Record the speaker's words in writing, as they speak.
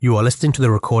You are listening to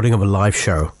the recording of a live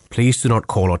show. Please do not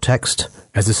call or text,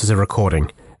 as this is a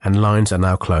recording, and lines are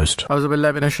now closed.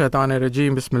 Auzubillahi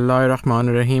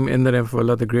Bismillahir-Rahmanir-Rahim. In the name of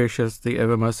Allah, the Gracious, the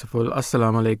Ever Merciful.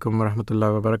 Assalamu alaikum wa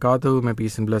rahmatullahi wa barakatuh. May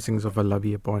peace and blessings of Allah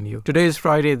be upon you. Today is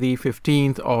Friday, the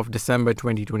 15th of December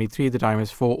 2023. The time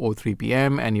is 4:03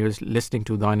 p.m. and you're listening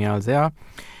to Danial Zia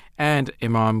and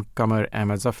Imam Qamar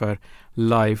Ahmad Zafar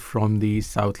live from the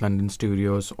South London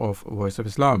studios of Voice of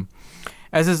Islam.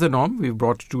 As is the norm, we've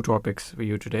brought two topics for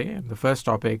you today. And the first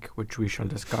topic, which we shall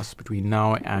discuss between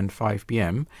now and 5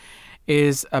 p.m.,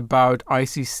 is about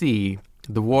ICC,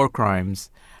 the war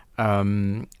crimes,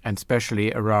 and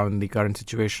especially around the current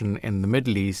situation in the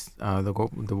Middle East, the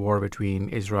war between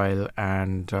Israel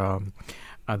and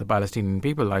the Palestinian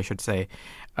people, I should say.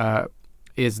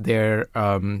 Is there,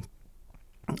 what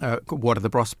are the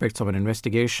prospects of an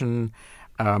investigation?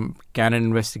 Can an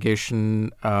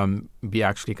investigation be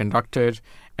actually conducted,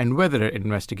 and whether an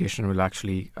investigation will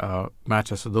actually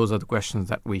matter? So those are the questions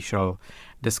that we shall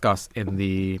discuss in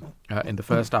the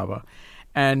first hour,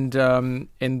 and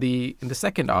in the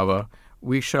second hour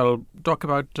we shall talk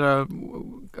about a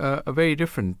very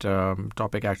different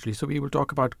topic actually. So we will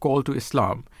talk about call to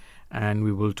Islam, and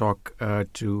we will talk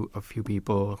to a few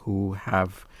people who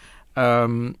have.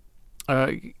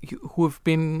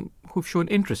 Who've shown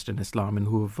interest in Islam and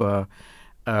who've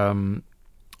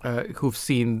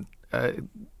seen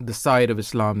the side of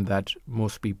Islam that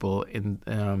most people in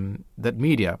that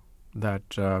media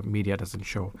doesn't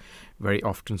show very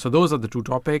often. So those are the two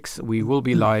topics. We will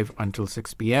be live until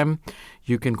 6 p.m.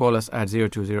 You can call us at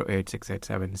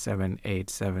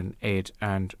 0208-687-7878.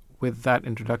 And with that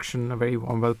introduction, a very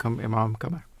warm welcome, Imam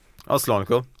Qamar. Assalamu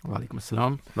alaikum. Wa alaikum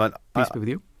assalam. Man, Peace be with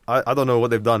you. I don't know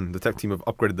what they've done. The tech team have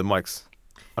upgraded the mics.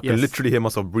 I can literally hear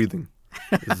myself breathing.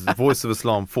 This is Voice of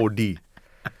Islam 4D.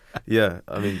 Yeah,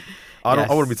 I mean, I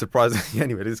wouldn't be surprised.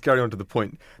 Anyway, let's carry on to the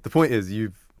point. The point is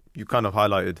you kind of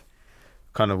highlighted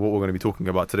kind of what we're going to be talking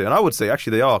about today. And I would say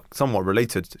actually they are somewhat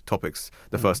related topics,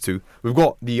 the first two. We've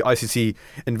got the ICC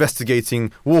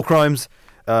investigating war crimes,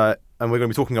 and we're going to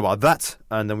be talking about that.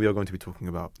 And then we are going to be talking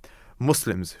about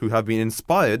Muslims who have been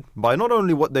inspired by not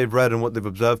only what they've read and what they've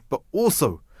observed, but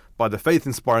also by the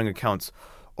faith-inspiring accounts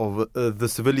of the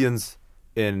civilians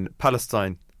in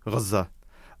Palestine, Gaza,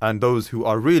 and those who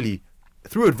are really,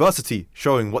 through adversity,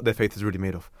 showing what their faith is really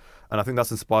made of. And I think that's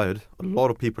inspired a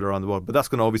lot of people around the world. But that's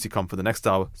going to obviously come for the next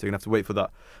hour, so you're going to have to wait for that.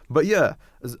 But yeah,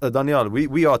 Daniel,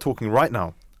 we are talking right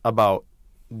now about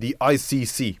the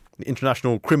ICC, the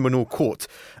International Criminal Court.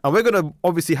 And we're going to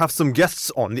obviously have some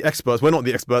guests on, the experts, we're not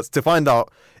the experts, to find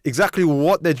out exactly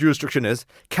what their jurisdiction is.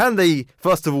 Can they,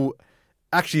 first of all,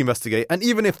 actually investigate? And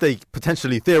even if they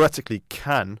potentially, theoretically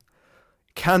can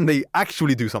they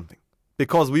actually do something?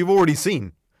 Because we've already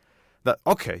seen that,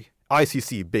 okay,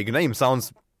 ICC, big name,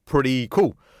 sounds pretty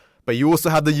cool. But you also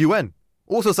have the UN,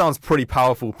 also sounds pretty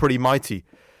powerful, pretty mighty.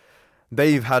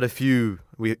 They've had a few,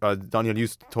 Daniel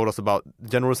told us about the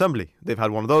General Assembly. They've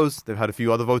had one of those. They've had a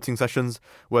few other voting sessions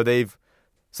where they've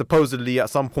supposedly at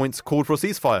some points called for a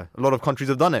ceasefire. A lot of countries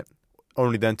have done it,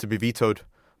 only then to be vetoed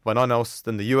by none else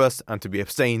than the US and to be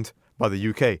abstained by the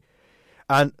UK.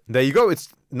 And there you go,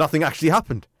 nothing actually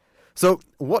happened. So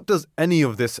what does any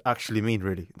of this actually mean,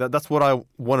 really? That's what I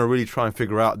want to really try and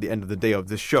figure out at the end of the day of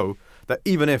this show, that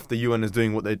even if the UN is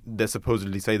doing what they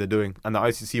supposedly say they're doing and the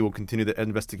ICC will continue their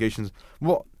investigations,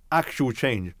 what actual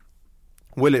change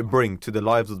will it bring to the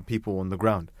lives of the people on the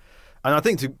ground? And I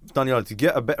think, Daniel, to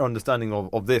get a better understanding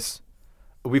of this,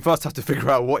 we first have to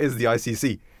figure out what is the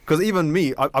ICC. Because even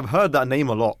me, I've heard that name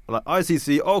a lot. Like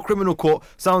ICC, criminal court,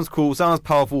 sounds cool, sounds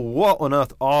powerful. What on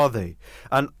earth are they?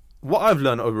 And what I've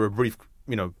learned over a brief,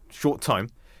 short time,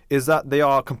 is that they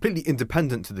are completely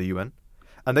independent to the UN.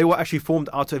 And they were actually formed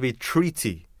out of a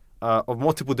treaty of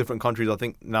multiple different countries. I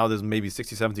think now there's maybe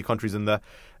 60, 70 countries in there.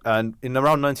 And in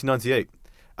around 1998.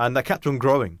 And that kept on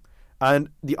growing. And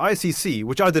the ICC,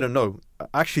 which I didn't know,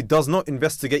 actually does not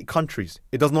investigate countries.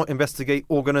 It does not investigate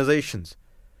organizations.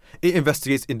 It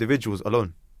investigates individuals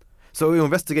alone. So it will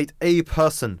investigate a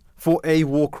person for a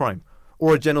war crime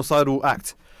or a genocidal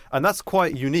act. And that's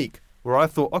quite unique, where I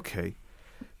thought, okay,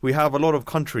 we have a lot of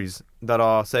countries that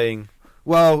are saying,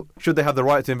 well, should they have the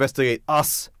right to investigate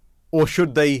us, or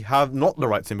should they have not the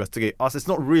right to investigate us? It's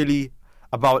not really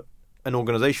about an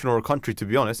organization or a country, to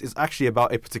be honest. It's actually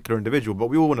about a particular individual. But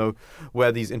we all know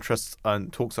where these interests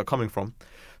and talks are coming from.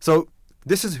 So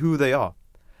this is who they are.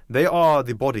 They are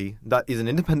the body that is an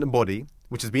independent body,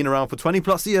 which has been around for 20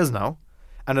 plus years now,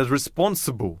 and is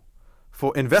responsible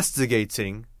for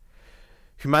investigating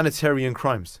humanitarian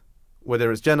crimes, whether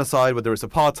it's genocide, whether it's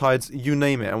apartheid, you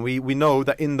name it. And we know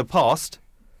that in the past,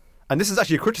 and this is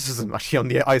actually a criticism actually on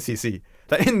the ICC,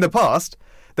 that in the past,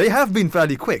 they have been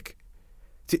fairly quick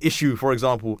to issue, for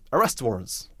example, arrest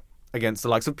warrants against the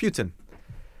likes of Putin.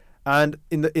 And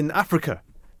in Africa,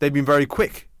 they've been very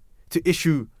quick to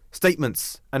issue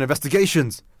statements and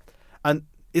investigations. And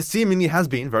it seemingly has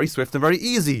been very swift and very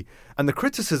easy. And the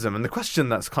criticism and the question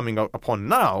that's coming up upon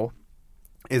now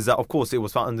is that, of course, it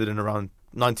was founded in around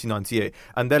 1998,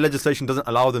 and their legislation doesn't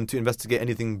allow them to investigate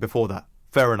anything before that.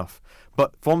 Fair enough.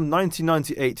 But from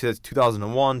 1998 to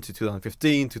 2001 to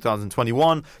 2015,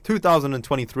 2021,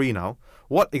 2023 now,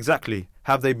 what exactly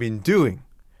have they been doing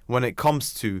when it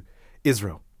comes to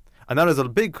Israel? And that is a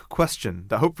big question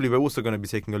that hopefully we're also going to be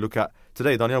taking a look at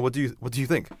today. Daniel, what do you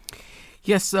think?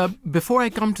 Yes, before I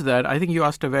come to that, I think you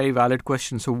asked a very valid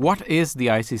question. So what is the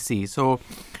ICC? So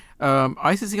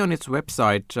ICC on its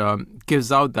website gives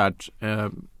out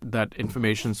that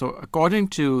information. So according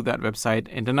to that website,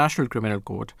 International Criminal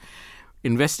Court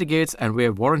investigates and,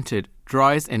 where warranted,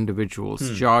 tries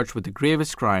individuals charged with the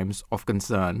gravest crimes of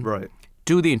concern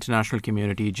to the international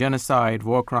community: genocide,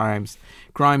 war crimes,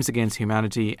 crimes against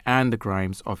humanity, and the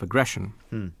crimes of aggression.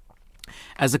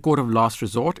 As a court of last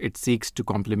resort, it seeks to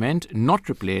complement, not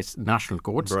replace, national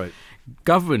courts,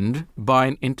 governed by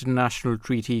an international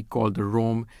treaty called the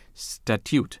Rome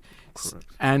Statute. Correct.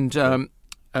 And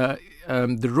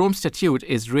the Rome Statute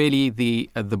is really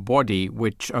the body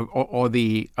which, or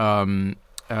the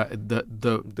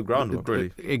groundwork,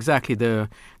 really. Exactly, the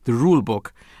rule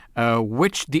book,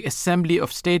 which the Assembly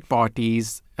of State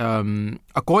Parties,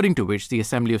 according to which the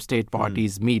Assembly of State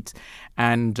Parties meets,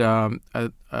 and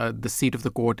the seat of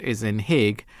the court is in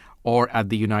Hague or at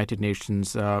the United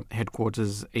Nations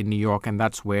headquarters in New York, and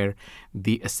that's where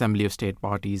the Assembly of State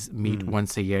Parties meet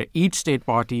once a year. Each state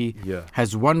party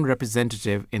has one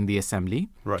representative in the Assembly,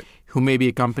 who may be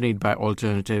accompanied by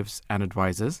alternatives and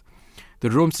advisors. The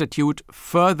Rome Statute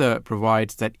further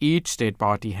provides that each state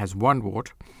party has one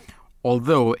vote,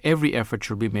 although every effort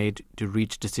should be made to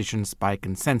reach decisions by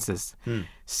consensus.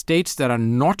 States that are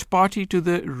not party to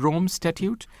the Rome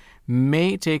Statute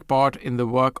may take part in the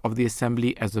work of the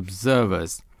Assembly as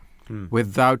observers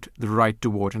without the right to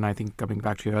vote. And I think, coming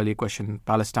back to your earlier question,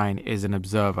 Palestine is an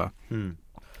observer.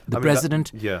 The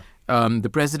president,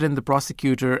 the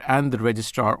prosecutor, and the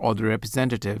registrar or the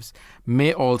representatives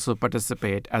may also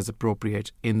participate as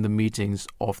appropriate in the meetings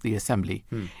of the Assembly.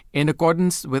 In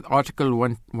accordance with Article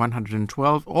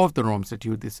 112 of the Rome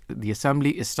Statute, the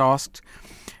Assembly is tasked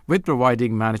with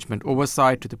providing management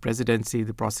oversight to the presidency,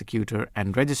 the prosecutor,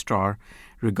 and registrar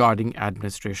regarding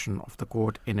administration of the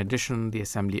court. In addition, the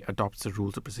Assembly adopts the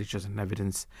rules of procedures and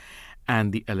evidence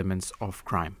and the elements of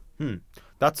crime.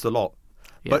 That's a lot.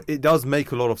 But it does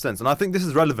make a lot of sense. And I think this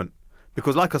is relevant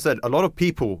because, like I said, a lot of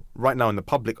people right now in the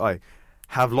public eye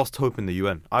have lost hope in the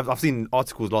UN. I've seen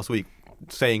articles last week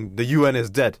saying the UN is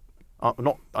dead.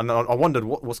 And I wondered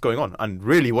what's going on. And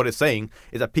really what it's saying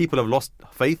is that people have lost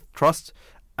faith, trust,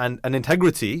 and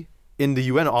integrity in the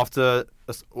UN after,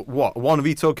 one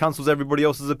veto cancels everybody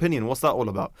else's opinion. What's that all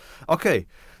about? Okay.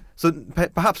 So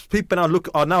perhaps people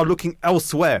are now looking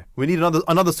elsewhere. We need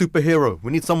another superhero.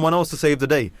 We need someone else to save the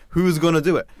day. Who's going to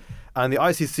do it? And the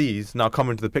ICC's now come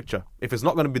into the picture. If it's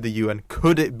not going to be the UN,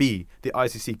 could it be the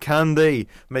ICC? Can they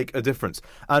make a difference?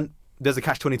 And there's a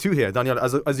catch-22 here, Daniel,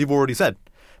 as you've already said,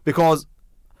 because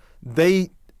their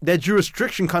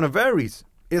jurisdiction kind of varies.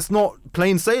 It's not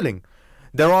plain sailing.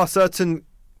 There are certain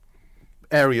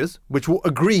areas which will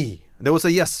agree. They will say,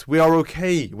 yes, we are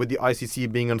okay with the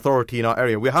ICC being an authority in our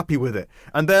area. We're happy with it.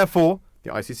 And therefore, the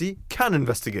ICC can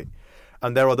investigate.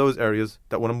 And there are those areas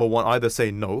that will, number one, either say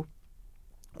no,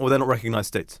 or they're not recognized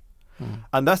states.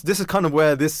 And this is kind of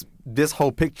where this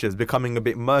whole picture is becoming a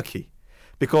bit murky.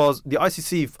 Because the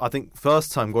ICC, I think,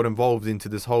 first time got involved into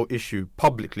this whole issue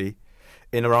publicly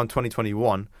in around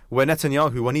 2021, where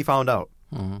Netanyahu, when he found out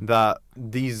that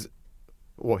these,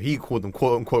 what he called them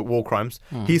quote-unquote war crimes,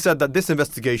 he said that this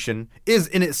investigation is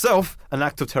in itself an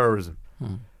act of terrorism.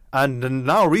 And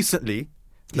now recently...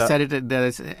 He said that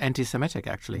it's anti-Semitic,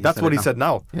 actually. That's what he said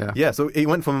now. Yeah, so he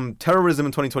went from terrorism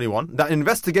in 2021, that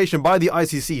investigation by the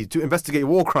ICC to investigate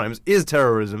war crimes is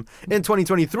terrorism. In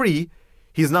 2023,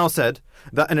 he's now said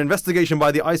that an investigation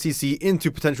by the ICC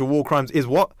into potential war crimes is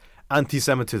what?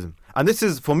 Anti-Semitism. And this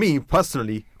is, for me,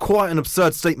 personally, quite an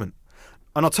absurd statement.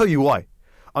 And I'll tell you why.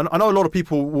 I know a lot of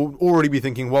people will already be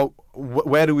thinking, well,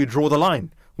 where do we draw the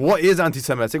line? What is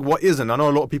anti-Semitic? What isn't? I know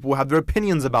a lot of people have their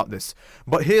opinions about this.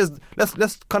 But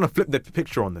let's kind of flip the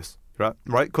picture on this, right?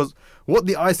 Because what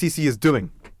the ICC is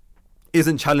doing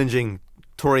isn't challenging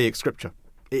Toraic scripture.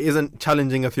 It isn't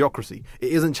challenging a theocracy.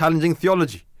 It isn't challenging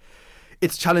theology.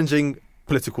 It's challenging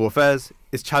political affairs.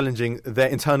 is challenging their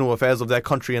internal affairs of their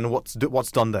country and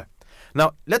what's done there.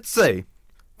 Now, let's say,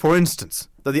 for instance,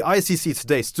 that the ICC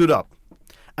today stood up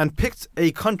and picked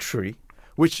a country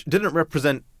which didn't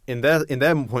represent, in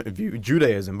their point of view,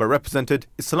 Judaism, but represented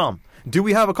Islam. Do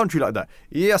we have a country like that?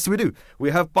 Yes, we do.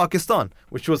 We have Pakistan,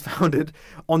 which was founded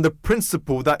on the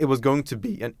principle that it was going to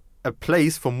be a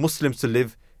place for Muslims to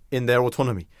live in their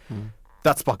autonomy.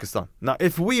 That's Pakistan. Now,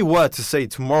 if we were to say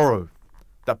tomorrow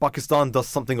that Pakistan does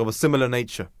something of a similar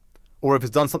nature, or if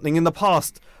it's done something in the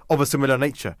past of a similar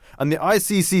nature, and the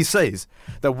ICC says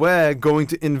that we're going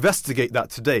to investigate that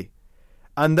today,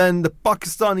 and then the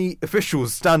Pakistani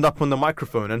officials stand up on the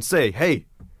microphone and say, hey,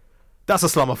 that's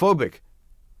Islamophobic,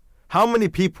 how many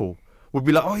people would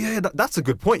be like, oh yeah, that's a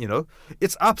good point,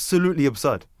 It's absolutely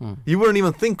absurd. You wouldn't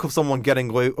even think of someone getting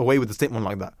away with a statement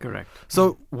like that. Correct.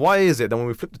 So why is it that when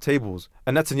we flip the tables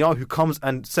and Netanyahu comes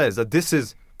and says that this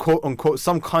is, quote unquote,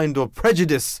 some kind of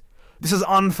prejudice, this is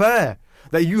unfair,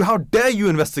 how dare you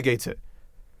investigate it?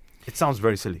 It sounds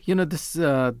very silly.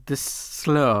 This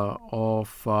slur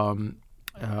of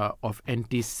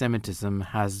anti-Semitism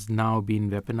has now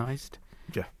been weaponized.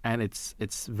 Yeah. And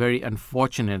it's very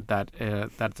unfortunate that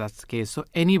that's the case. So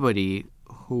anybody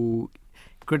who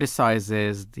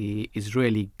criticizes the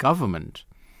Israeli government,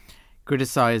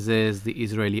 criticizes the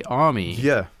Israeli army,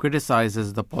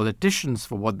 criticizes the politicians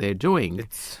for what they're doing,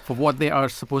 for what they are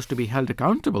supposed to be held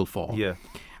accountable for,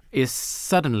 is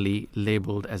suddenly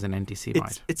labeled as an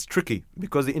anti-Semite. It's tricky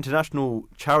because the International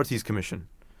Charities Commission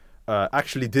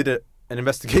actually did an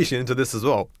investigation into this as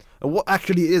well. And what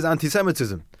actually is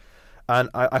anti-Semitism? And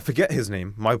I forget his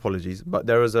name, my apologies, but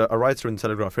there is a writer in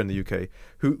Telegraph here in the UK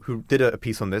who did a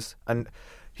piece on this, and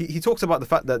he talks about the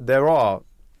fact that there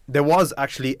was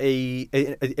actually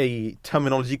a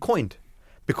terminology coined,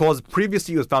 because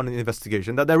previously it was found in the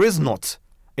investigation that there is not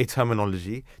a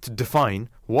terminology to define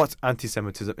what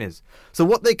anti-Semitism is. So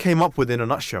what they came up with in a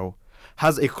nutshell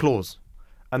has a clause,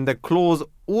 and the clause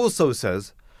also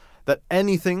says that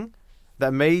anything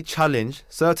that may challenge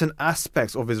certain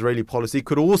aspects of Israeli policy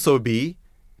could also be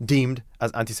deemed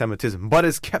as anti-Semitism, but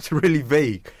it's kept really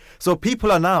vague. So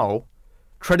people are now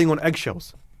treading on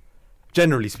eggshells,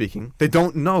 generally speaking. They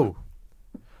don't know.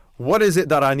 What is it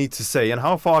that I need to say, and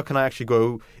how far can I actually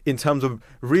go in terms of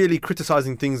really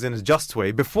criticizing things in a just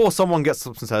way before someone gets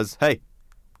up and says, hey,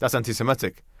 that's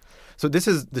anti-Semitic? So this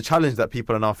is the challenge that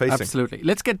people are now facing. Absolutely.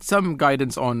 Let's get some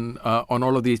guidance on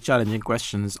all of these challenging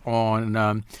questions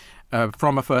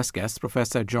from our first guest,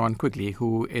 Professor John Quigley,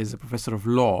 who is a professor of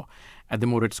law at the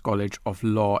Moritz College of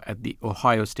Law at the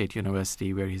Ohio State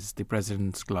University, where he's the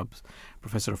President's Club's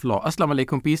Professor of Law. Assalamu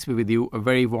alaikum, peace be with you. A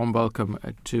very warm welcome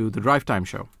to the Drive Time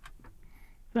Show.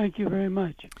 Thank you very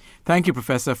much. Thank you,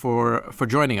 Professor, for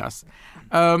joining us.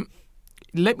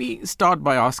 Let me start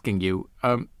by asking you,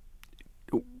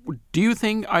 do you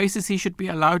think ICC should be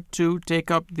allowed to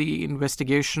take up the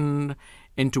investigation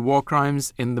into war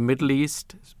crimes in the Middle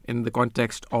East in the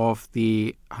context of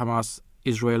the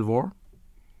Hamas-Israel war?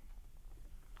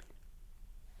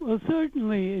 Well,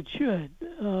 certainly it should.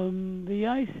 The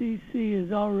ICC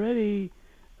is already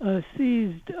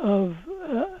seized of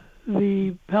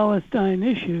the Palestine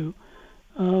issue,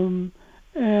 and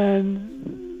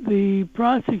the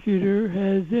prosecutor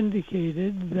has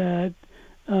indicated that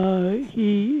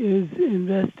he is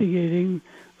investigating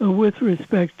with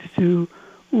respect to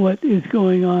what is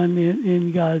going on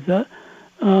in Gaza.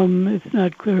 It's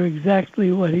not clear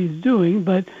exactly what he's doing,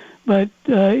 but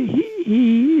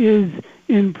he is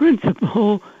in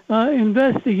principle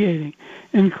investigating.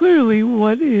 And clearly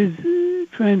what is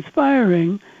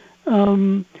transpiring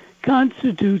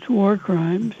constitutes war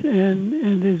crimes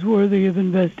and is worthy of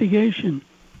investigation.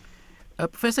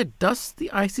 Professor, does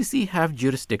the ICC have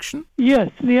jurisdiction?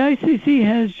 Yes, the ICC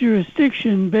has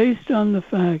jurisdiction based on the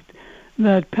fact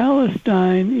that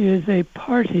Palestine is a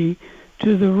party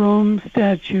to the Rome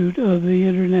Statute of the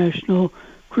International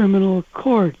Criminal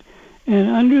Court. And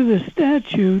under the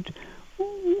statute,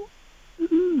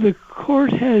 the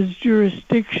court has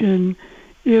jurisdiction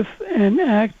if an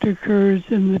act occurs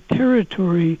in the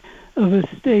territory of a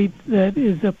state that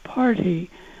is a party.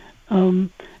 And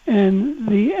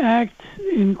the acts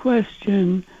in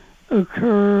question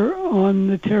occur on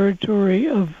the territory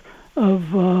of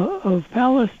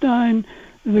Palestine.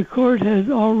 The court has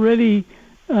already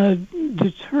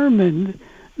determined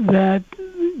that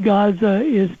Gaza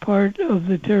is part of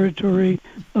the territory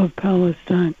of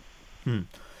Palestine.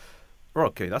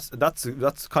 Okay,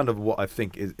 that's kind of what I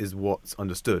think is what's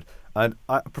understood. And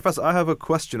Professor, I have a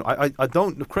question. I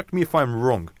don't, correct me if I'm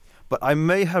wrong, but I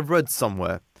may have read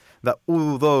somewhere that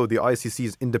although the ICC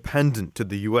is independent to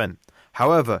the UN,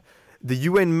 however, the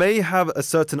UN may have a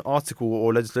certain article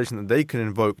or legislation that they can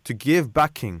invoke to give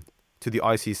backing to the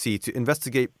ICC to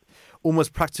investigate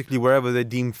almost practically wherever they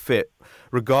deem fit,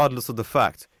 regardless of the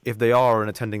fact if they are an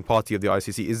attending party of the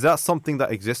ICC. Is that something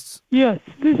that exists? Yes,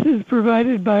 this is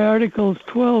provided by Articles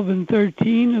 12 and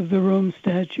 13 of the Rome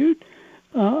Statute,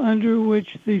 under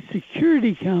which the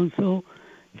Security Council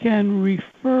can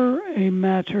refer a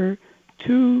matter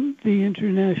to the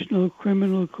International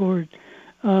Criminal Court,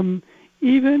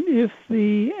 even if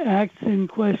the acts in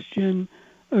question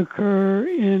occur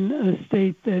in a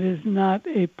state that is not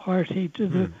a party to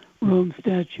the Rome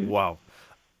Statute. Wow.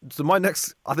 So my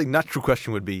next, I think, natural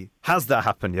question would be, has that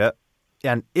happened yet?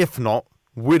 And if not,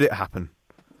 would it happen?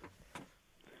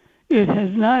 It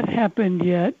has not happened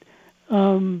yet.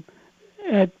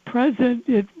 At present,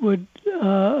 it would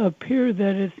appear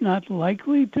that it's not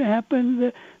likely to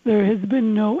happen. There has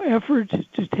been no effort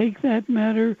to take that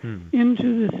matter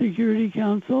into the Security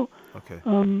Council. Okay.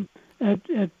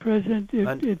 At present,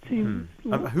 it seems.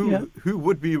 Who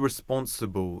would be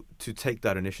responsible to take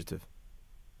that initiative?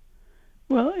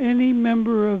 Well, any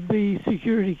member of the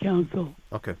Security Council.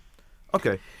 Okay.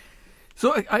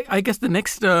 So I guess the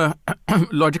next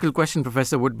logical question,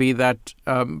 Professor, would be that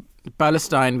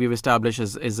Palestine, we've established,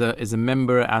 is a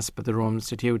member as per the Rome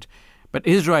Statute, but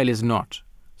Israel is not.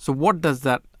 So what does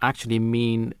that actually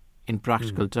mean in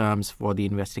practical terms for the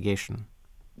investigation?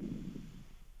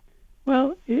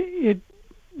 Well, it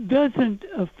doesn't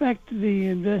affect the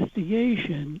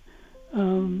investigation.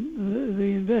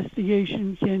 The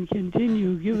investigation can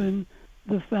continue given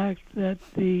the fact that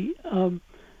the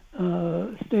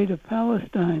State of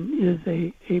Palestine is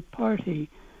a party.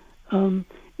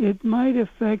 It might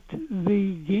affect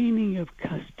the gaining of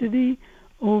custody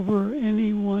over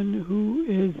anyone who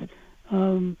is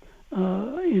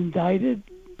indicted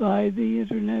by the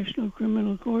International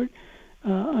Criminal Court.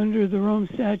 Under the Rome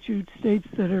Statute, states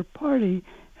that are party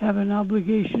have an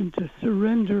obligation to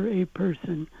surrender a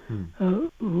person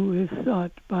who is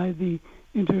sought by the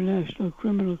International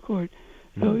Criminal Court.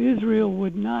 So Israel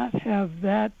would not have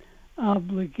that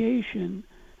obligation,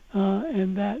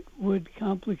 and that would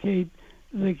complicate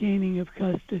the gaining of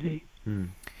custody.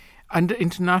 Under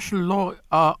international law,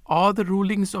 are the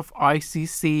rulings of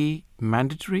ICC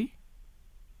mandatory?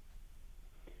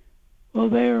 Well,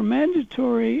 they are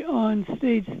mandatory on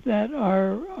states that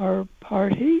are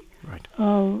party, right?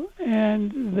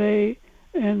 And the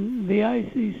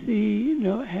ICC,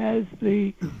 has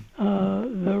the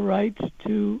right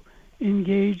to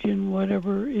engage in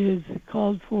whatever is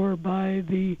called for by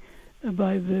the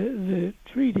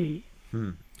treaty.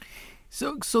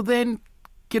 So then,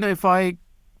 if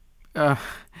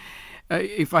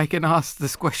I can ask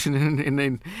this question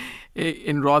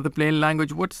in rather plain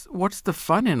language, what's the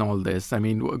fun in all this? I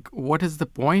mean, what is the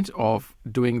point of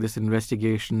doing this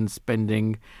investigation,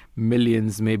 spending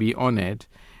millions maybe on it,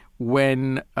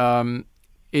 when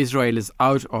Israel is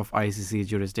out of ICC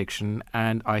jurisdiction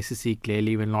and ICC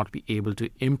clearly will not be able to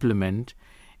implement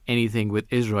anything with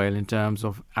Israel in terms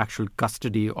of actual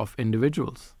custody of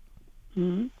individuals?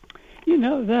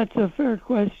 That's a fair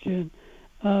question.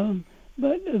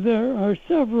 But there are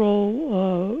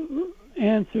several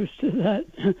answers to that.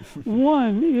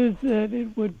 One is that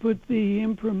it would put the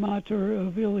imprimatur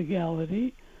of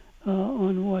illegality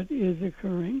on what is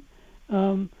occurring.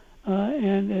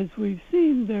 And as we've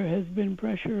seen, there has been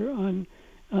pressure on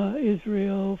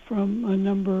Israel from a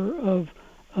number of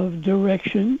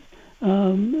directions.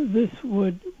 This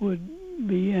would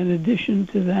be an addition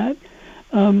to that.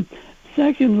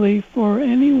 Secondly, for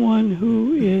anyone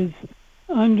who is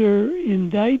under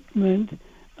indictment,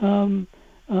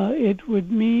 it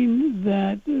would mean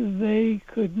that they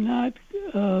could not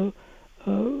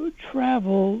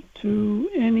travel to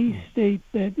any state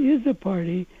that is a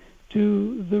party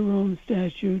to the Rome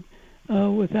Statute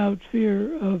without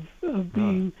fear of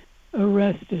being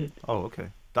arrested. Oh,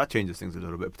 okay. That changes things a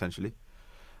little bit, potentially.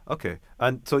 Okay.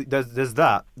 And so there's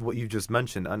that, what you just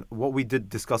mentioned, and what we did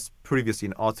discuss previously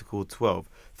in Article 12.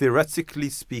 Theoretically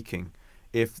speaking,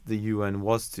 if the UN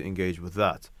was to engage with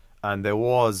that, and there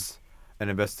was an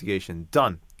investigation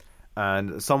done,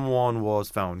 and someone was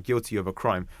found guilty of a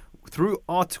crime, through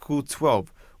Article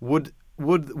 12, would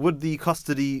the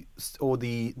custody or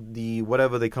the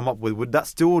whatever they come up with, would that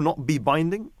still not be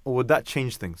binding, or would that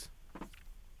change things?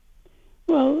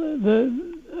 Well,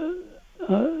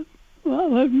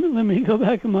 let me go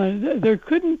back a minute. There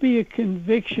couldn't be a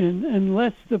conviction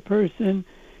unless the person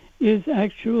is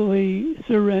actually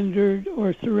surrendered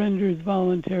or surrenders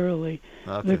voluntarily.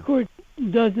 Okay. The court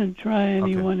doesn't try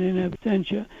anyone in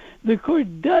absentia. The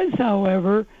court does,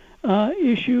 however,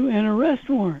 issue an arrest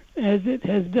warrant, as it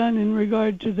has done in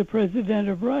regard to the president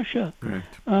of Russia.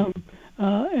 Correct.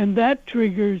 And that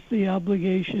triggers the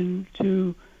obligation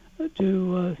to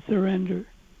surrender.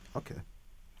 Okay.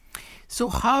 So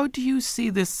how do you see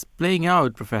this playing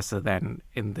out, Professor, then,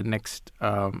 in the next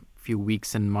few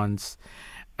weeks and months?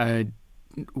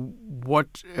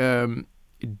 What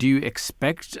do you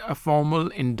expect a formal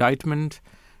indictment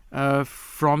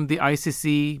from the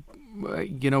ICC,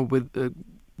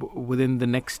 within the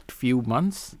next few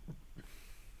months?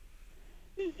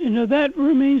 That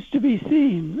remains to be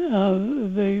seen.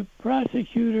 The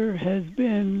prosecutor has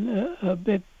been a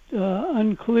bit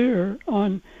unclear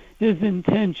on his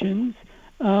intentions,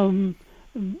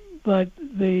 but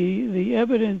the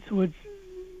evidence would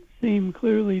seem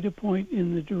clearly to point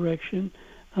in the direction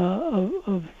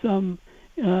of some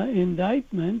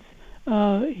indictments.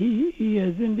 He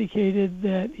has indicated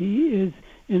that he is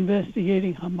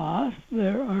investigating Hamas.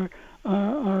 There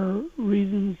are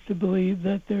reasons to believe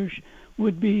that there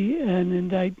would be an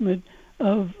indictment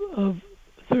of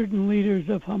certain leaders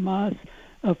of Hamas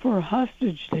for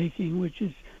hostage taking, which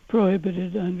is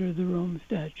prohibited under the Rome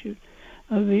Statute.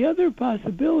 The other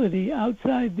possibility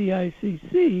outside the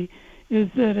ICC is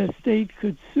that a state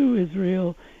could sue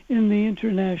Israel in the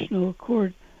International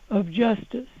Court of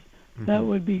Justice. Mm-hmm. That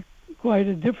would be quite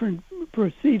a different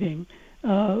proceeding,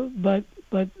 but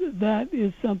that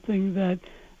is something that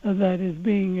is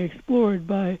being explored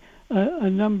by a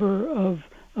number of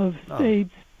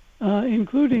states,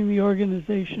 including the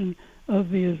Organization of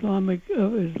the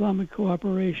Islamic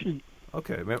Cooperation.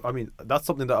 Okay, I mean, that's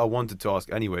something that I wanted to ask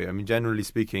anyway. I mean, generally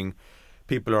speaking,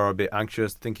 people are a bit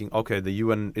anxious, thinking, okay, the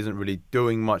UN isn't really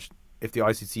doing much. If the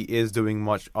ICC is doing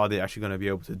much, are they actually going to be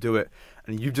able to do it?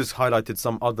 And you just highlighted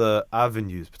some other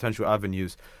avenues, potential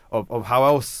avenues of how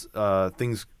else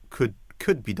things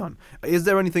could be done. Is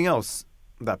there anything else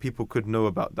that people could know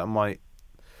about that might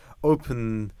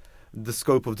open the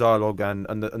scope of dialogue and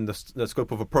the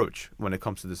scope of approach when it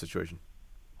comes to this situation?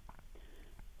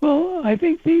 Well, I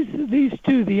think these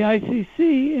two, the ICC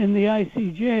and the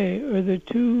ICJ, are the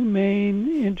two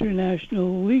main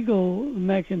international legal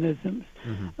mechanisms.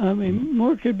 Mm-hmm. I mean,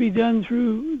 more could be done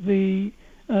through the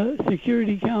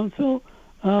Security Council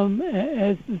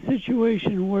as the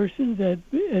situation worsens,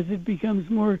 as it becomes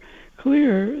more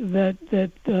clear that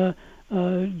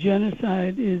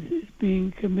genocide is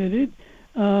being committed.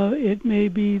 It may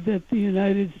be that the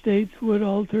United States would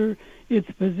alter its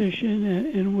position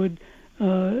and would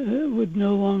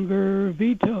no longer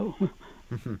veto.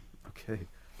 Okay.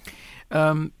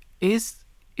 Is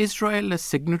Israel a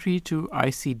signatory to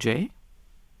ICJ?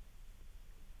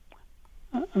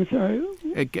 I'm sorry?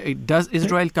 Does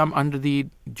Israel come under the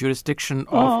jurisdiction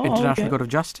of International Court of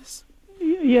Justice?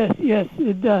 Yes,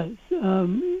 it does.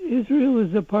 Israel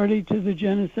is a party to the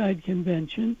Genocide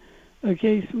Convention. A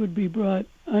case would be brought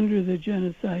under the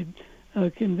Genocide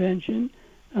Convention.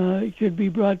 It could be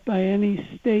brought by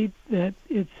any state that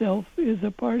itself is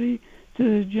a party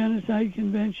to the Genocide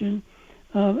Convention.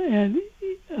 And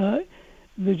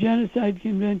the Genocide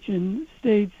Convention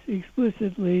states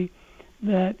explicitly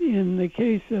that in the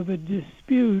case of a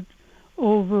dispute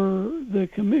over the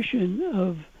commission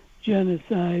of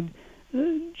genocide,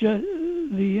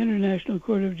 the International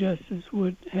Court of Justice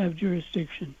would have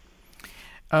jurisdiction.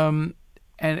 And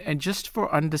just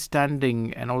for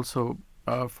understanding and also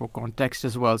for context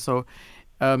as well, so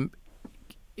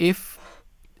if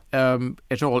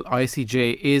at all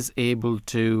ICJ is able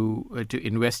to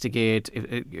investigate,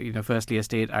 firstly a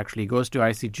state actually goes to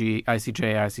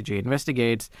ICJ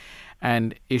investigates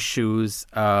and issues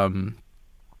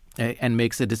and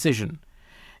makes a decision.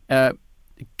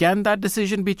 Can that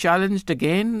decision be challenged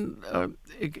again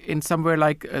in somewhere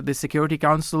like the Security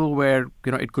Council, where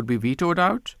it could be vetoed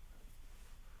out?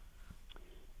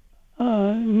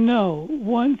 No.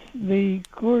 Once the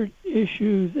court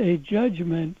issues a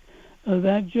judgment,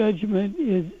 that judgment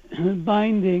is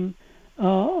binding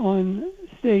on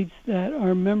states that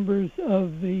are members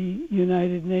of the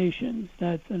United Nations.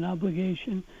 That's an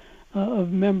obligation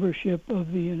of membership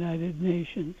of the United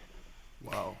Nations.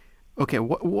 Wow. Okay,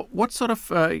 what sort of,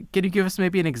 can you give us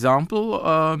maybe an example,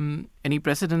 any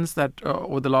precedents that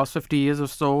over the last 50 years or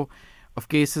so of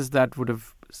cases that would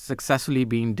have successfully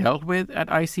been dealt with at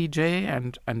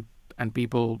ICJ and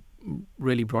people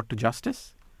really brought to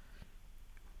justice?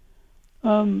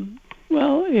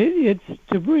 Well, it's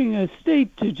to bring a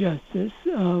state to justice.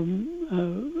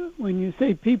 When you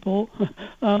say people,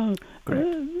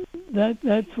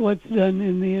 that's what's done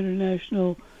in the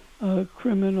International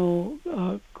Criminal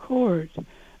Court.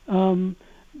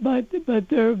 But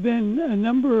there have been a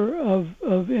number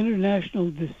of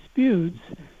international disputes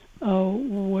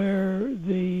where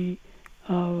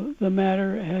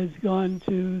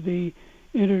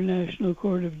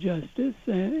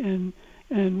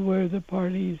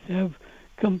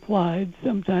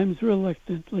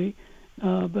recently,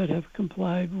 but have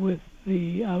complied with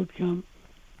the outcome.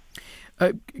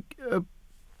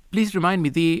 Please remind me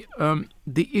the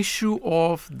issue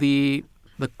of the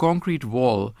concrete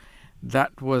wall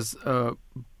that was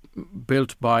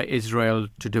built by Israel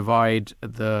to divide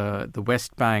the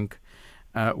West Bank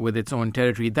with its own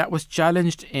territory. That was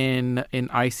challenged in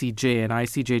ICJ, and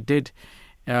ICJ did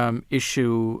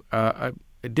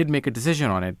did make a decision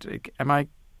on it. Am I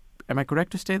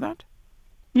correct to say that?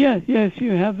 Yes,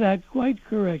 you have that quite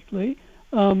correctly.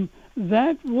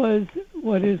 That was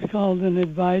what is called an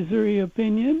advisory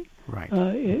opinion. Right.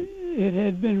 It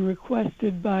had been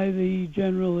requested by the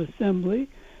General Assembly,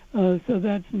 so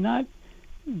that's not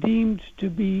deemed to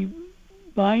be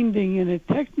binding in a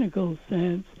technical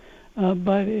sense,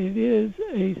 but it is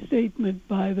a statement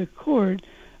by the court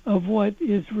of what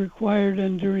is required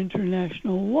under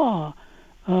international law.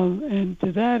 And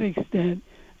to that extent,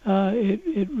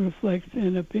 it reflects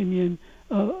an opinion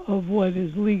of what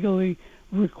is legally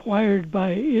required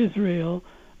by Israel,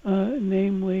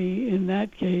 namely, in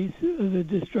that case, the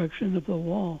destruction of the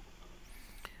wall.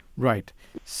 Right.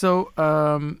 So,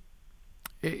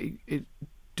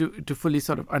 to fully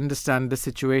sort of understand the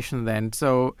situation, then,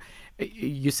 so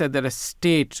you said that a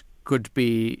state could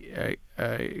be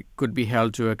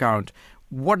held to account.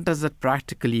 What does that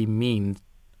practically mean?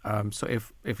 So,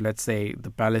 if let's say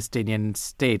the Palestinian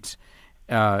state,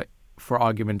 for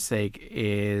argument's sake,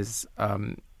 is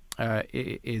then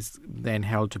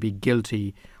held to be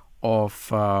guilty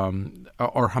of,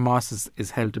 or Hamas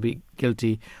is held to be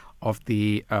guilty of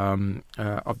the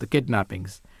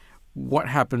kidnappings, what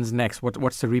happens next?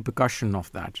 What's the repercussion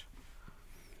of that?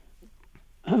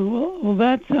 Well,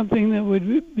 that's something that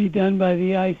would be done by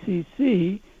the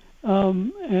ICC,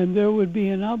 and there would be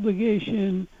an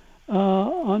obligation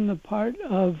on the part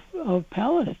of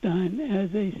Palestine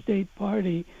as a state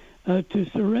party to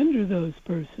surrender those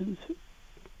persons.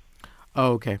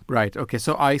 Okay, right. Okay,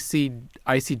 so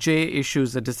ICJ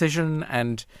issues a decision,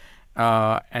 and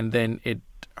then it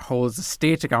holds the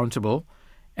state accountable,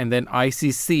 and then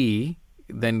ICC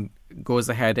then goes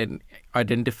ahead and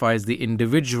identifies the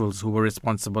individuals who were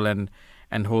responsible and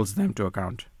holds them to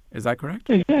account. Is that correct?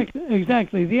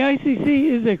 Exactly. The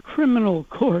ICC is a criminal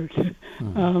court,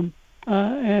 and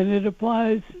it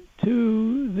applies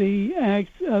to the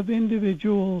acts of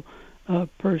individual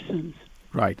persons.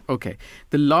 Right. Okay.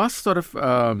 The last sort of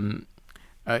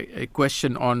a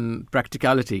question on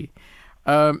practicality.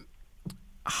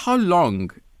 How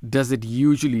long does it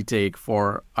usually take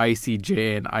for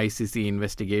ICJ and ICC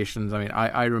investigations? I mean,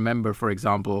 I remember, for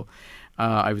example,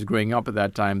 I was growing up at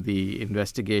that time, the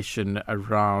investigation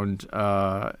around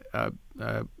the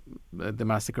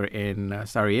massacre in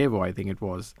Sarajevo, I think it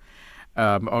was,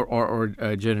 or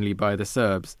generally by the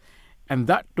Serbs. And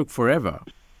that took forever.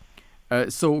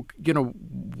 So,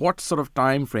 what sort of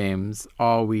time frames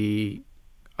can we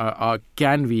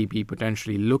be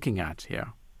potentially looking at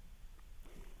here?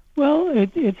 Well,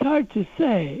 it's hard to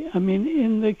say. I mean,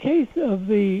 in the case of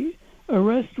the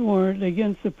arrest warrant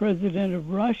against the president of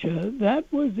Russia,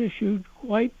 that was issued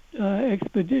quite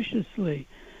expeditiously.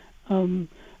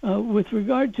 With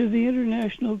regard to the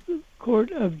International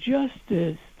Court of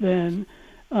Justice, then,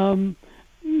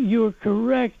 you're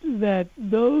correct that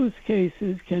those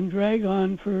cases can drag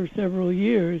on for several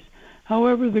years.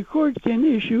 However, the court can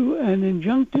issue an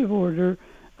injunctive order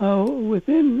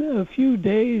within a few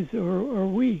days or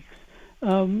weeks,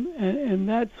 and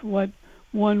that's what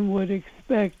one would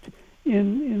expect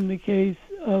in the case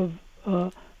of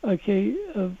a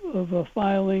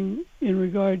filing in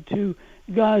regard to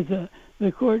Gaza.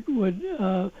 The court would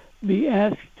be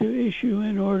asked to issue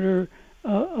an order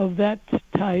of that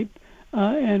type,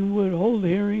 and would hold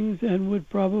hearings and would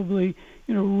probably,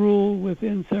 rule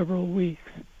within several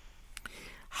weeks.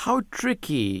 How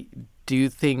tricky do you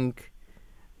think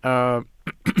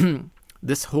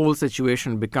this whole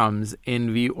situation becomes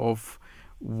in view of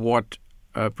what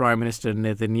Prime Minister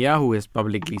Netanyahu has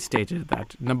publicly stated,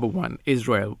 that number one,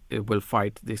 Israel will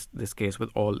fight this case with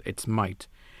all its might,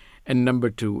 and number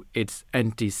two, it's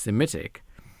anti-Semitic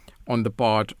on the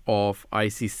part of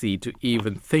ICC to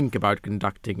even think about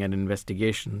conducting an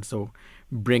investigation. So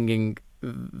bringing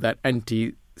that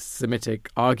anti-Semitic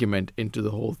argument into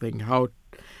the whole thing,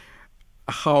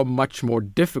 how much more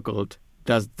difficult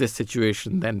does this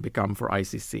situation then become for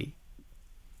ICC?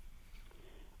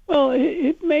 Well,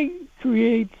 it may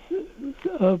create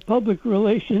a public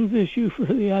relations issue for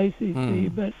the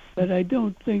ICC, but I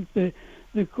don't think that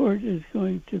the court is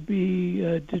going to be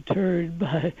deterred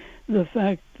by the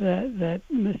fact that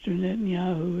Mr.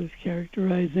 Netanyahu is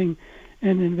characterizing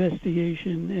an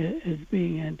investigation as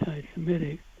being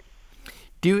anti-Semitic.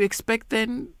 Do you expect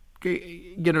then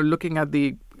looking at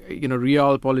the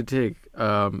realpolitik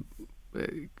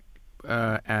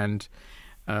and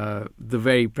the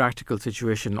very practical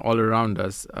situation all around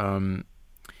us,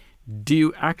 do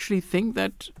you actually think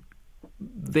that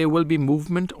there will be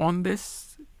movement on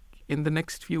this in the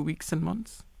next few weeks and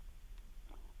months?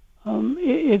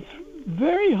 It's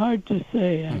very hard to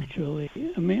say, actually.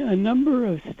 I mean, a number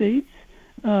of states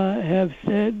have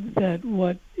said that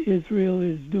what Israel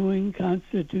is doing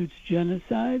constitutes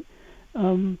genocide.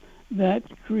 That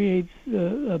creates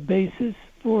a basis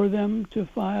for them to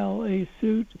file a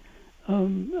suit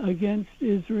against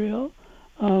Israel.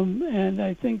 And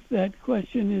I think that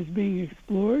question is being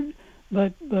explored,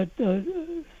 but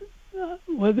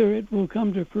whether it will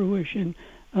come to fruition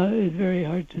is very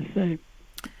hard to say.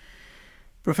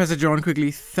 Professor John Quigley,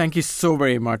 thank you so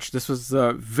very much. This was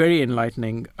very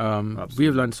enlightening.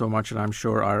 We've learned so much, and I'm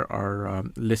sure our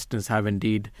listeners have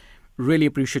indeed. Really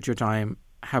appreciate your time.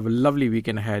 Have a lovely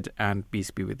weekend ahead, and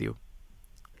peace be with you.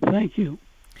 Thank you.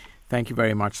 Thank you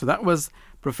very much. So that was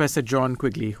Professor John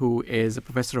Quigley, who is a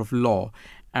professor of law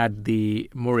at the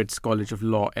Moritz College of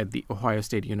Law at the Ohio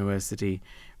State University,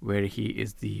 where he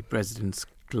is the President's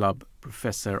Club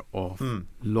Professor of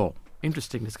Law.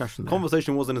 Interesting discussion there.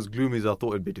 Conversation wasn't as gloomy as I thought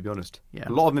it'd be, to be honest. Yeah.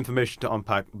 A lot of information to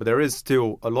unpack, but there is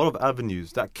still a lot of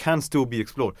avenues that can still be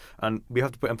explored, and we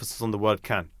have to put emphasis on the word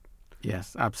can.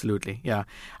 Yes, absolutely. Yeah,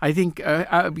 I think.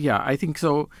 I think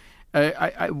so.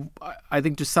 I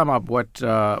think to sum up what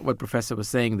Professor was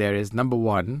saying there is, number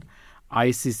one,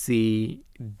 ICC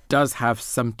does have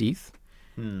some teeth.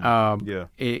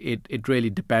 It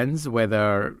really depends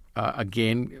whether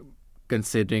again,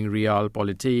 considering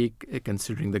realpolitik,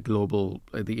 considering the global,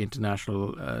 the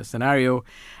international scenario,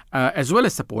 as well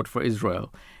as support for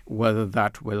Israel, whether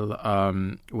that will,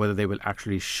 whether they will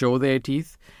actually show their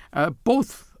teeth,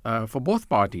 both for both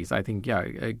parties. I think,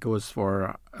 it goes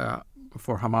for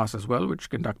Hamas as well, which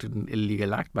conducted an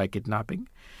illegal act by kidnapping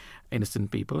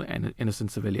innocent people and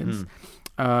innocent civilians,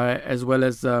 as well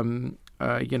as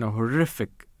horrific.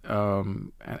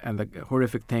 And the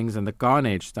horrific things and the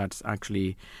carnage that's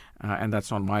actually, and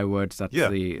that's not my words, that's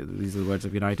these are the words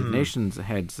of United Nations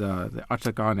heads, the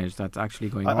utter carnage that's actually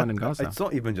going on in Gaza. It's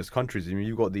not even just countries. I mean,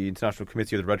 you've got the International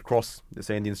Committee of the Red Cross. They're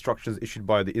saying the instructions issued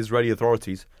by the Israeli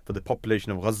authorities for the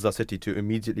population of Gaza City to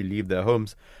immediately leave their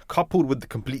homes, coupled with the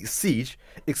complete siege,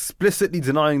 explicitly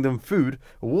denying them food,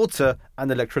 water and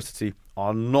electricity,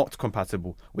 are not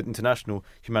compatible with international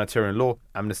humanitarian law.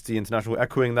 Amnesty International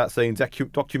echoing that, saying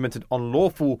documented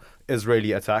unlawful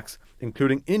Israeli attacks,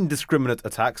 including indiscriminate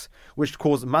attacks, which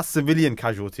cause mass civilian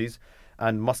casualties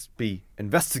and must be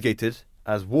investigated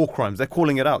as war crimes. They're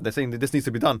calling it out. They're saying that this needs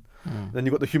to be done. Then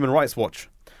you've got the Human Rights Watch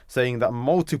saying that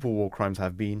multiple war crimes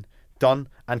have been done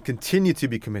and continue to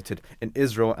be committed in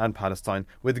Israel and Palestine,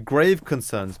 with grave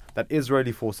concerns that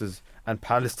Israeli forces and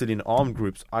Palestinian armed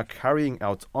groups are carrying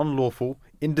out unlawful,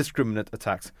 indiscriminate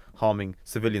attacks harming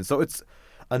civilians. So it's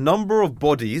a number of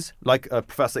bodies, like a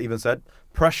professor even said,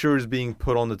 pressure is being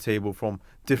put on the table from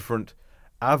different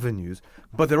avenues,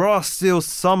 but there are still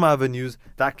some avenues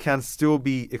that can still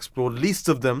be explored, least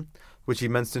of them, which he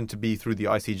mentioned to be through the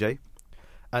ICJ,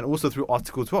 and also through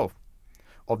Article 12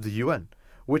 of the UN.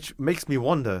 Which makes me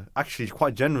wonder, actually,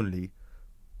 quite genuinely,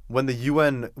 when the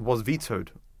UN was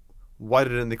vetoed, why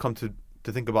didn't they come to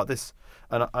think about this?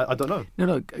 And I don't know.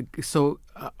 No. So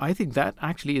I think that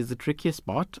actually is the trickiest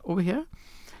part over here,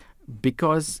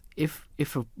 because if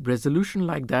a resolution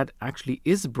like that actually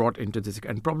is brought into this,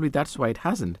 and probably that's why it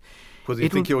hasn't. Because you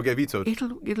think it will get vetoed?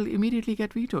 It'll immediately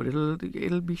get vetoed.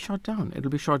 It'll be shot down.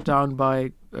 It'll be shot down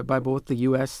by both the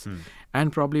US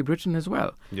and probably Britain as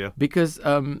well. Yeah. Because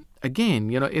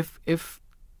again, if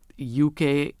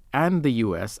UK and the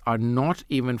US are not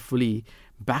even fully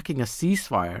backing a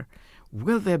ceasefire,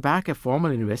 will they back a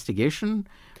formal investigation,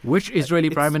 which Israeli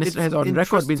Prime Minister has on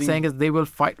record been saying is they will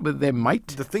fight with their might?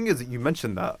 The thing is that you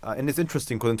mentioned that, and it's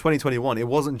interesting because in 2021, it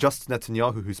wasn't just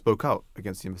Netanyahu who spoke out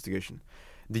against the investigation.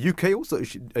 The UK also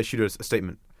issued a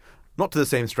statement, not to the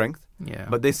same strength,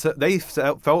 but they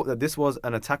felt that this was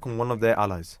an attack on one of their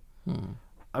allies.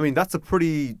 I mean, that's a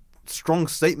pretty strong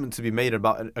statement to be made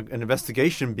about an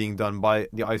investigation being done by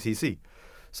the ICC.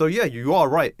 So yeah, you are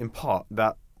right in part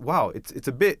that, wow, it's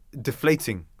a bit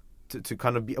deflating to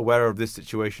kind of be aware of this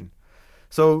situation.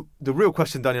 So the real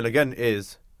question, Daniel, again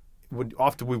is,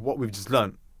 after what we've just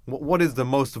learned, what is the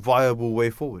most viable way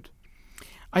forward?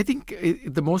 I think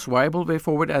the most viable way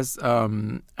forward, as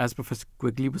Professor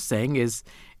Quigley was saying, is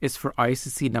for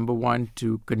ICC, number one,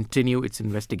 to continue its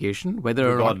investigation.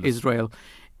 Whether or not Israel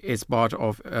is part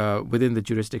of within the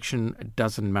jurisdiction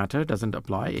doesn't matter, doesn't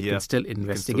apply. It can still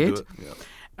investigate.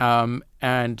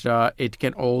 And it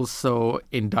can also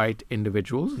indict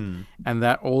individuals, and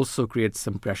that also creates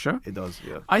some pressure. It does,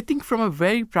 yeah. I think from a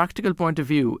very practical point of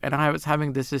view, and I was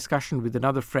having this discussion with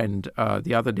another friend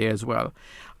the other day as well,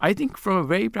 I think from a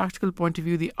very practical point of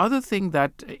view, the other thing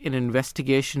that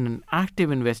an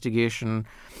active investigation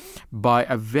by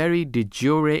a very de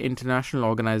jure international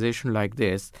organization like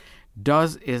this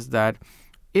does is that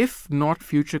if not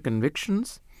future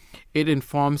convictions, it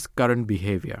informs current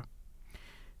behavior.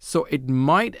 So it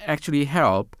might actually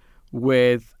help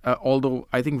with, although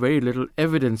I think very little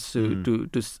evidence to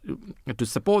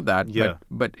support that. Yeah.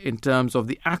 But in terms of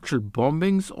the actual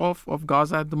bombings of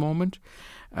Gaza at the moment,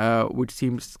 which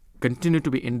seems continue to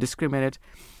be indiscriminate,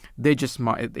 they just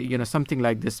might, something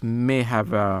like this may have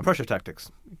pressure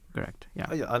tactics. Correct.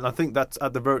 Yeah. Yeah, and I think that's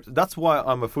that's why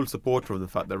I'm a full supporter of the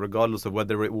fact that regardless of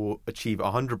whether it will achieve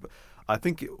 100, I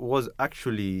think it was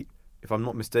actually, if I'm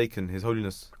not mistaken, His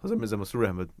Holiness Hazrat Mirza Masroor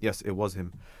Ahmad, yes, it was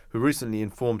him, who recently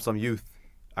informed some youth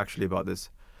actually about this.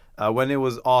 When it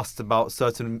was asked about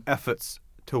certain efforts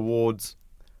towards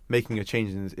making a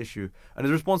change in this issue. And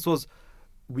his response was,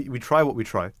 we try what we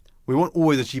try. We won't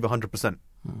always achieve 100%.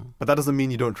 But that doesn't mean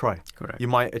you don't try. Correct. You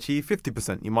might achieve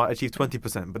 50%, you might achieve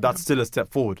 20%, but that's still a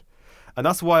step forward. And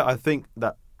that's why I think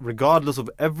that regardless of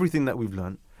everything that we've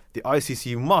learned, the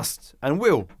ICC must and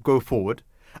will go forward.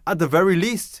 At the very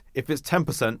least, if it's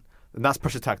 10%, then that's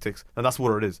pressure tactics, and that's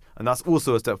what it is. And that's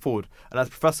also a step forward. And as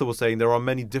Professor was saying, there are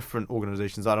many different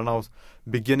organizations that are now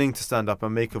beginning to stand up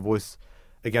and make a voice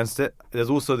against it. There's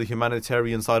also the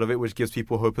humanitarian side of it, which gives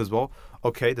people hope as well.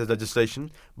 Okay, there's legislation,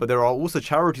 but there are also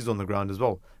charities on the ground as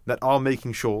well that are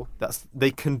making sure that they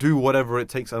can do whatever it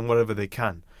takes and whatever they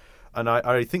can. And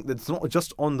I think that it's not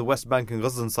just on the West Bank and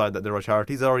Gazan side that there are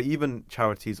charities. There are even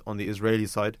charities on the Israeli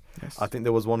side. Yes. I think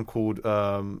there was one called,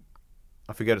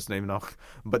 I forget its name now,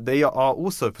 but they are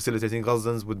also facilitating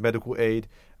Gazans with medical aid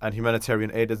and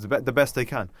humanitarian aid as the best they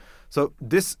can. So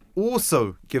this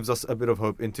also gives us a bit of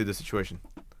hope into the situation.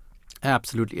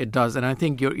 Absolutely, it does. And I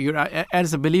think you're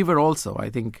as a believer also, I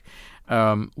think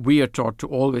we are taught to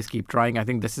always keep trying. I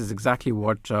think this is exactly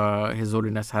what His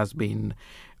Holiness has been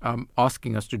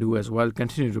asking us to do as well.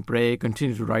 Continue to pray,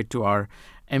 continue to write to our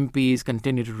MPs,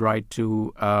 continue to write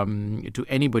to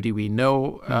anybody we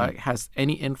know has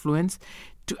any influence,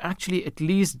 to actually at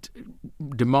least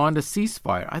demand a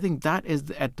ceasefire. I think that is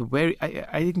at the very.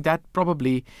 I think that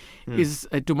probably is,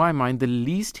 to my mind, the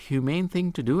least humane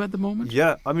thing to do at the moment.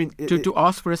 Yeah, I mean, to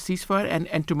ask for a ceasefire,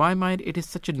 and to my mind, it is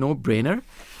such a no-brainer.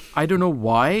 I don't know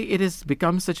why it has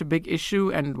become such a big issue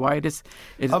and why it's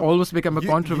always become a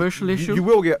controversial issue. You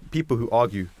will get people who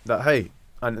argue that, hey,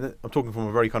 and I'm talking from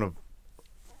a very kind of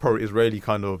pro-Israeli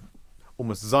kind of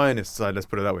almost Zionist side, let's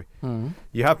put it that way.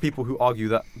 You have people who argue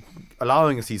that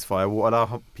allowing a ceasefire will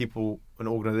allow people and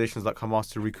organizations like Hamas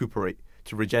to recuperate,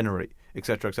 to regenerate,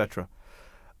 etc., etc.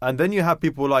 And then you have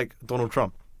people like Donald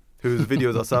Trump, whose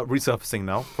videos are resurfacing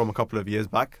now from a couple of years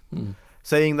back,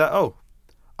 saying that, oh,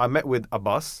 I met with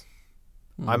Abbas,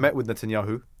 I met with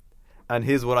Netanyahu, and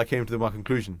here's what I came to my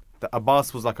conclusion: that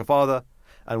Abbas was like a father,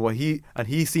 and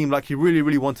he seemed like he really,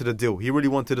 really wanted a deal. He really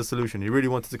wanted a solution. He really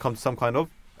wanted to come to some kind of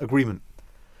agreement.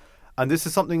 And this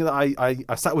is something that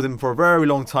I sat with him for a very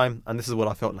long time, and this is what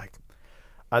I felt like.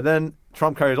 And then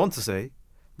Trump carried on to say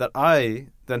that I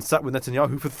then sat with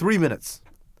Netanyahu for 3 minutes,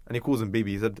 and he calls him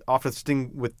Bibi. He said, after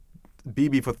sitting with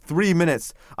Bibi for 3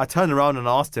 minutes, I turned around and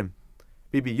asked him,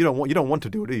 Bibi, you don't want to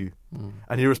do it, do you?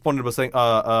 And he responded by saying,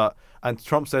 and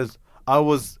Trump says, I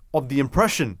was of the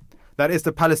impression that it's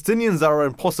the Palestinians that are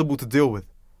impossible to deal with,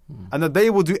 and that they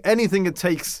will do anything it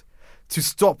takes to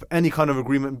stop any kind of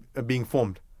agreement being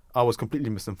formed. I was completely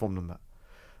misinformed on that.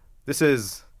 This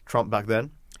is Trump back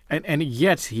then. And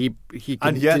yet he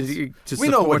and yet we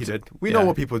know what he did. We know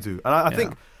what people do. And I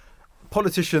think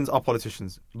politicians are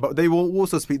politicians, but they will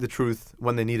also speak the truth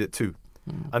when they need it too.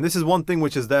 And this is one thing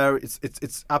which is there.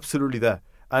 It's absolutely there.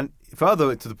 And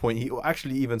further to the point, he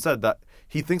actually even said that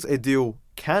he thinks a deal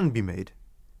can be made.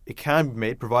 It can be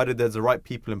made provided there's the right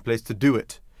people in place to do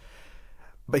it.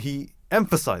 But he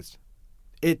emphasized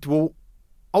it will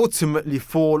ultimately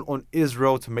fall on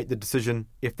Israel to make the decision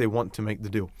if they want to make the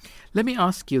deal. Let me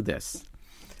ask you this.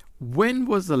 When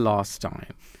was the last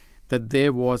time that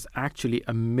there was actually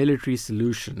a military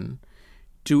solution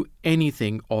to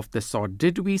anything of the sort?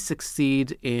 Did we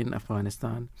succeed in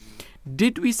Afghanistan?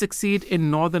 Did we succeed in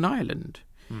Northern Ireland?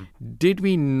 Did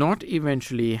we not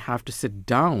eventually have to sit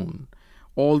down,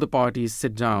 all the parties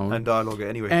sit down and dialogue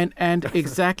anyway, and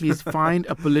exactly find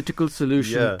a political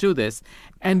solution to this?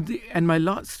 And my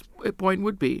last point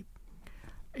would be,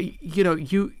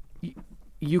 you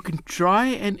can try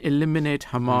and eliminate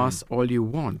Hamas all you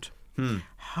want,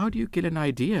 How do you kill an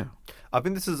idea? I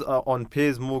think this is on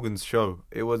Piers Morgan's show.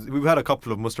 We've had a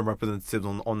couple of Muslim representatives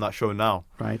on that show now.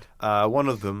 Right. One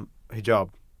of them, Hijab,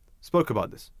 spoke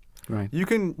about this. Right. You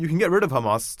can get rid of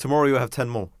Hamas tomorrow. You'll have 10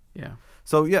 more. Yeah.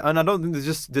 So yeah, and I don't think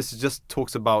this just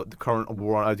talks about the current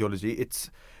war on ideology. It's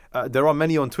there are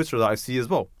many on Twitter that I see as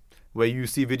well, where you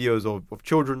see videos of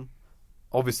children,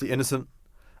 obviously innocent,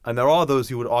 and there are those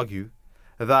who would argue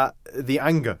that the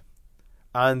anger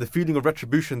and the feeling of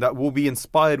retribution that will be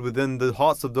inspired within the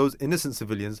hearts of those innocent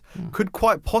civilians could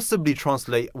quite possibly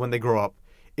translate when they grow up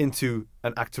into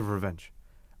an act of revenge.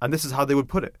 And this is how they would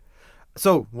put it.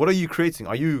 So what are you creating?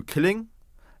 Are you killing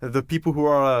the people who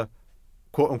are a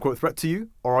quote-unquote threat to you,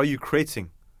 or are you creating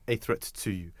a threat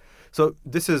to you? So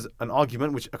this is an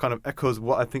argument which kind of echoes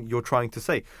what I think you're trying to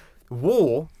say.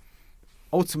 War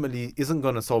ultimately isn't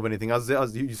going to solve anything. As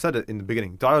you said it in the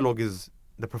beginning, dialogue is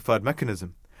the preferred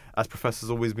mechanism, as Professor's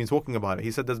always been talking about it.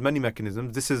 He said there's many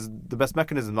mechanisms. This is the best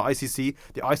mechanism. The ICC,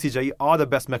 the ICJ are the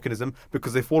best mechanism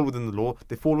because they fall within the law,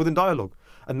 they fall within dialogue.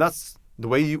 And that's the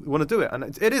way you want to do it.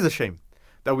 And it is a shame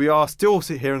that we are still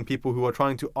hearing people who are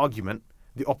trying to argument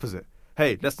the opposite.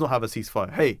 Hey, let's not have a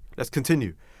ceasefire. Hey, let's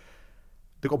continue.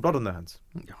 They've got blood on their hands.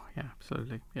 Oh, yeah,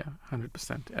 absolutely. Yeah,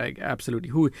 100%.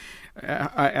 Absolutely.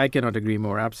 I cannot agree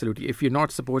more. Absolutely. If you're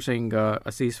not supporting a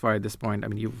ceasefire at this point, I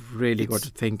mean, you've really got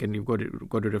to think and you've got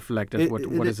to reflect as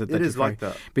what is it that it is like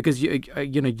that. Because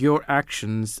your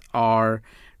actions are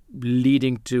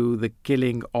leading to the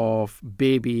killing of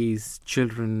babies,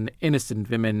 children, innocent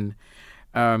women.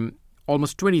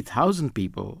 Almost 20,000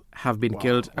 people have been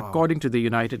killed. Wow. According to the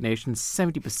United Nations,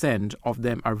 70% of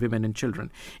them are women and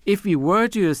children. If we were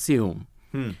to assume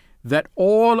that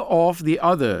all of the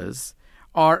others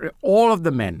are, all of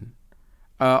the men,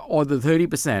 or the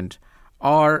 30%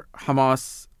 are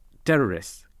Hamas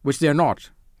terrorists, which they are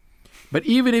not. But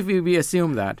even if we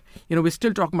assume that, we're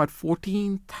still talking about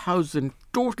 14,000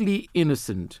 totally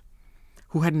innocent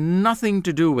who had nothing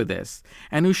to do with this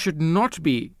and who should not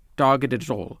be targeted at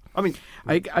all. I mean,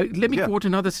 let me quote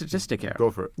another statistic here.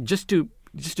 Go for it. Just to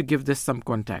give this some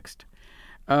context.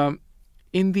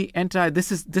 In the entire,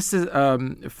 this is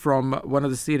from one of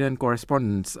the Syrian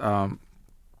correspondents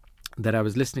that I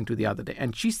was listening to the other day,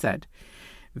 and she said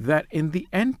that in the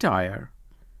entire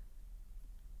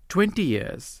 20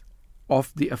 years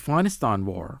of the Afghanistan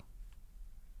war,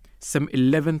 some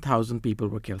 11,000 people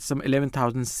were killed. Some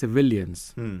 11,000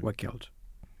 civilians were killed.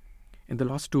 In the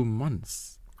last 2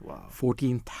 months,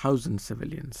 14,000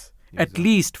 civilians, at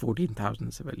least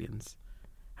 14,000 civilians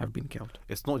have been killed.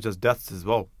 It's not just deaths as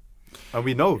well. And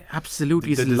we know.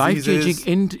 Absolutely. It's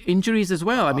life-changing injuries as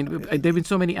well. I mean, there have been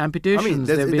so many amputations.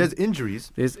 I mean, there's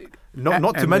injuries.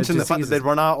 Not to mention the fact that they've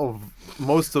run out of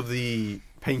most of the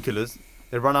painkillers.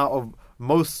 They've run out of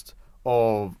most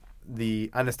of the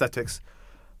anesthetics.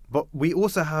 But we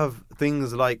also have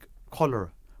things like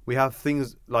cholera. We have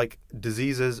things like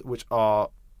diseases which are,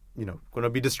 going to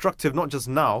be destructive, not just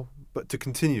now, but to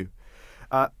continue.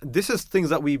 This is things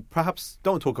that we perhaps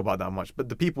don't talk about that much, but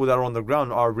the people that are on the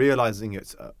ground are realizing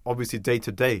it, obviously day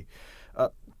to day.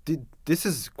 This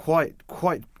is quite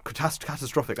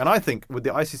catastrophic. And I think with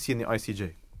the ICC and the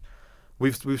ICJ,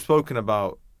 we've spoken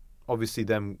about obviously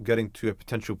them getting to a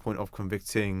potential point of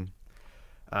convicting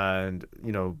and,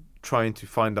 trying to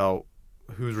find out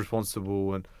who's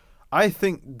responsible. And I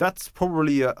think that's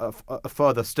probably a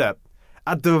further step.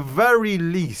 At the very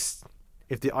least,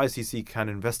 if the ICC can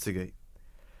investigate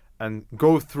and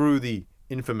go through the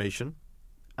information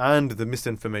and the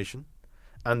misinformation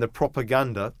and the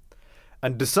propaganda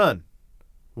and discern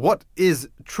what is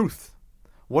truth,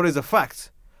 what is a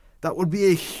fact, that would be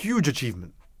a huge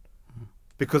achievement.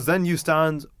 Because then you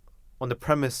stand on the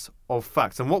premise of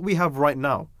facts. And what we have right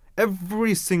now,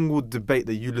 every single debate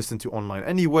that you listen to online,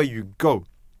 anywhere you go,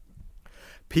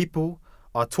 people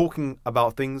are talking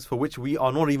about things for which we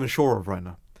are not even sure of right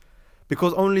now.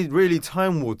 Because only really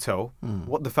time will tell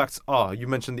what the facts are. You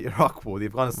mentioned the Iraq war, the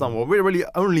Afghanistan war. We're really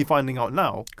only finding out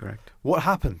now what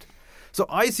happened. So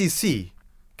ICC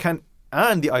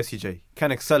and the ICJ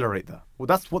can accelerate that. Well,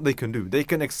 that's what they can do. They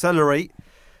can accelerate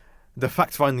the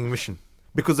fact-finding mission.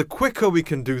 Because the quicker we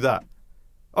can do that,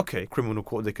 okay, criminal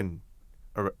court, they can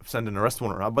send an arrest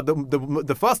warrant around. But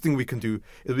the first thing we can do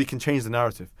is we can change the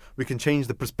narrative. We can change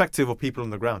the perspective of people on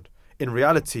the ground. In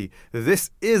reality, this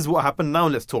is what happened. Now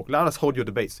let's talk. Now let's hold your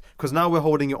debates. Because now we're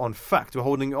holding it on fact. We're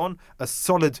holding it on a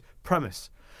solid premise.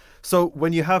 So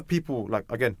when you have people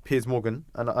like, again, Piers Morgan,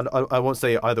 and I won't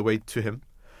say it either way to him,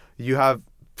 you have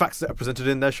facts that are presented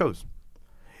in their shows.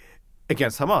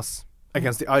 Against Hamas,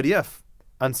 against the IDF,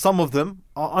 And some of them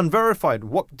are unverified.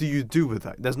 What do you do with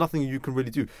that? There's nothing you can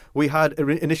really do. We had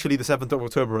initially the 7th of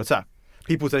October attack.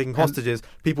 People taking hostages,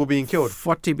 people being killed.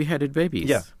 40 beheaded babies.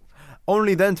 Yeah.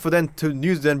 Only then for then to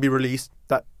news then be released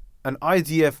that an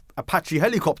IDF Apache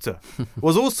helicopter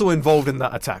was also involved in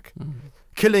that attack,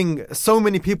 killing so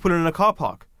many people in a car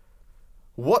park.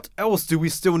 What else do we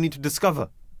still need to discover?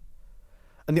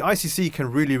 And the ICC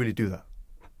can really, really do that.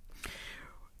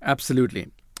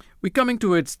 Absolutely. We're coming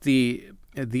towards the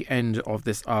end of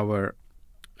this hour.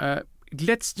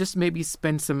 Let's just maybe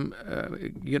spend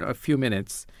a few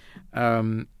minutes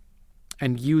and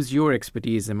use your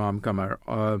expertise, Imam Qamar,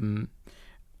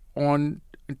 on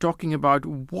talking about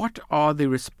what are the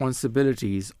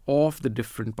responsibilities of the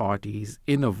different parties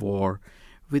in a war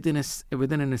within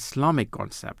an Islamic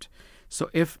concept. So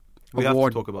if we have to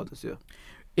talk about this, yeah.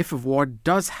 If a war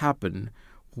does happen,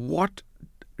 what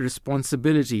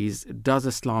responsibilities does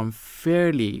Islam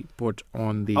fairly put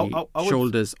on the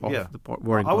shoulders of the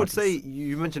warring parties? I would say,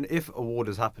 you mentioned if a war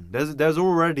does happen. There's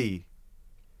already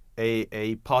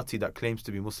a party that claims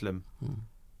to be Muslim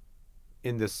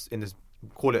in this.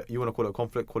 Call it, you want to call it a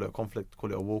conflict, call it a conflict,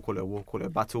 call it a war, call it a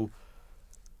battle.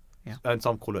 Yeah. And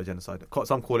some call it a genocide.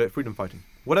 Some call it freedom fighting.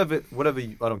 Whatever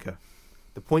I don't care.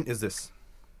 The point is this.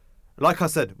 Like I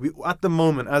said, we at the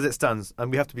moment, as it stands,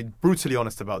 and we have to be brutally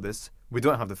honest about this, we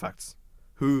don't have the facts.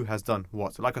 Who has done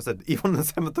what? Like I said, even on the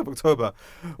 7th of October,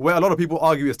 where a lot of people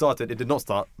argue it started, it did not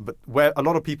start, but where a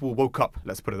lot of people woke up,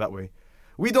 let's put it that way,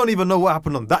 we don't even know what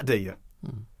happened on that day yet.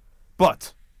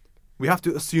 But we have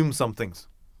to assume some things.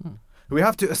 We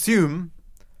have to assume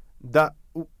that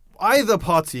either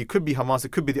party, it could be Hamas,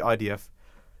 it could be the IDF,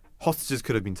 hostages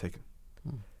could have been taken.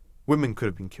 Women could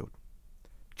have been killed.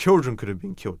 Children could have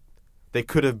been killed. They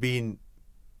could have been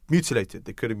mutilated.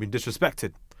 They could have been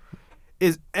disrespected.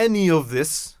 Is any of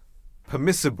this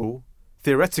permissible,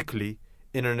 theoretically,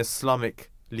 in an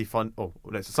Islamically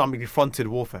fronted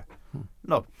warfare?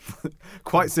 No.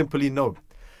 Quite simply, no.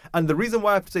 And the reason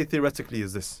why I have to say theoretically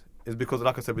is this, is because,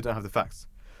 like I said, we don't have the facts.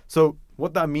 So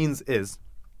what that means is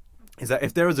that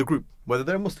if there is a group, whether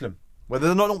they're Muslim,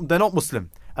 whether they're not Muslim,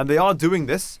 and they are doing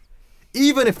this,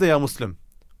 even if they are Muslim,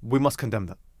 we must condemn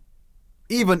that.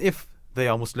 Even if they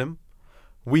are Muslim,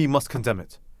 we must condemn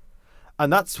it.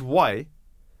 And that's why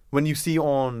when you see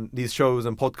on these shows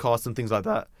and podcasts and things like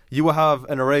that, you will have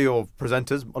an array of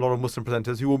presenters, a lot of Muslim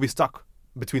presenters, who will be stuck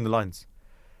between the lines.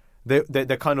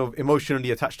 They're kind of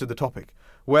emotionally attached to the topic,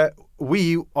 where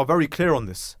we are very clear on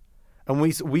this. And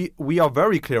we are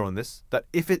very clear on this, that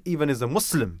if it even is a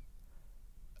Muslim,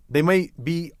 they may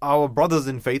be our brothers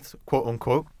in faith, quote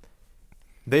unquote,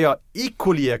 they are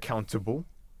equally accountable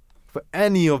for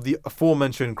any of the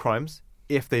aforementioned crimes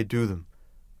if they do them.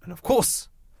 And of course,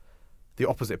 the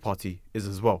opposite party is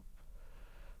as well.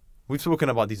 We've spoken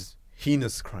about these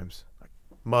heinous crimes, like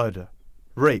murder,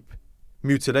 rape,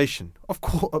 mutilation. Of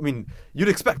course, I mean, you'd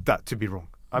expect that to be wrong.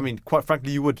 I mean, quite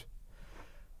frankly, you would.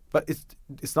 But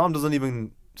Islam doesn't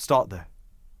even start there.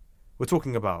 We're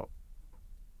talking about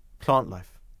plant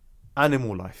life,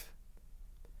 animal life.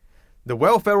 The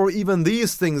welfare or even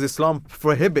these things Islam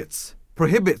prohibits.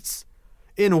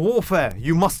 In warfare,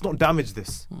 you must not damage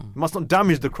this. You must not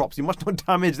damage the crops. You must not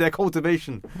damage their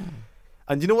cultivation.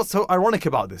 And you know what's so ironic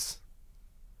about this?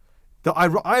 The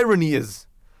irony is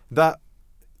that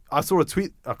I saw a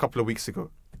tweet a couple of weeks ago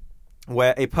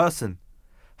where a person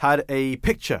had a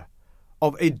picture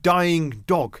of a dying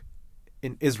dog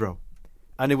in Israel,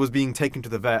 and it was being taken to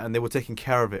the vet and they were taking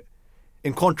care of it.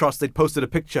 In contrast, they'd posted a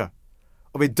picture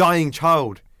of a dying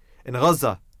child in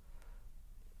Gaza,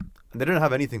 and they didn't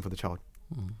have anything for the child.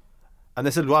 And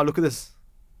they said, wow, look at this.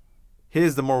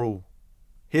 Here's the moral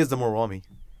army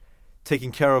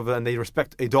taking care of it, and they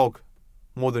respect a dog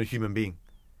more than a human being.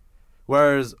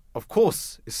 Whereas, of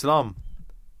course, Islam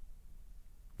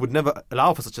would never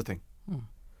allow for such a thing.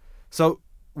 So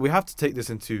we have to take this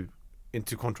into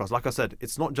contrast. Like I said,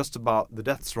 it's not just about the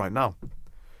deaths right now.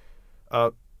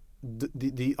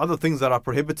 The other things that are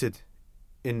prohibited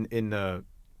in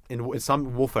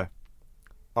Islamic warfare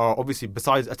are obviously,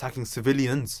 besides attacking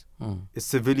civilians, is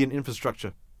civilian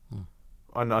infrastructure.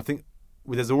 And I think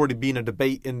there's already been a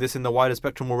debate in the wider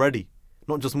spectrum already.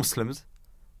 Not just Muslims.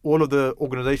 All of the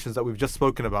organizations that we've just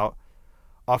spoken about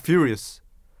are furious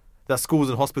that schools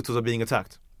and hospitals are being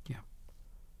attacked. Yeah.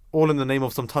 All in the name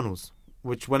of some tunnels,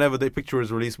 which whenever the picture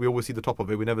is released, we always see the top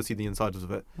of it. We never see the insides of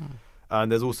it.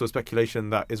 And there's also speculation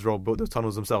that Israel built those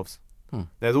tunnels themselves.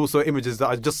 There's also images that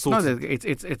I just saw. No,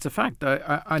 it's a fact.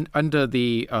 Under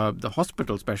the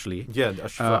hospital, especially. Yeah,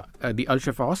 the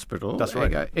Al-Shifa hospital. That's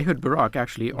right. Ehud Barak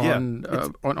actually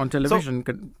on television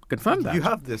confirmed that. You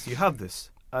have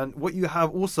this. And what you have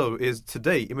also is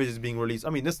today images being released. I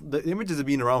mean, the images have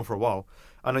been around for a while,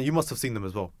 and you must have seen them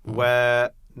as well.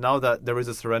 Where now that there is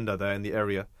a surrender there in the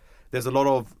area, there's a lot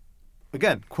of,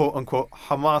 again, quote unquote,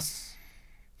 Hamas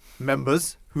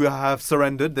members who have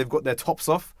surrendered. They've got their tops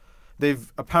off.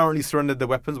 They've apparently surrendered their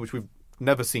weapons, which we've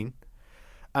never seen,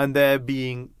 and they're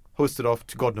being hosted off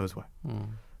to God knows where.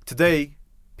 Today,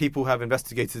 people have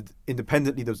investigated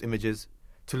independently those images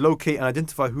to locate and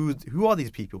identify who are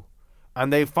these people.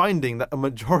 And they're finding that a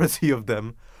majority of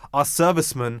them are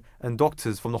servicemen and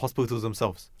doctors from the hospitals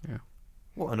themselves. Yeah.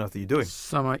 What on earth are you doing?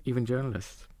 Some are even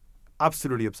journalists.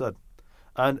 Absolutely absurd.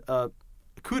 And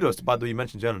kudos, by the way, you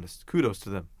mentioned journalists. Kudos to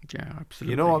them. Yeah,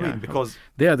 absolutely. You know what I mean? Because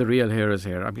they are the real heroes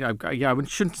here. I mean, I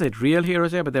shouldn't say real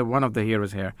heroes here, but they're one of the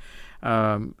heroes here.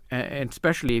 And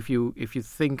especially if you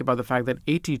think about the fact that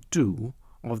 82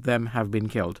 of them have been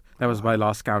killed. That was my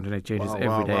last count, and it changes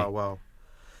every day. Wow.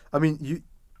 I mean,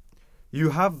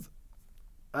 you have,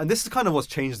 and this is kind of what's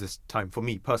changed this time for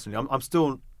me personally. I'm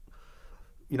still,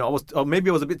 maybe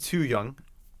I was a bit too young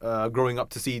growing up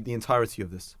to see the entirety of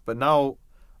this. But now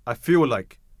I feel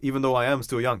like, even though I am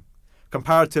still young,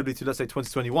 comparatively to, let's say,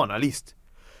 2021 at least,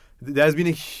 there's been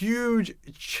a huge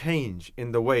change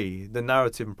in the way the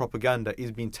narrative and propaganda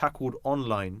is being tackled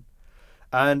online.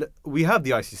 And we have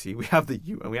the ICC, we have the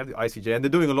UN, we have the ICJ, and they're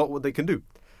doing a lot what they can do.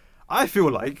 I feel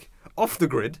like, off the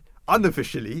grid,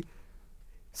 unofficially,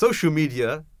 social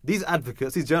media, these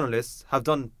advocates, these journalists have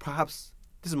done perhaps,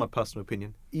 this is my personal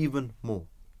opinion, even more.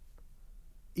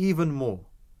 Even more.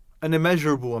 An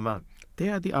immeasurable amount. They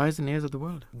are the eyes and ears of the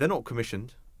world. They're not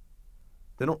commissioned.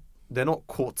 They're not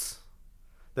courts.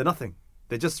 They're nothing.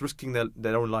 They're just risking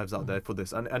their own lives out there for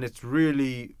this. And it's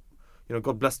really,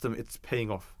 God bless them, it's paying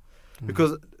off.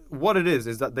 Because what it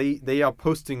is that they are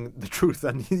posting the truth,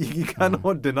 and you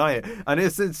cannot deny it. And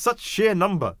it's such sheer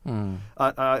number.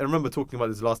 I remember talking about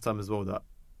this last time as well, that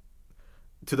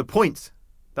to the point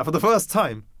that for the first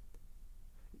time,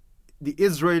 the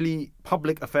Israeli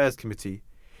Public Affairs Committee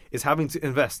is having to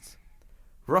invest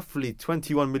roughly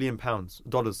 $21 million,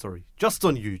 just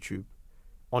on YouTube,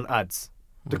 on ads,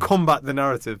 to combat the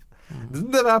narrative. This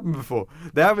never happened before.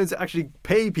 They're having to actually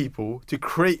pay people to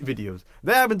create videos.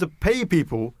 They're having to pay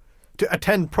people to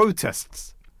attend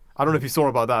protests. I don't know if you saw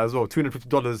about that as well.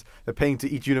 $250 they're paying to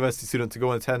each university student to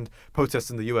go and attend protests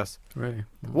in the US. Really?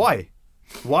 Why?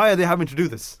 Why are they having to do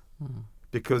this?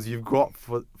 Because you've got,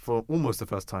 for almost the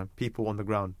first time, people on the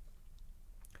ground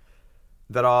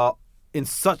that are in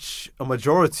such a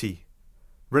majority,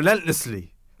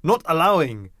 relentlessly, not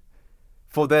allowing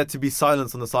for there to be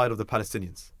silence on the side of the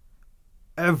Palestinians.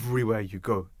 Everywhere you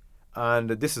go. And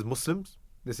this is Muslims,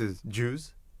 this is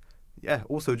Jews,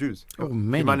 also Jews.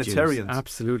 Many humanitarians. Jews.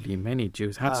 Absolutely, many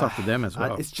Jews. Hats off to them as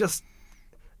well. It's just,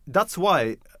 that's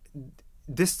why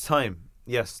this time,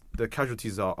 yes, the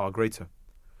casualties are greater.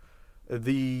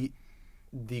 The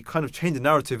kind of change in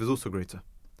narrative is also greater.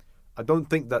 I don't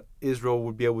think that Israel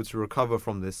would be able to recover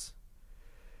from this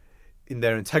in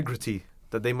their integrity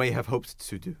that they may have hoped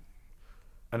to do.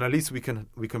 And at least we can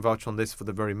vouch on this for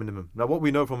the very minimum. Now, what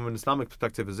we know from an Islamic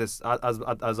perspective is this: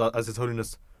 as His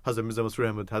Holiness Hazrat Mirza Masroor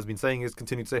Ahmad has been saying, is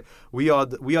continuing to say, we are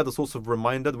the source of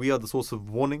reminder, we are the source of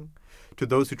warning to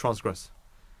those who transgress.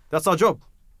 That's our job.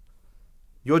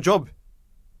 Your job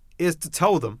is to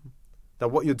tell them that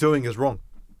what you're doing is wrong,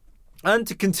 and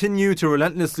to continue to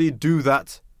relentlessly do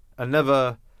that and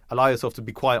never allow yourself to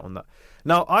be quiet on that.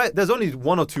 Now, there's only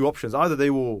one or two options. Either they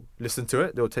will listen to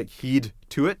it, they'll take heed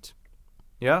to it.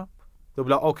 Yeah, they'll be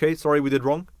like, okay, sorry, we did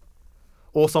wrong.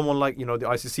 Or someone like, the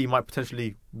ICC might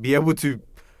potentially be able to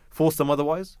force them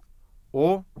otherwise.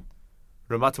 Or,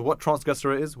 no matter what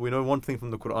transgressor it is, we know one thing from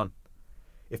the Quran.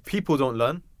 If people don't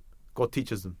learn, God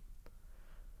teaches them.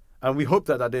 And we hope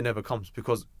that day never comes,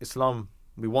 because Islam,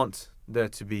 we want there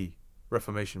to be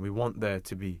reformation. We want there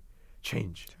to be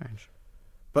change.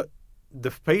 But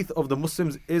the faith of the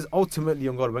Muslims is ultimately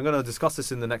on God. We're going to discuss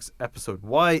this in the next episode.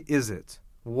 Why is it?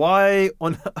 Why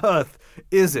on earth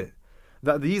is it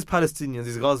that these Palestinians,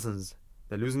 these Gazans,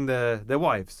 they're losing their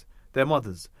wives, their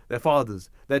mothers, their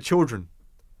fathers, their children?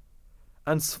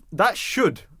 And that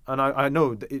should, and I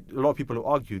know that a lot of people have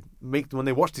argued, when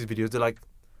they watch these videos, they're like,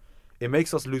 it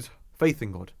makes us lose faith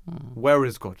in God. Where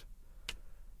is God?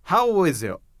 How is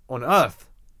it on earth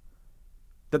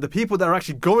that the people that are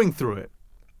actually going through it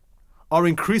are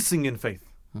increasing in faith?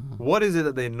 What is it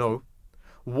that they know?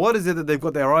 What is it that they've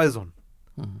got their eyes on?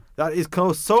 That is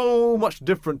so much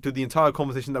different to the entire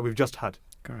conversation that we've just had.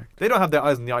 Correct. They don't have their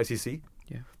eyes on the ICC.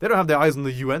 Yeah. They don't have their eyes on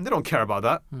the UN. They don't care about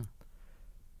that.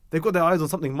 They've got their eyes on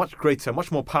something much greater,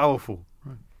 much more powerful.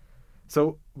 Right.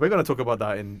 So we're going to talk about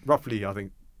that in roughly, I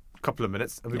think, couple of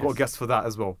minutes, and we've Yes. got a guest for that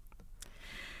as well.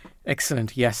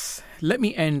 Excellent. Yes. Let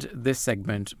me end this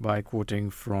segment by quoting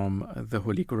from the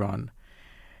Holy Quran.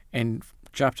 In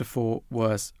chapter 4,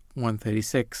 verse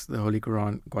 136, the Holy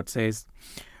Quran, God says,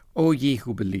 O ye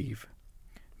who believe,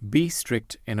 be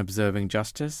strict in observing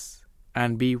justice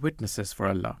and be witnesses for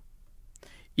Allah,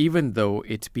 even though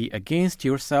it be against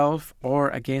yourself or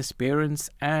against parents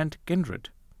and kindred.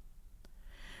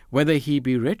 Whether he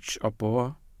be rich or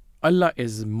poor, Allah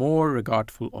is more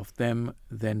regardful of them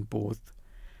than both.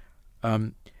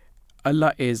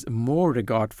 Allah is more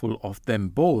regardful of them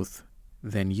both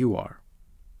than you are.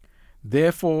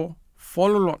 Therefore,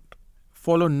 follow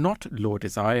not low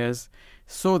desires,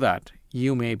 so that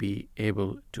you may be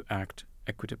able to act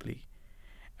equitably.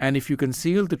 And if you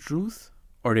conceal the truth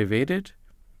or evade it,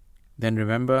 then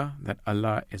remember that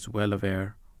Allah is well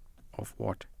aware of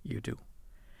what you do.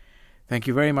 Thank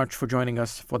you very much for joining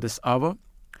us for this hour.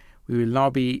 We will now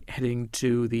be heading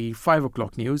to the 5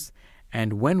 o'clock news,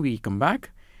 and when we come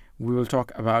back, we will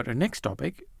talk about our next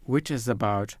topic, which is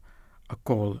about a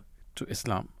call to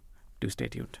Islam. Do stay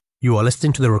tuned. You are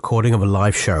listening to the recording of a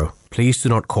live show. Please do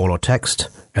not call or text,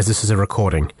 as this is a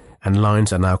recording, and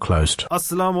lines are now closed.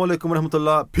 Assalamu alaikum wa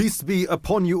rahmatullah. Peace be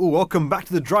upon you all. Welcome back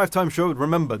to the Drive Time Show.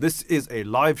 Remember, this is a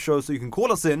live show, so you can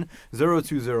call us in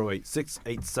 0208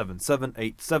 687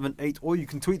 7878, or you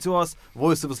can tweet to us,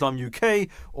 Voice of Islam UK,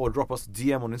 or drop us a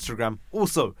DM on Instagram,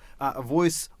 also at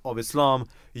Voice of Islam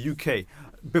UK.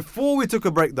 Before we took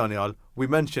a break, Daniel, we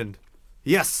mentioned,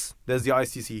 yes, there's the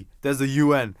ICC, there's the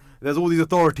UN, there's all these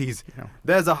authorities. Yeah.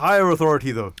 There's a higher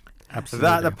authority, though. Absolutely.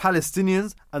 That the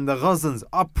Palestinians and the Gazans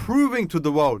are proving to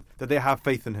the world that they have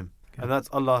faith in him. Okay. And that's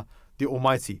Allah the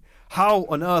Almighty. How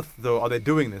on earth, though, are they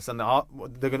doing this? And how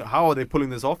are they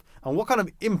pulling this off? And what kind of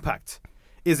impact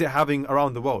is it having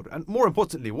around the world? And more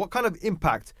importantly, what kind of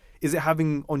impact is it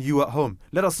having on you at home?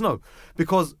 Let us know.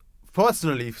 Because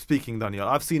personally speaking, Daniel,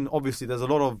 I've seen, obviously, there's a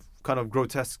lot of kind of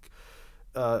grotesque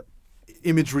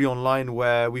imagery online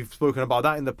where we've spoken about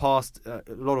that in the past. A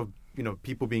lot of,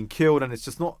 people being killed, and it's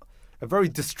just not a very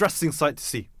distressing sight to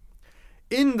see.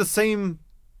 In the same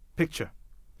picture,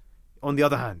 on the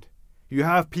other hand, you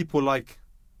have people like,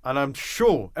 and I'm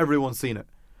sure everyone's seen it,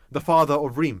 the father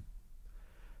of Reem,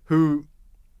 who,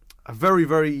 a very,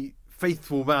 very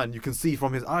faithful man, you can see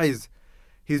from his eyes,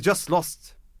 he's just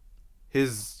lost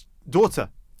his daughter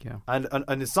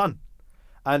and his son.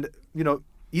 And,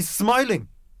 he's smiling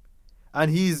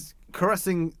and he's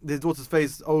caressing his daughter's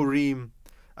face, oh Reem,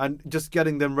 and just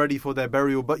getting them ready for their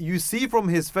burial. But you see from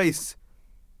his face,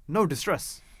 no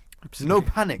distress, Absolutely. no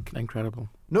panic, Incredible.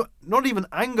 no, not even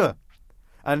anger.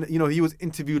 And he was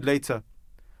interviewed later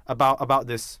about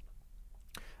this,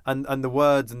 and the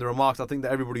words and the remarks. I think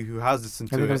that everybody who has listened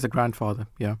I think to it was the grandfather.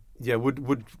 Yeah.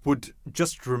 would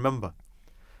just remember.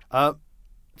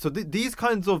 So these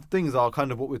kinds of things are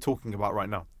kind of what we're talking about right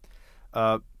now.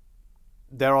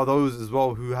 There are those as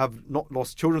well who have not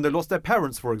lost children; they lost their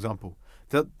parents, for example.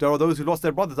 There are those who lost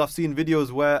their brothers. I've seen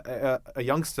videos where a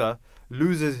youngster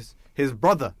loses his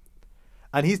brother,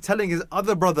 and he's telling his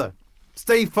other brother,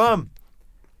 "Stay firm.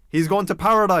 He's gone to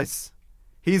paradise.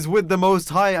 He's with the Most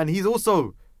High," and he's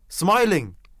also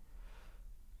smiling.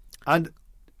 And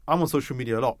I'm on social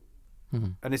media a lot,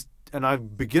 and I'm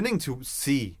beginning to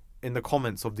see in the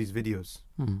comments of these videos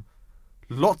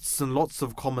lots and lots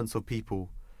of comments of people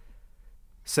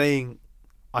saying,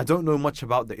 I don't know much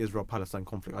about the Israel-Palestine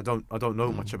conflict. I don't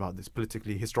know much about this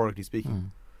politically, historically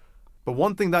speaking. But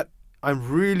one thing that I'm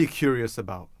really curious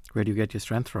about, Where do you get your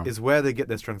strength from? is where they get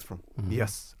their strength from.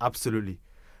 Yes, absolutely.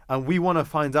 And we want to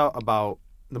find out about,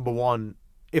 number one,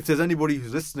 if there's anybody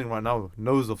who's listening right now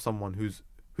knows of someone who's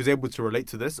able to relate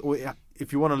to this, or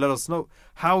if you want to let us know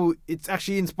how it's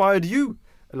actually inspired you.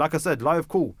 Like I said, live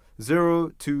call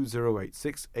 0208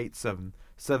 687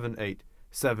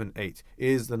 7878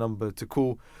 is the number to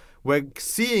call. We're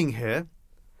seeing here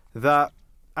that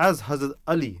as Hazrat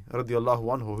Ali radiallahu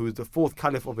anhu, who is the fourth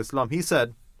caliph of Islam, he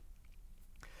said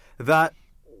that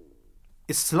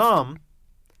Islam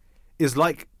is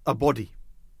like a body,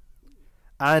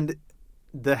 and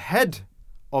the head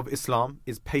of Islam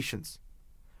is patience.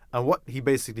 And what he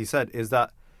basically said is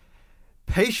that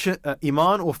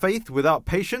Iman or faith without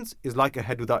patience is like a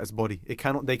head without its body. They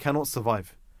cannot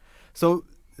survive. So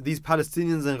these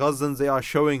Palestinians and Gazans, they are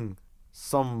showing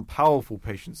some powerful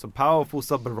patience, some powerful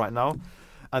sabr right now,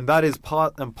 and that is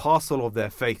part and parcel of their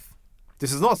faith.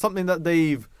 This is not something that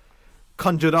they've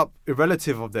conjured up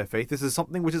irrelative of their faith. This is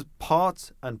something which is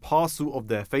part and parcel of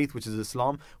their faith, which is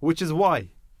Islam, which is why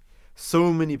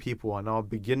so many people are now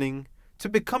beginning to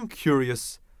become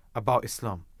curious about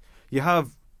Islam. You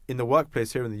have, in the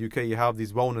workplace here in the UK, you have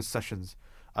these wellness sessions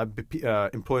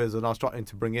employers are now starting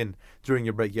to bring in during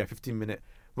your break. 15-minute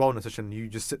wellness session. You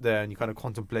just sit there and you kind of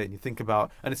contemplate and you think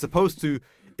about, and it's supposed to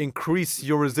increase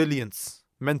your resilience,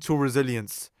 mental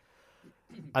resilience.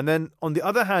 And then on the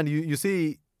other hand, you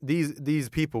see these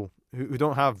people who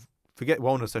don't have, forget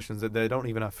wellness sessions, that they don't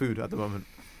even have food at the moment.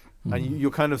 And you're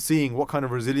kind of seeing what kind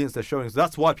of resilience they're showing. So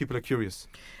that's why people are curious.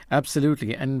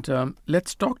 Absolutely. And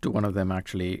let's talk to one of them,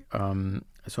 actually.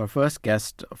 So our first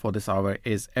guest for this hour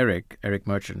is Eric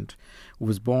Merchant, who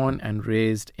was born and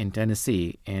raised in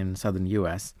Tennessee in southern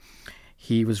U.S.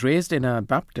 He was raised in a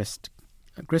Baptist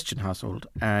Christian household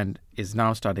and is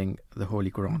now studying the Holy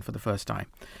Quran for the first time.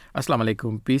 Assalamu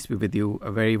alaikum. Peace be with you.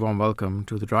 A very warm welcome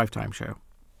to the Drive Time Show.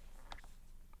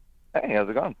 Hey, how's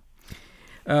it going?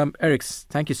 Eric,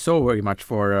 thank you so very much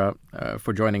for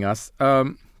joining us.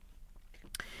 So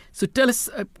tell us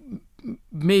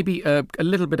maybe a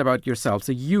little bit about yourself.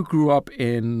 So you grew up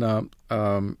in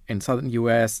southern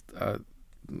U.S., the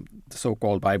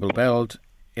so-called Bible Belt,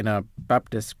 in a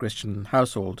Baptist Christian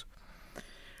household.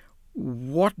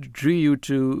 What drew you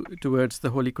towards the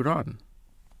Holy Quran?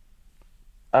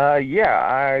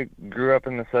 I grew up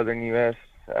in the southern U.S.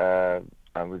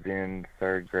 I was in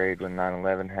third grade when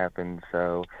 9/11 happened,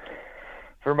 so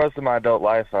for most of my adult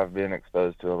life, I've been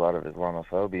exposed to a lot of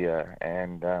Islamophobia,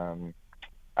 and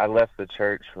I left the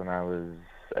church when I was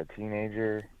a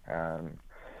teenager.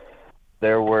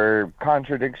 There were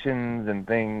contradictions and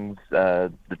things.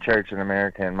 The church in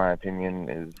America, in my opinion,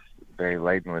 is very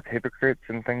laden with hypocrites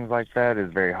and things like that.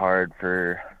 It's very hard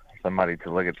for somebody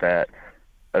to look at that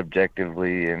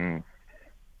objectively and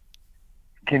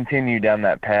continue down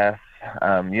that path.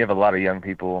 You have a lot of young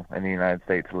people in the United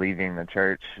States leaving the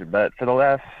church, but for the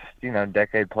last,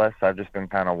 decade plus, I've just been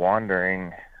kind of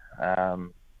wandering.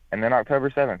 And then October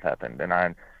 7th happened, and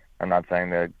I'm not saying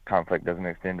the conflict doesn't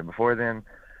extend to before then,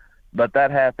 but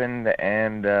that happened,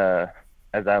 and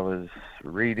as I was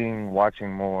reading,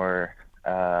 watching more,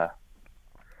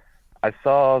 I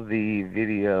saw the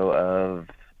video of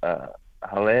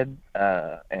Khaled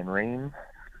and Reem,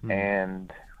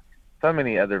 and so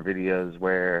many other videos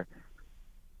where,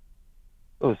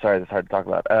 that's hard to talk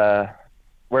about,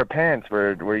 where parents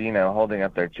were holding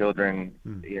up their children,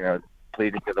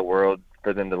 pleading to the world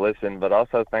for them to listen, but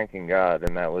also thanking God,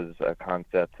 and that was a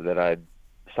concept that I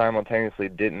simultaneously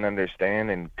didn't understand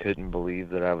and couldn't believe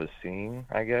that I was seeing,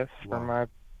 I guess, from my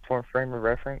frame of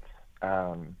reference.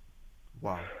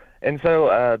 Wow. And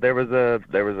so there was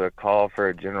a call for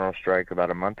a general strike about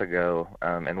a month ago,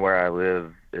 and where I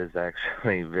live is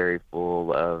actually very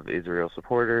full of Israel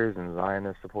supporters and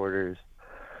Zionist supporters.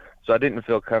 So I didn't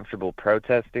feel comfortable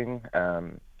protesting,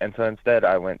 and so instead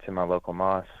I went to my local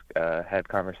mosque, had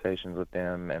conversations with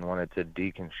them, and wanted to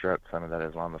deconstruct some of that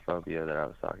Islamophobia that I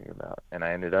was talking about. And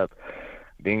I ended up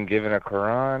being given a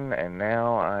Quran, and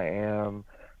now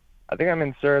I think I'm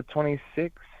in Surah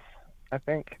 26, I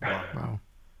think.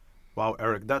 Wow,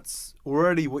 Eric, that's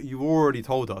already what you've already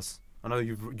told us. I know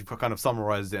you've kind of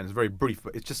summarized it, and it's very brief,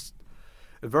 but it's just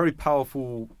very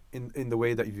powerful in the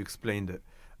way that you've explained it.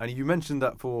 And you mentioned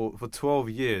that for 12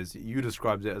 years, you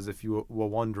described it as if you were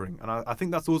wandering. And I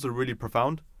think that's also really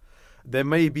profound. There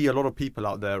may be a lot of people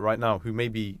out there right now who may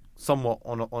be somewhat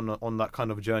on that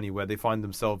kind of journey where they find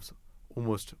themselves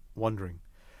almost wandering.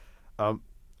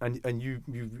 And you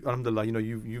alhamdulillah,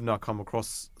 you've now come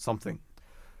across something.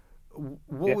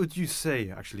 What would you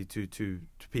say actually to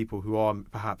people who are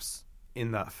perhaps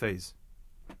in that phase?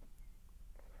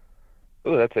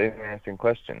 Oh, that's an interesting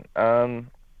question.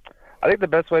 I think the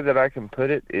best way that I can put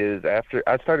it is after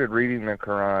I started reading the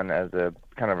Quran as a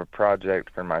kind of a project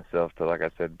for myself to, like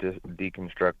I said,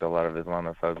 deconstruct a lot of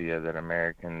Islamophobia that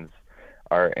Americans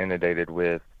are inundated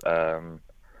with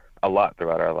a lot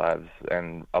throughout our lives,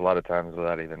 and a lot of times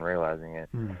without even realizing it.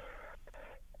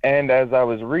 And as I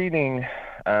was reading,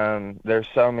 there's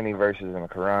so many verses in the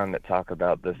Quran that talk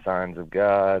about the signs of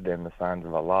God and the signs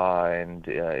of Allah, and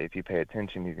if you pay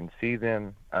attention, you can see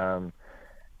them.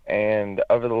 And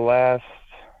over the last,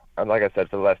 like I said,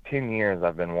 for the last 10 years,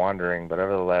 I've been wandering, but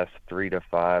over the last 3 to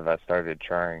 5, I started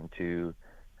trying to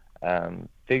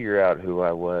figure out who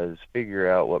I was, figure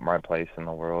out what my place in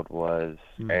the world was.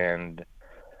 And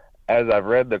as I've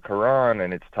read the Quran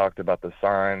and it's talked about the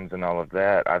signs and all of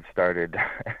that, I've started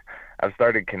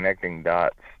connecting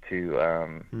dots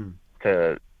to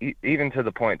even to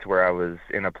the point to where I was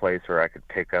in a place where I could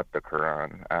pick up the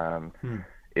Quran.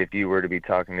 If you were to be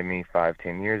talking to me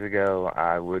 5-10 years ago,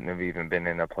 I wouldn't have even been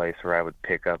in a place where I would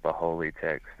pick up a holy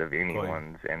text of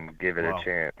anyone's and give it a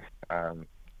chance.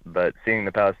 But seeing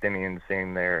the Palestinians,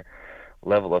 seeing their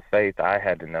level of faith, I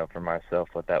had to know for myself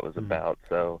what that was about.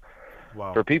 So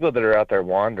Wow. for people that are out there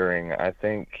wandering, I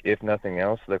think if nothing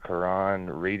else, the Quran,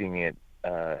 reading it,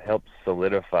 helps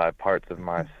solidify parts of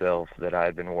myself that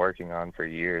I'd been working on for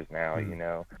years now. You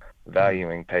know,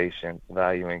 valuing patience,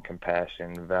 valuing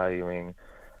compassion, valuing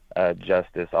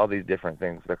justice, all these different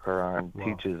things the Quran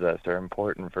teaches us are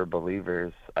important for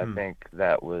believers. I think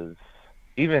that was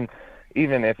even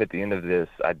if at the end of this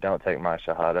I don't take my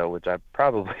shahada, which I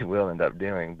probably will end up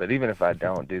doing, but even if I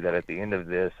don't do that, at the end of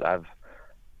this,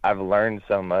 I've learned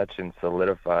so much and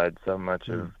solidified so much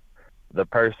of the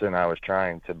person I was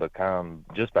trying to become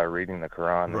just by reading the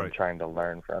Quran and trying to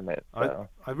learn from it. So.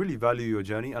 I really value your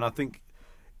journey, and I think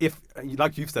if,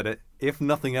 like you've said it, if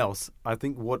nothing else, I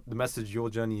think what the message your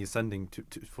journey is sending to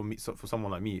for me, so for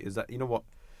someone like me, is that, you know what,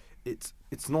 it's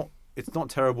not a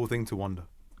terrible thing to wonder.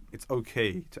 It's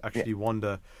okay to actually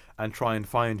wonder and try and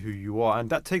find who you are, and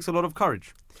that takes a lot of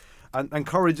courage, and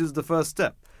courage is the first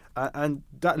step, and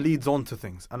that leads on to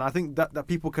things. And I think that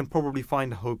people can probably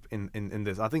find hope in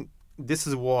this. I think this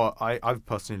is what I've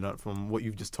personally learned from what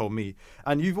you've just told me,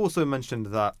 and you've also mentioned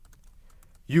that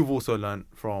you've also learned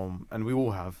from, and we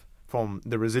all have, from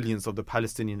the resilience of the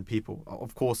Palestinian people.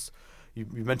 Of course, you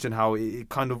mentioned how it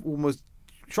kind of almost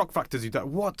shock factors you that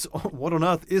what on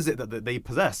earth is it that they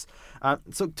possess.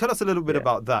 So tell us a little bit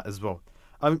about that as well.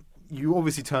 You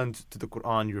obviously turned to the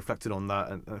Quran, you reflected on that,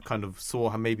 and kind of saw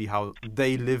how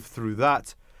they live through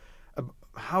that.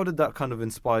 How did that kind of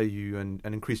inspire you and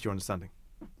increase your understanding?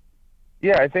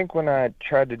 Yeah, I think when I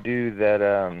tried to do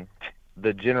that,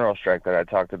 the general strike that I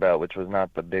talked about, which was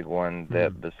not the big one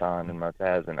that Basan and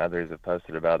Motaz and others have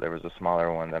posted about, there was a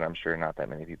smaller one that I'm sure not that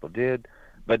many people did.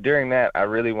 But during that, I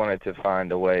really wanted to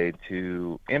find a way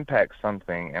to impact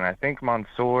something. And I think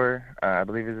Mansour, I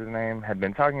believe is his name, had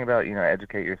been talking about,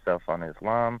 educate yourself on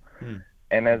Islam.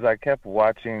 And as I kept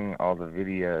watching all the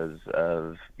videos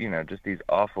of, just these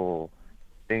awful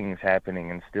things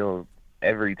happening, and still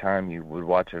every time you would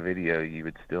watch a video, you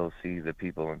would still see the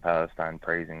people in Palestine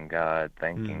praising God,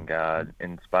 thanking God,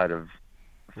 in spite of,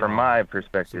 from my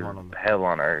perspective, hell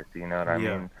on earth, you know what I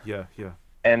mean? Yeah.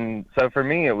 And so for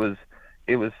me, it was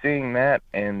seeing that,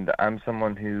 and I'm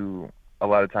someone who a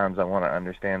lot of times I want to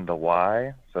understand the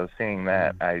why. So seeing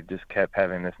that, I just kept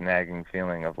having this nagging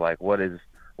feeling of like, what is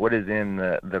in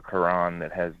the Quran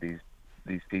that has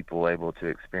these people able to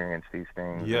experience these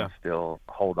things and still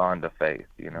hold on to faith,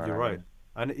 You're right. mean?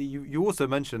 And you also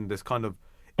mentioned this kind of,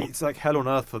 it's like hell on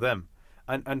earth for them.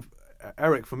 And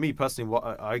Eric, for me personally,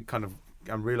 what I kind of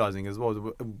am realizing as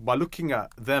well, by looking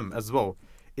at them as well,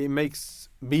 it makes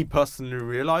me personally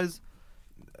realize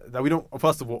that we don't,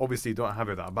 first of all, obviously don't have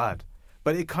it that bad.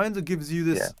 But it kind of gives you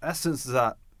this essence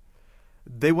that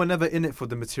they were never in it for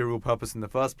the material purpose in the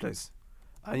first place.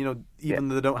 And, even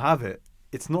though they don't have it,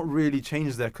 it's not really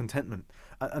changed their contentment.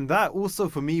 And that also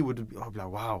for me would be like,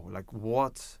 wow, like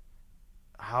what?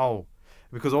 How?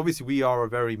 Because obviously we are a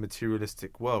very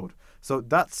materialistic world. So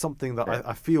that's something that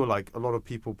I feel like a lot of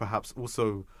people perhaps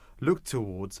also look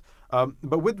towards.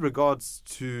 But with regards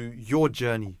to your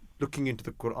journey, looking into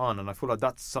the Quran, and I feel like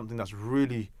that's something that's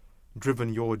really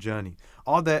driven your journey.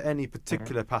 Are there any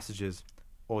particular passages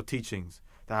or teachings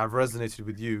that have resonated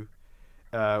with you,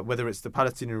 whether it's the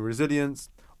Palestinian resilience,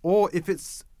 or if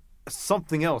it's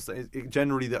something else that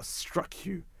generally that struck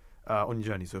you on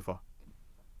your journey so far?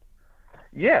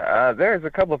 Yeah, there's a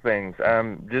couple of things.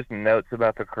 Just notes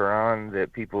about the Quran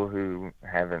that people who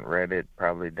haven't read it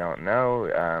probably don't know.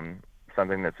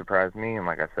 Something that surprised me, and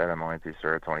like I said, I'm only through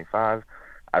Surah 25.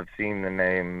 I've seen the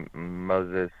name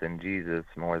Moses and Jesus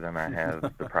more than I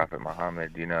have the Prophet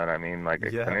Muhammad, you know what I mean? Like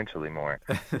exponentially more.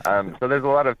 So there's a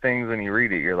lot of things when you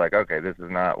read it, you're like, okay, this is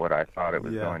not what I thought it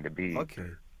was going to be. Okay.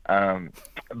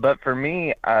 But for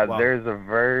me, there's a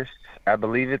verse, I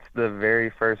believe it's the very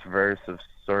first verse of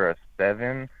Surah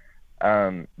 7,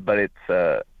 but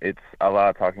it's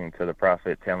Allah talking to the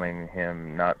Prophet, telling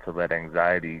him not to let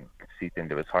anxiety seep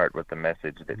into his heart with the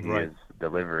message that he is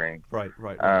delivering. Right.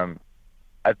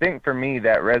 I think for me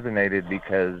that resonated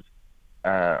because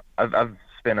I've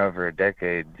spent over a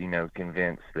decade,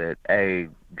 convinced that A,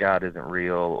 God isn't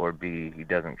real, or B, he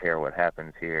doesn't care what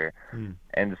happens here.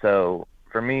 And so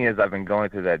for me, as I've been going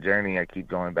through that journey, I keep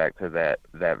going back to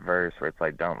that verse where it's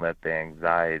like, don't let the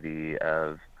anxiety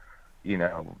of,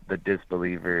 the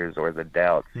disbelievers or the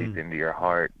doubt seep into your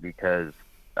heart, because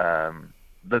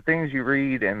the things you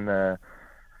read and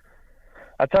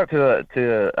I talked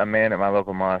to a man at my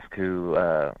local mosque who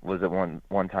was at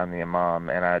one time the imam,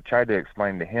 and I tried to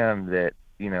explain to him that,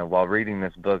 while reading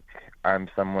this book, I'm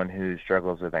someone who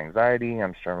struggles with anxiety.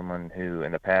 I'm someone who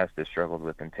in the past has struggled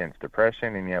with intense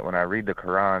depression. And yet when I read the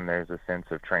Quran, there's a sense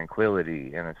of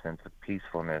tranquility and a sense of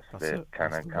peacefulness that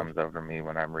kind of comes over me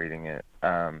when I'm reading it.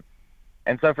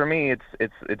 And so for me,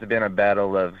 it's been a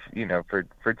battle of,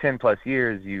 for 10 plus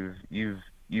years,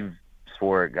 you've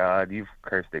swore at God, you've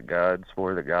cursed at God,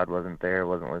 swore that God wasn't there,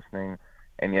 wasn't listening.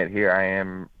 And yet here I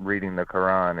am reading the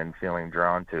Quran and feeling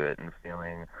drawn to it and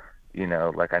feeling,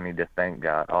 like I need to thank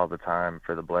God all the time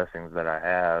for the blessings that I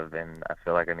have. And I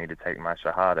feel like I need to take my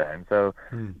Shahada. And so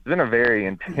it's been a very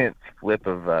intense flip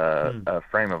of a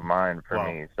frame of mind for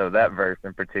me. So that verse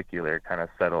in particular kind of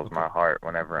settles my heart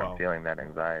whenever I'm feeling that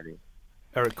anxiety.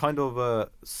 Eric, kind of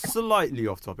slightly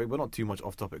off topic, but not too much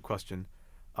off topic question.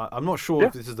 I'm not sure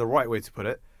if this is the right way to put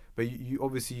it, but you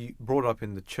obviously brought up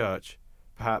in the church,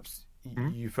 perhaps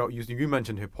you felt you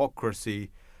mentioned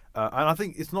hypocrisy, and I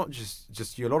think it's not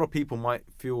just you. A lot of people might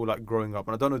feel like growing up,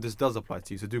 and I don't know if this does apply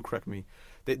to you, so do correct me.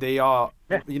 They are,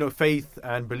 faith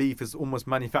and belief is almost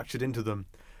manufactured into them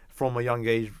from a young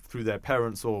age through their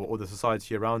parents or the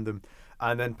society around them,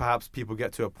 and then perhaps people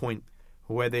get to a point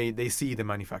where they see the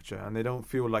manufacture and they don't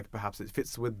feel like perhaps it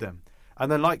fits with them.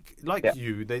 And then like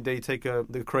you, they take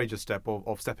the courageous step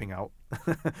of stepping out,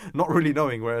 not really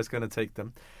knowing where it's going to take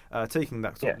them, taking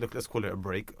that, let's call it a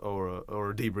break or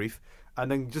a debrief, and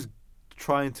then just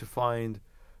trying to find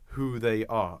who they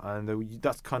are. And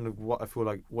that's kind of what I feel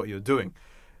like what you're doing.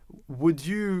 Would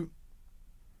you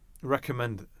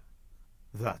recommend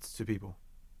that to people?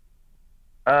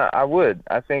 I would.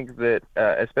 I think that,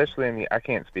 especially I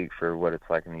can't speak for what it's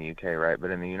like in the UK, right?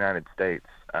 But in the United States,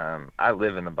 I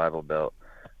live in the Bible Belt,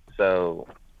 so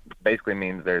basically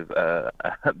means there's a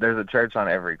church on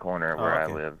every corner where I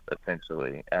live.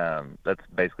 Essentially, that's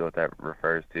basically what that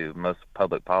refers to. Most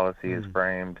public policy is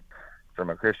framed from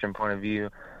a Christian point of view,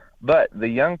 but the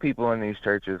young people in these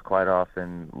churches quite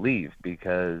often leave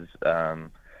because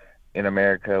in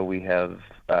America, we have,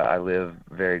 I live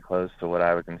very close to what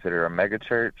I would consider a mega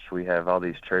church. We have all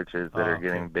these churches that are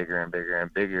getting bigger and bigger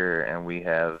and bigger, and we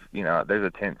have, there's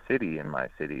a tent city in my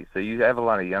city. So you have a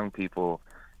lot of young people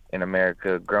in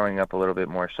America growing up a little bit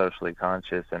more socially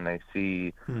conscious, and they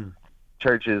see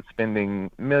churches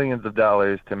spending millions of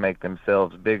dollars to make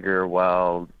themselves bigger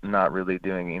while not really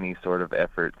doing any sort of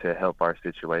effort to help our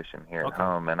situation here at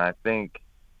home. And I think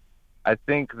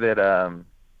that,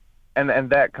 and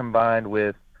that combined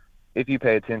with, if you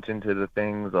pay attention to the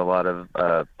things a lot of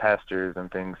pastors and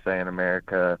things say in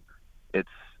America, it's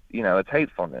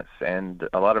hatefulness. And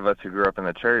a lot of us who grew up in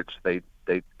the church, they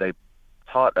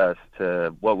taught us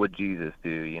to, what would Jesus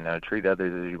do? Treat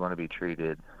others as you want to be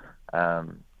treated.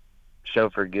 Show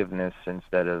forgiveness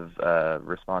instead of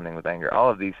responding with anger. All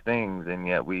of these things, and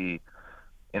yet we,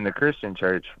 in the Christian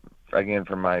church, again,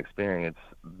 from my experience,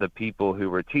 the people who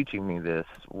were teaching me this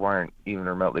weren't even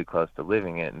remotely close to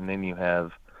living it. And then you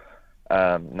have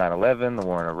 9/11, the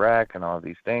war in Iraq, and all of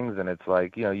these things. And it's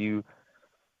like, you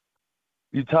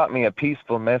taught me a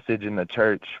peaceful message in the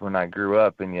church when I grew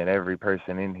up, and yet every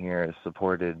person in here has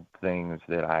supported things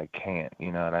that I can't,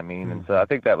 you know what I mean? And so I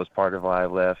think that was part of why I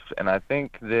left. And I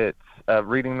think that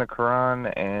reading the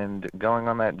Quran and going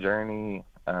on that journey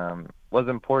was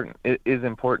important. It is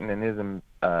important and is an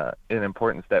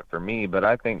important step for me, but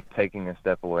I think taking a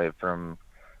step away from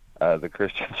the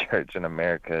Christian church in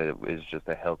America is just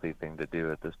a healthy thing to do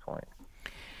at this point.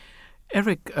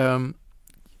 Eric,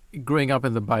 growing up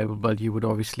in the Bible Belt, you would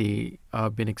obviously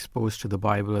been exposed to the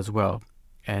Bible as well,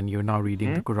 and you're now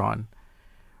reading the Quran.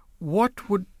 What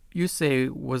would you say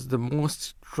was the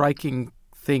most striking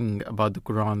thing about the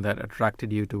Quran that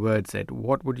attracted you towards it?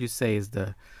 What would you say is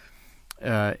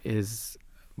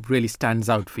really stands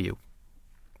out for you?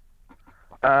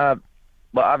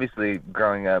 Well, obviously,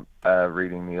 growing up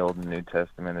reading the Old and New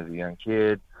Testament as a young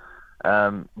kid,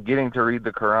 getting to read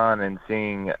the Quran and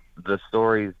seeing the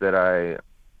stories that I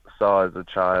saw as a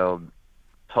child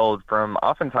told from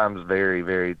oftentimes very,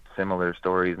 very similar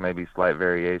stories, maybe slight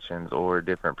variations or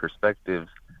different perspectives,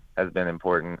 has been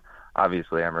important.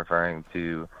 Obviously, I'm referring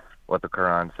to what the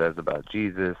Quran says about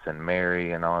Jesus and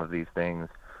Mary and all of these things.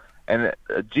 And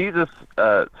Jesus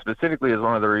specifically is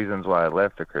one of the reasons why I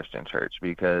left the Christian church,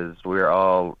 because we're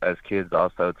all, as kids,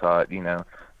 also taught,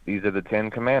 these are the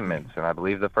 10 Commandments. And I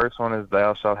believe the first one is,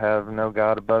 thou shalt have no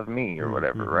God above me, or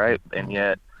whatever, right? And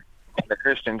yet, in the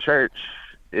Christian church,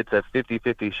 it's a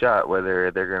 50-50 shot whether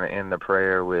they're going to end the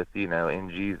prayer with, in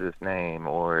Jesus' name,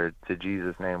 or to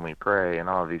Jesus' name we pray, and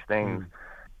all of these things.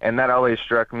 And that always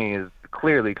struck me as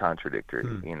clearly contradictory,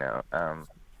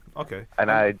 Okay.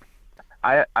 And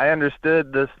I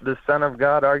understood the Son of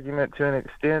God argument to an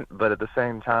extent, but at the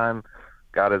same time,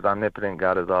 God is omnipotent,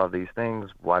 God is all these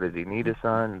things. Why does he need a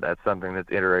son? That's something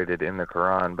that's iterated in the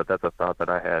Quran, but that's a thought that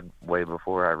I had way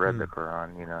before I read the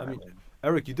Quran, you know. I mean,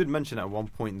 Eric, you did mention at one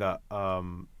point that,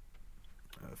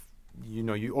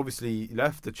 you obviously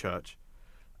left the church,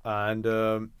 and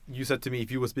you said to me, if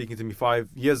you were speaking to me 5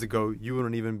 years ago, you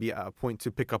wouldn't even be at a point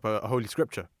to pick up a holy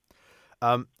scripture.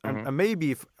 And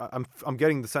maybe if I'm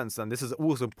getting the sense, and this is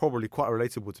also probably quite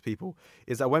relatable to people,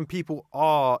 is that when people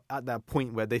are at that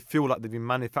point where they feel like they've been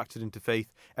manufactured into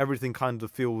faith, everything kind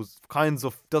of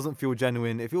doesn't feel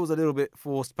genuine. It feels a little bit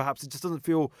forced. Perhaps it just doesn't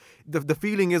feel, the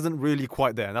feeling isn't really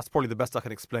quite there. And that's probably the best I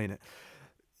can explain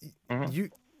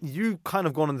it. You kind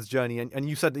of gone on this journey, and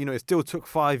you said, it still took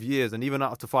 5 years, and even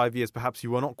after 5 years, perhaps you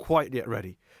were not quite yet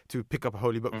ready to pick up a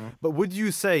holy book. But would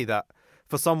you say that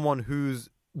for someone who's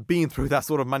been through that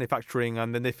sort of manufacturing,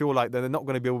 and then they feel like they're not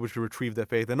going to be able to retrieve their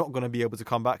faith, they're not going to be able to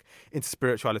come back into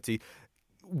spirituality,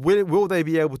 will they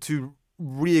be able to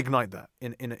reignite that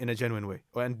in a genuine way?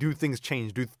 And do things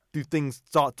change? Do things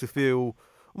start to feel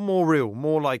more real,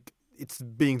 more like it's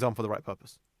being done for the right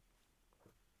purpose?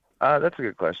 That's a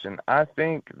good question. I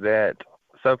think that,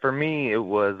 so for me, it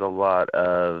was a lot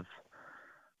of,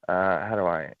 how do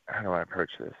I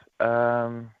approach this?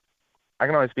 I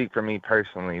can only speak for me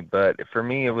personally, but for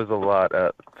me, it was a lot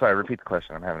of, sorry, repeat the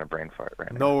question. I'm having a brain fart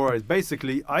right now. No worries.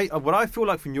 Basically, what I feel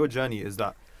like from your journey is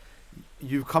that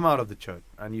you've come out of the church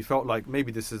and you felt like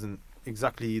maybe this isn't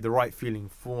exactly the right feeling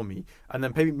for me. And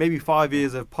then maybe 5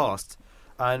 years have passed.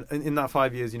 And in that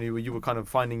 5 years, you were kind of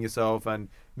finding yourself and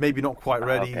maybe not quite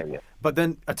ready. Okay, yeah. But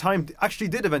then a time actually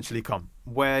did eventually come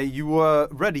where you were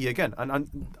ready again. And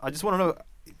I just want to know,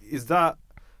 is that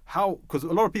how, because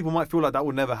a lot of people might feel like that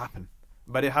would never happen,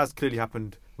 but it has clearly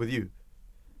happened with you.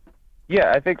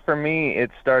 Yeah, I think for me,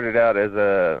 it started out as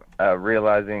a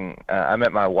realizing, I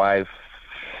met my wife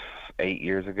 8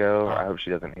 years ago. I hope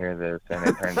she doesn't hear this, and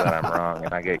it turns out I'm wrong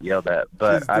and I get yelled at.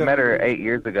 But I met her 8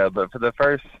 years ago, but for the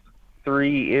first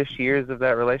 3-ish years of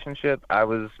that relationship, I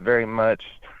was very much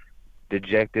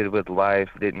dejected with life,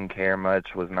 didn't care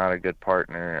much, was not a good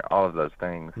partner, all of those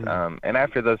things. And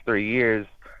after those 3 years,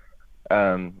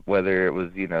 whether it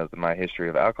was, my history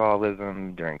of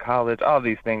alcoholism during college, all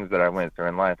these things that I went through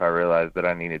in life, I realized that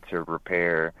I needed to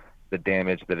repair the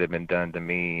damage that had been done to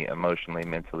me emotionally,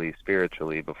 mentally,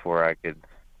 spiritually before I could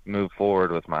move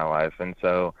forward with my life. And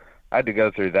so I had to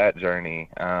go through that journey.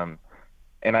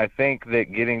 And I think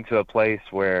that getting to a place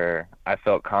where I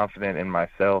felt confident in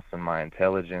myself and my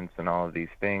intelligence and all of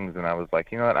these things, and I was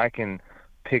like, you know what, I can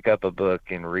pick up a book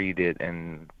and read it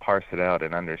and parse it out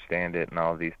and understand it and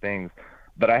all of these things.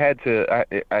 But I had to,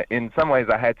 in some ways,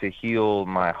 I had to heal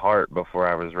my heart before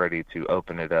I was ready to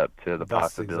open it up to the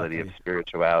possibility of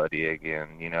spirituality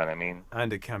again. You know what I mean?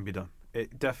 And it can be done.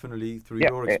 It definitely, through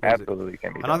your experience. It absolutely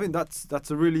can be done. And I think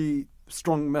that's a really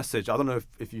strong message. I don't know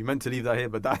if you meant to leave that here,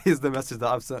 but that is the message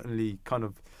that I've certainly kind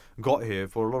of got here.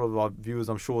 For a lot of our viewers,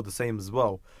 I'm sure the same as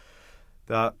well,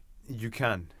 that you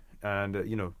can. And,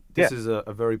 this is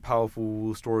a very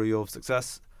powerful story of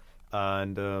success.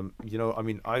 And,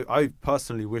 I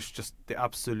personally wish just the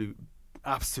absolute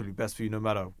best for you, no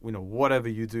matter, whatever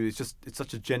you do. It's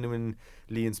such a genuinely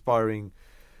inspiring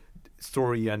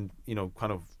story and,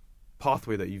 kind of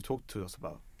pathway that you've talked to us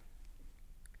about.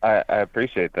 I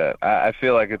appreciate that. I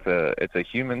feel like it's a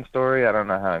human story. I don't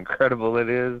know how incredible it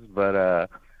is, but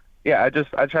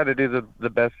I try to do the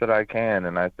best that I can,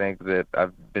 and I think that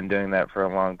I've been doing that for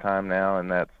a long time now,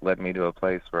 and that's led me to a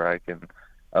place where I can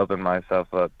open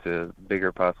myself up to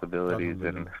bigger possibilities.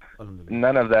 And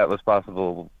none of that was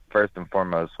possible first and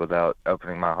foremost without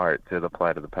opening my heart to the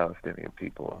plight of the Palestinian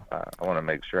people. I want to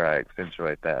make sure I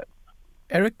accentuate that.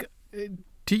 Eric,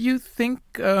 do you think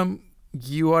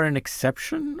you are an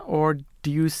exception, or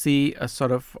do you see a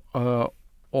sort of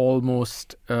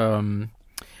almost,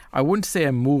 I wouldn't say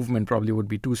a movement, probably would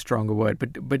be too strong a word,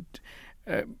 but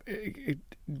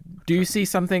do you see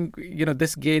something,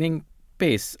 this gaining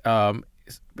pace,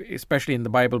 especially in the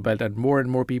Bible Belt, and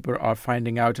more people are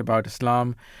finding out about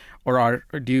Islam, or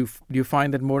do you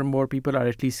find that more and more people are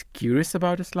at least curious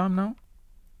about Islam now?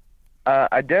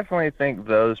 I definitely think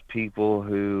those people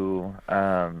who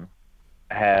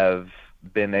have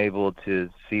been able to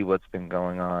see what's been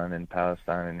going on in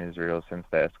Palestine and Israel since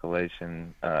the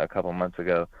escalation a couple months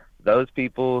ago, those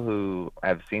people who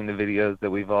have seen the videos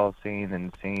that we've all seen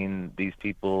and seen these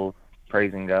people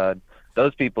praising God,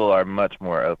 those people are much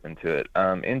more open to it.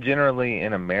 Generally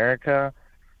in America,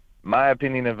 my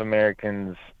opinion of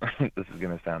Americans, this is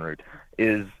going to sound rude,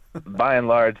 is by and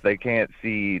large they can't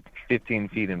see 15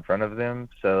 feet in front of them.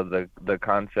 So the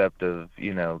concept of,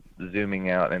 zooming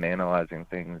out and analyzing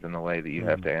things in the way that you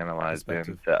have to analyze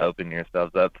them to open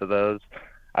yourselves up to those,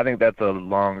 I think that's a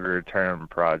longer term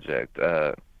project.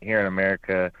 Here in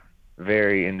America,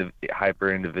 very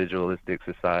hyper individualistic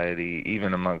society,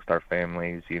 even amongst our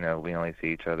families. We only see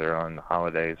each other on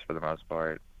holidays for the most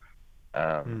part.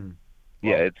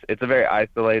 Yeah, it's a very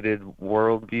isolated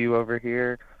worldview over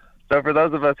here. So for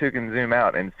those of us who can zoom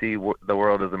out and see the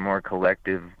world as a more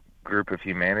collective group of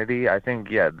humanity, I think,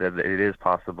 that it is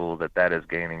possible that is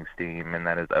gaining steam and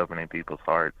that is opening people's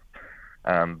hearts.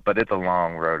 But it's a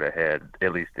long road ahead,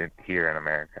 at least here in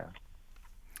America.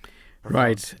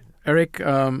 Right. Eric,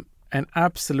 an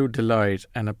absolute delight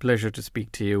and a pleasure to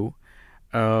speak to you.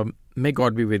 May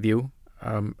God be with you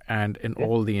and in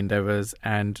all the endeavors,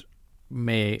 and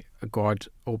may God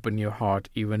open your heart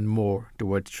even more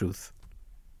towards truth.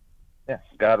 Yes,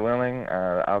 God willing,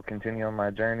 I'll continue on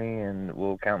my journey and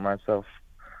will count myself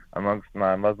amongst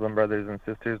my Muslim brothers and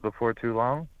sisters before too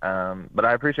long. But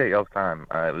I appreciate y'all's time.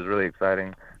 It was really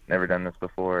exciting. Never done this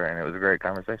before, and it was a great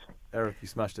conversation. Eric, you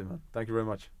smashed it, man. Thank you very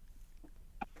much.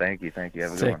 Thank you. Have a good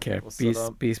one. Take care.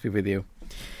 Peace be with you.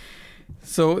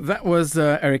 So that was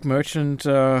Eric Merchant,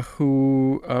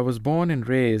 who was born and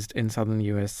raised in southern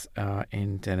U.S.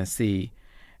 In Tennessee,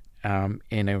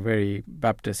 in a very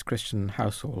Baptist Christian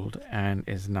household, and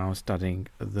is now studying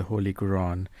the Holy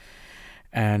Quran,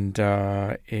 and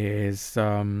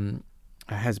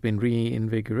has been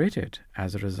reinvigorated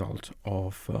as a result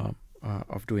of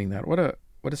doing that.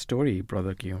 What a story,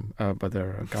 Brother Kamar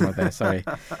there. Sorry,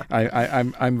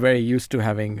 I'm very used to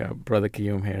having Brother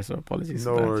Qiyum here, so apologies.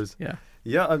 No for that. worries.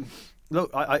 Yeah.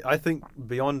 Look, I think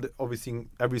beyond obviously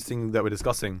everything that we're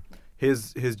discussing,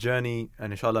 his journey,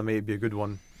 and inshallah may it be a good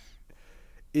one,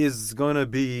 is going to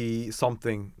be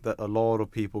something that a lot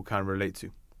of people can relate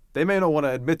to. They may not want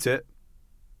to admit it,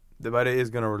 but it is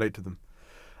going to relate to them.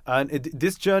 And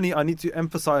this journey, I need to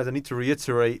emphasize, I need to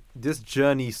reiterate, this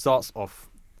journey starts off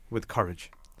with courage.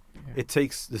 Yeah. It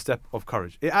takes the step of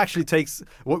courage. It actually takes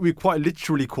what we quite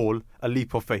literally call a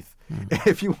leap of faith.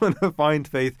 If you want to find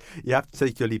faith, you have to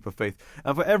take your leap of faith.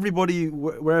 And for everybody,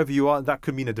 wherever you are, that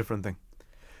could mean a different thing.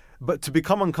 But to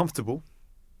become uncomfortable,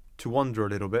 to wonder a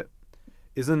little bit,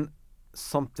 isn't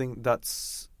something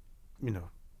that's,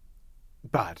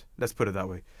 bad. Let's put it that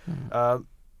way.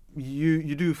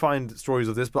 You do find stories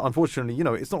of this, but unfortunately,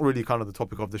 it's not really kind of the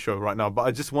topic of the show right now. But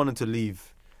I just wanted to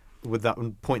leave with that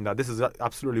point that this is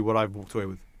absolutely what I've walked away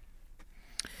with.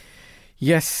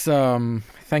 Yes,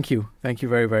 thank you. Thank you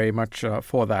very, very much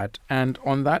for that. And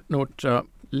on that note,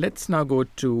 let's now go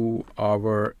to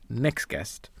our next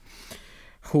guest,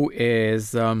 who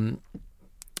is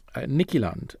Nikki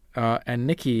Lund. And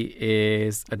Nikki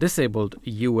is a disabled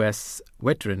U.S.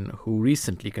 veteran who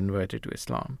recently converted to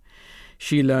Islam.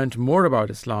 She learned more about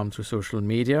Islam through social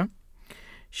media.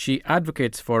 She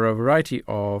advocates for a variety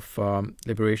of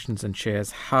liberations and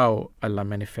shares how Allah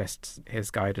manifests His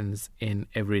guidance in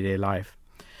everyday life.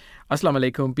 Assalamu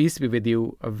alaikum, peace be with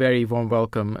you. A very warm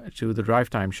welcome to the Drive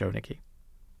Time Show, Nikki.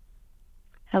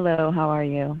 Hello, how are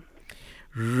you?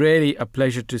 Really a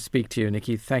pleasure to speak to you,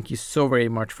 Nikki. Thank you so very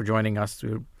much for joining us.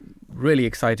 We're really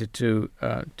excited to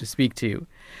speak to you.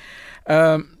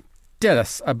 Tell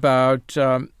us about.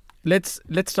 Let's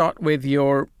start with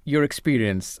your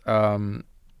experience,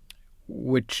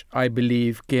 which I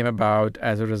believe came about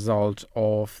as a result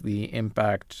of the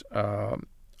impact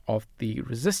of the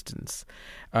resistance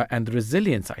and the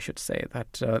resilience, I should say,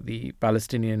 that the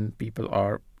Palestinian people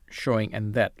are showing,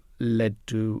 and that led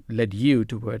you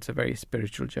towards a very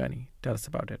spiritual journey. Tell us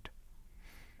about it.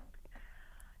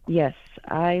 Yes,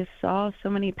 I saw so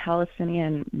many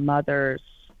Palestinian mothers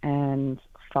and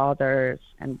fathers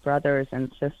and brothers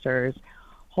and sisters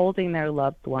holding their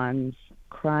loved ones,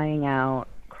 crying out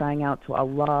to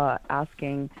Allah,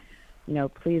 asking,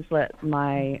 please let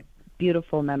my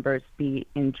beautiful members be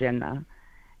in Jannah.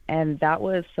 And that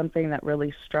was something that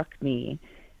really struck me,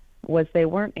 was they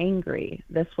weren't angry.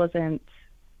 This wasn't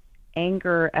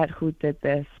anger at who did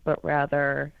this, but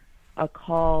rather a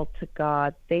call to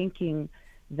God, thanking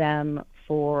them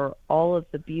for all of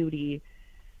the beauty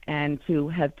and to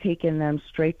have taken them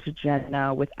straight to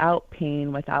Jannah without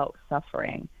pain, without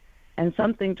suffering. And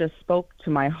something just spoke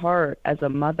to my heart as a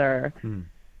mother,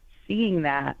 seeing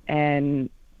that. And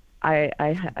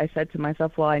I said to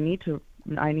myself, well, I need to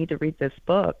read this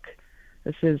book.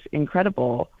 This is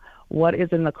incredible. What is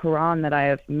in the Quran that I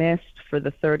have missed for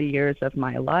the 30 years of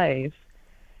my life?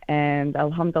 And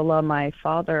alhamdulillah, my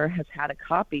father has had a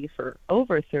copy for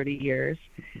over 30 years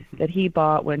that he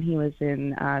bought when he was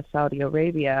in Saudi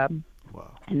Arabia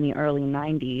in the early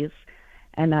 90s.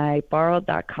 And I borrowed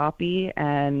that copy,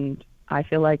 and I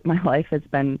feel like my life has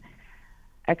been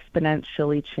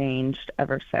exponentially changed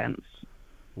ever since.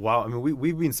 Wow. I mean,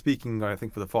 we've been speaking, I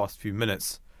think, for the past few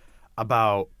minutes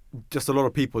about just a lot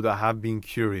of people that have been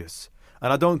curious.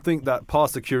 And I don't think that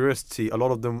past the curiosity, a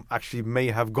lot of them actually may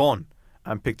have gone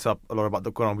and picked up a lot about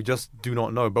the Quran. We just do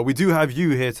not know. But we do have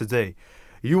you here today.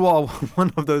 You are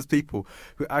one of those people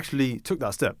who actually took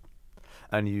that step,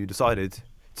 and you decided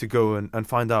to go and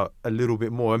find out a little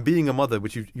bit more. And being a mother,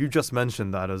 which you just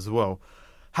mentioned that as well,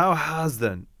 how has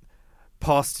then,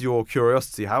 past your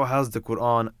curiosity, how has the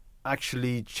Quran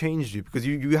actually changed you? Because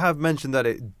you have mentioned that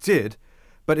it did,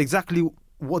 but exactly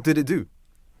what did it do?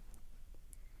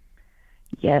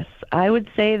 Yes, I would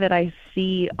say that I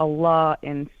see Allah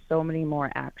in so many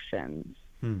more actions,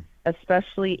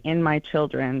 especially in my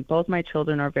children. Both my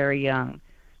children are very young,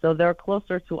 so they're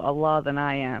closer to Allah than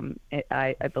I am,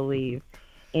 I believe.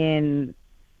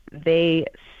 They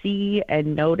see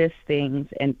and notice things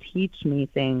and teach me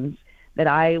things that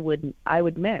I would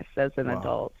miss as an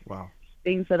adult. Wow.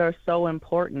 Things that are so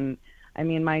important. I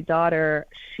mean, my daughter,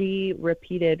 she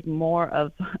repeated more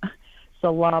of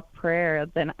Salah prayer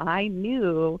than I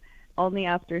knew only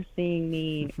after seeing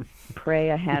me pray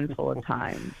a handful of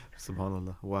times.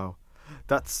 SubhanAllah. Wow.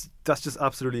 That's just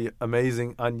absolutely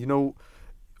amazing. And, you know,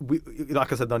 we,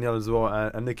 like I said, Danielle as well,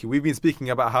 and Nikki, we've been speaking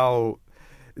about how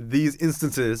these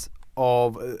instances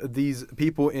of these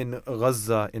people in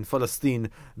Gaza, in Palestine,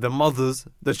 the mothers,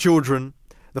 the children,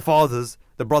 the fathers,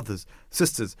 the brothers,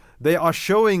 sisters, they are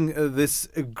showing this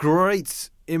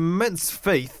great, immense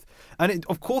faith. And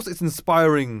of course, it's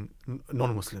inspiring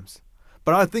non-Muslims.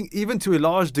 But I think even to a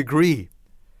large degree,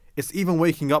 it's even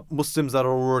waking up Muslims that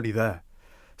are already there.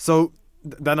 So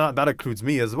that includes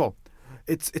me as well.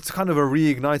 It's kind of a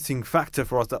reigniting factor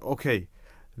for us that, okay,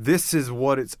 this is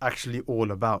what it's actually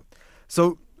all about.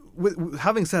 So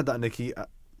having said that, Nikki,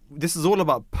 this is all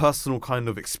about personal kind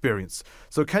of experience.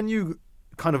 So can you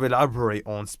kind of elaborate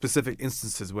on specific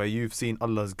instances where you've seen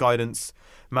Allah's guidance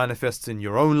manifest in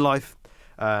your own life,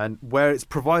 and where it's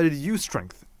provided you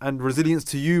strength and resilience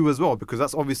to you as well? Because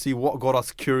that's obviously what got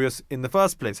us curious in the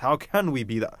first place. How can we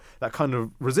be that kind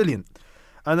of resilient?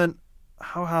 And then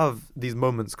how have these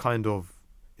moments kind of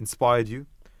inspired you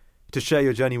to share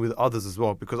your journey with others as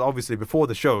well? Because obviously before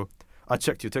the show, I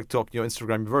checked your TikTok, your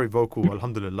Instagram, you're very vocal,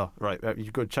 alhamdulillah, right?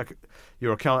 You go check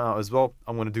your account out as well.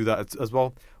 I'm going to do that as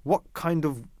well. What kind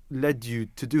of led you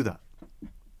to do that?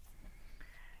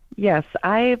 Yes,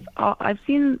 I've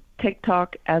seen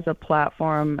TikTok as a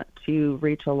platform to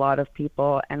reach a lot of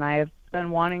people, and I have been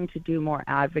wanting to do more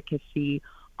advocacy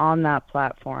on that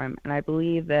platform. And I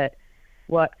believe that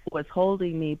what was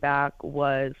holding me back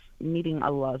was needing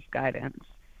Allah's guidance.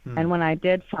 And when I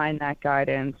did find that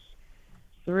guidance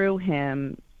through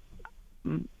Him,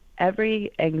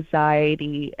 every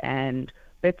anxiety and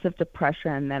bits of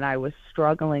depression that I was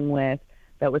struggling with,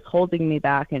 that was holding me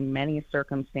back in many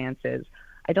circumstances,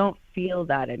 I don't feel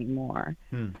that anymore.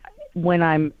 When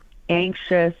I'm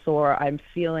anxious or I'm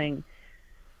feeling,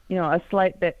 a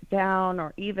slight bit down,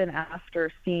 or even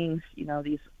after seeing,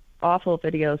 these awful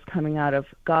videos coming out of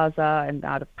Gaza and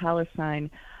out of Palestine,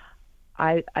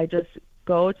 I just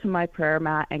go to my prayer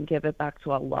mat and give it back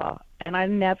to Allah. And I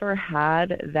never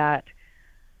had that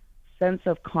sense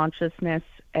of consciousness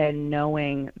and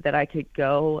knowing that I could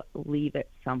go leave it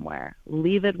somewhere,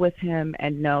 leave it with Him,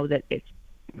 and know that it's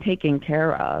taken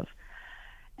care of.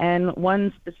 And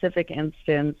one specific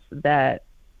instance that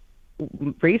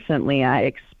recently I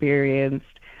experienced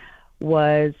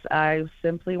was I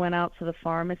simply went out to the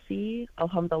pharmacy.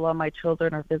 Alhamdulillah, my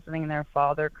children are visiting their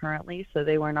father currently, so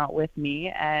they were not with me,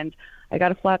 and I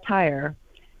got a flat tire.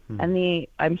 And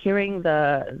I'm hearing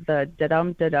the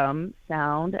da-dum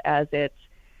sound as it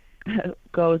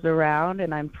goes around,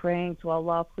 and I'm praying to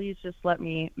Allah, please just let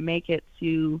me make it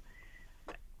to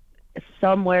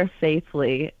somewhere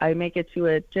safely. I make it to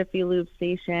a Jiffy Lube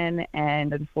station,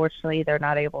 and unfortunately they're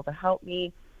not able to help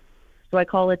me. So I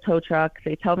call a tow truck.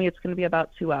 They tell me it's going to be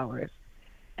about 2 hours.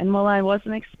 And while I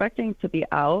wasn't expecting to be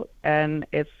out, and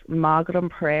it's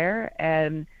Maghrib prayer,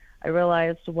 and I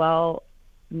realized, well,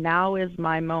 now is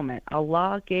my moment.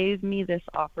 Allah gave me this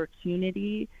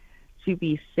opportunity to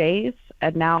be safe,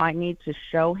 and now I need to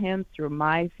show Him through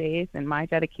my faith and my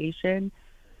dedication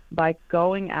by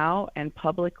going out and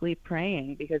publicly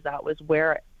praying, because that was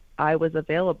where I was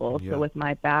available. Yeah. So with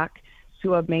my back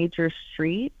to a major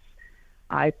street,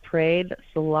 I prayed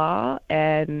Salah,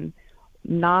 and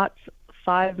not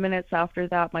 5 minutes after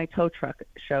that, my tow truck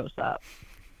shows up.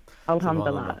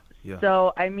 Alhamdulillah. Yeah.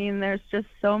 So, I mean, there's just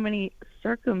so many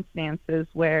circumstances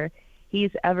where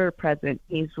he's ever present.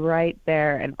 He's right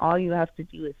there, and all you have to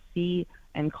do is see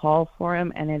and call for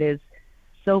him, and it is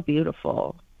so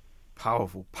beautiful.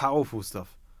 Powerful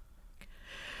stuff.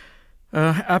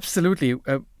 Absolutely.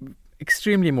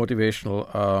 Extremely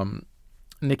motivational.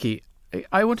 Nikki,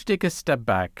 I want to take a step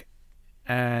back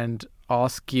and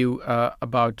ask you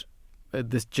about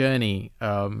this journey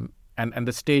and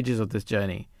the stages of this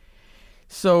journey.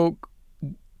 So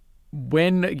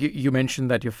when you mentioned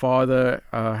that your father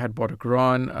had bought a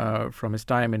Quran from his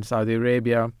time in Saudi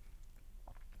Arabia,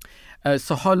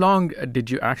 so how long did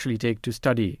you actually take to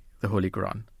study the Holy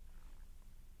Quran?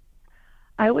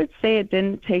 I would say it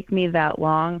didn't take me that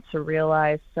long to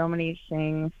realize so many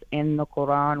things in the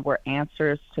Quran were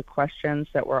answers to questions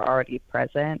that were already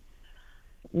present.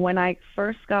 When I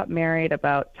first got married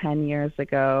about 10 years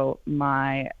ago,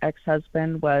 my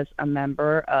ex-husband was a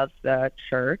member of the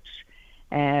church,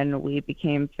 and we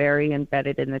became very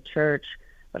embedded in the church.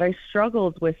 But I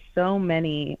struggled with so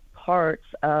many parts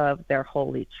of their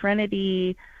Holy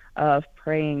Trinity, of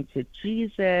praying to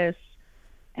Jesus,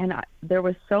 and there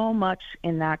was so much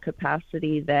in that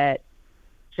capacity that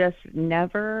just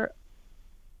never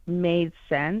made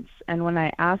sense. And when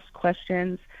I asked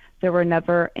questions, there were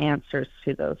never answers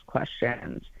to those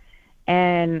questions.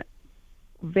 And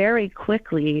very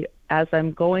quickly, as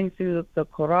I'm going through the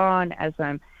Quran, as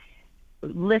I'm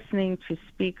listening to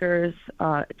speakers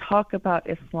talk about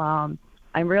Islam,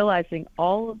 I'm realizing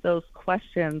all of those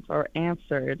questions are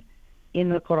answered in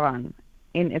the Quran,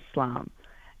 in Islam.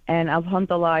 And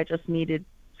alhamdulillah, I just needed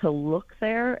to look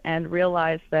there and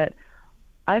realize that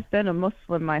I've been a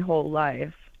Muslim my whole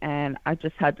life, and I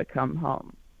just had to come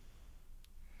home.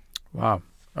 Wow.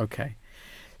 Okay.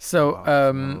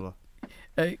 So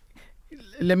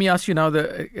let me ask you now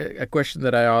a question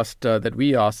that I asked, that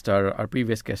we asked our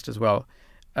previous guest as well.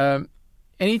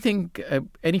 Any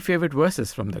favorite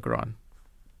verses from the Quran?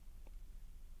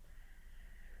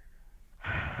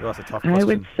 That's a tough question. I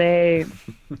would say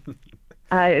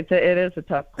it is a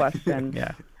tough question.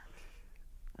 Yeah.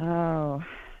 Oh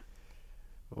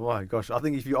my gosh. I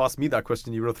think if you asked me that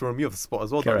question, you would have thrown me off the spot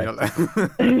as well, Daniel.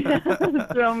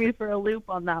 Throw me for a loop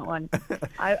on that one.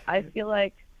 I feel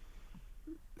like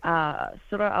Surah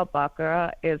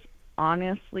Al-Baqarah is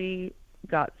honestly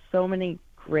got so many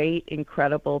great,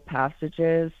 incredible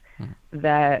passages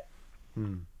that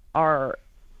are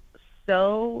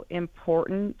so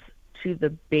important to the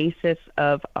basis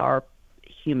of our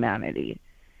humanity.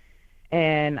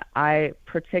 And I,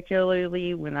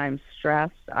 particularly when I'm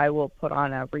stressed, I will put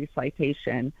on a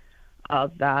recitation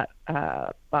of that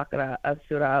Baqarah, of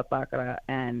Surah Al-Baqarah,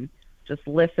 and just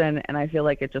listen, and I feel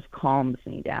like it just calms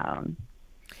me down.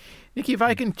 Nikki, if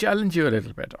I can challenge you a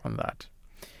little bit on that.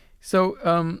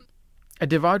 So a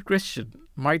devout Christian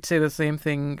might say the same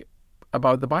thing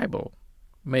about the Bible,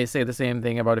 may say the same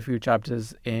thing about a few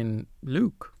chapters in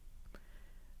Luke.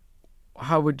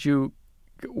 How would you...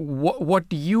 What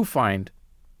do you find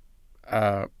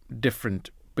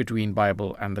different between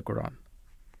Bible and the Quran?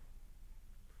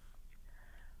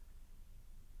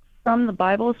 From the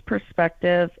Bible's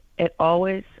perspective, it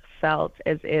always felt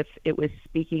as if it was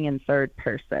speaking in third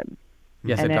person.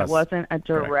 Yes, and it does. Wasn't a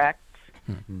direct.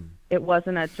 It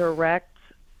wasn't a direct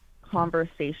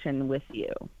conversation with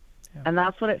you. Yeah. And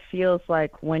that's what it feels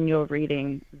like when you're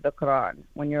reading the Quran,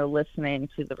 when you're listening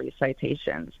to the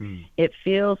recitations. It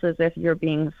feels as if you're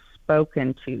being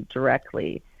spoken to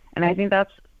directly. And I think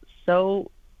that's so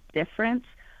different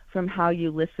from how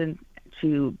you listen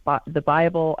to the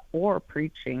Bible or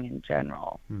preaching in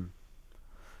general.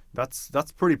 That's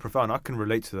pretty profound. I can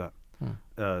relate to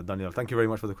that, Daniel. Thank you very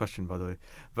much for the question, by the way.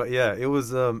 But yeah, it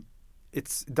was.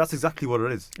 That's exactly what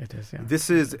it is. It is. Yeah. This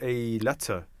is a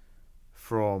letter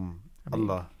from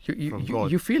Allah, from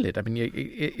God. You feel it. I mean,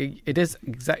 it is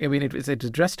exactly. I mean, it's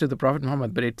addressed to the Prophet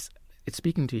Muhammad, but it's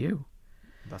speaking to you.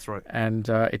 That's right. And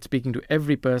it's speaking to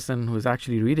every person who's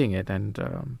actually reading it, and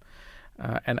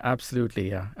absolutely,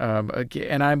 yeah.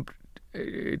 And I'm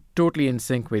totally in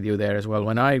sync with you there as well.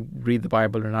 When I read the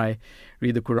Bible and I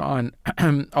read the Quran,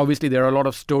 obviously there are a lot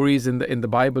of stories in the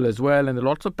Bible as well, and there are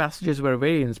lots of passages that are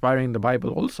very inspiring in the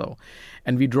Bible also.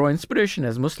 And we draw inspiration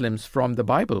as Muslims from the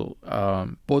Bible,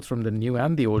 both from the New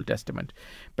and the Old Testament.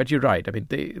 But you're right. I mean,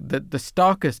 the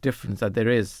starkest difference that there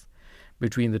is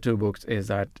between the two books is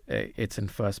that it's in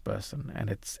first person, and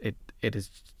it's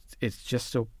just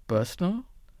so personal.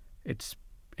 It's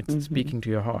speaking to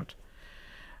your heart.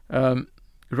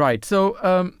 Right.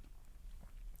 So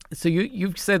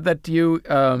you've said that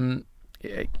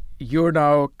you're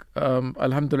now,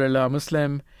 alhamdulillah,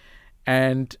 Muslim,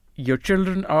 and your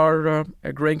children are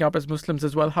growing up as Muslims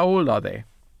as well. How old are they?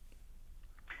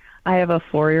 I have a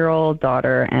 4-year-old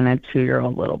daughter and a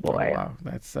 2-year-old little boy. Oh, wow,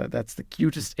 that's the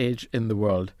cutest age in the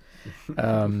world.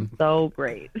 So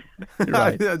great.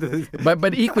 Right,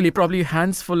 but equally probably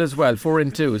hands full as well, 4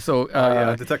 and 2. So yeah,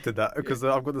 I detected that because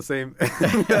I've got the same.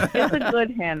 It's a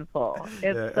good handful.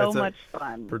 It's so much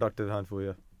fun. Productive handful,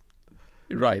 yeah.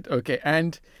 Right. Okay.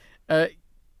 And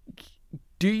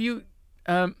do you?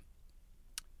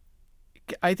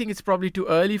 I think it's probably too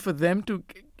early for them to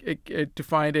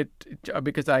find it,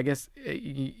 because I guess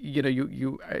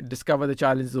you discover the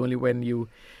challenges only when you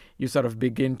sort of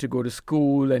begin to go to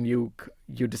school and you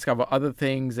discover other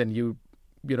things, and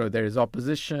there is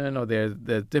opposition or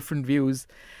there's different views.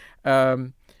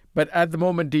 But at the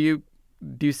moment, do you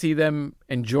see them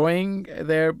enjoying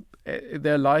their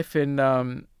life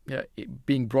in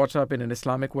being brought up in an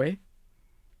Islamic way?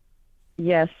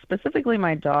 Yes, specifically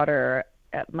my daughter.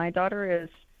 My daughter is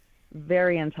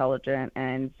very intelligent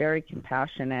and very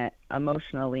compassionate,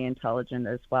 emotionally intelligent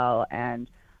as well. And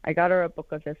I got her a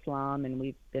book of Islam, and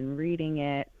we've been reading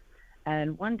it.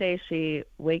 And one day she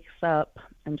wakes up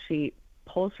and she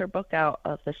pulls her book out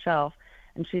of the shelf,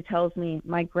 and she tells me,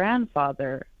 "My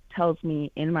grandfather tells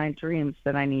me in my dreams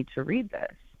that I need to read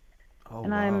this." Oh,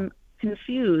 and wow. I'm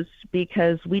confused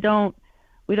because we don't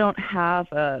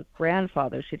have a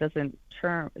grandfather. She doesn't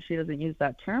use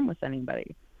that term with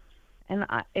anybody. And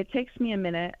it takes me a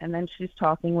minute, and then she's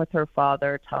talking with her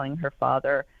father, telling her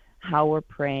father how we're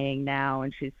praying now,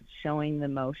 and she's showing the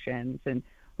motions and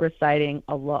reciting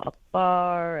Allah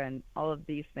Akbar and all of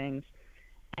these things.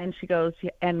 And she goes,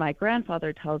 "And my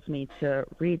grandfather tells me to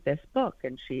read this book,"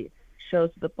 and she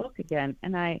shows the book again.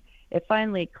 And it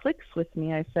finally clicks with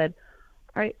me. I said,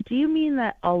 "All right, do you mean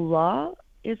that Allah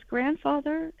is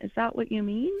grandfather? Is that what you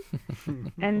mean?"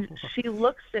 And she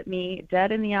looks at me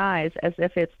dead in the eyes as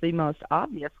if it's the most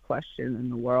obvious question in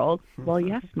the world. "Well,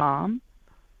 yes, Mom."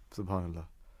 Subhanallah.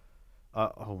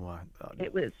 Oh my God.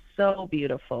 It was so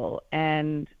beautiful,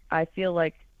 and I feel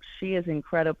like she is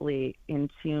incredibly in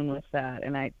tune with that.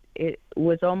 And it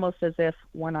was almost as if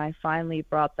when I finally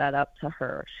brought that up to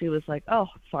her, she was like, "Oh,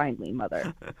 finally,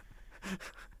 Mother."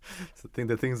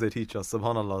 The things they teach us,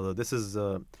 subhanallah, though, this is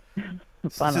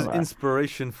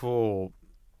inspiration for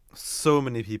so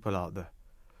many people out there.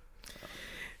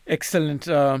 Excellent.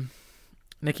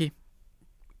 Nikki,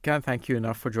 can't thank you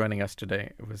enough for joining us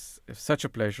today. It was such a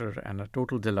pleasure and a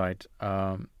total delight.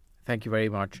 Thank you very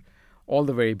much. All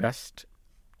the very best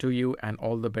to you, and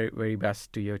all the very, very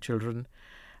best to your children.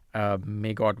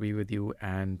 May God be with you,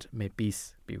 and may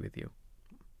peace be with you.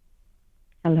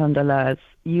 Alhamdulillah,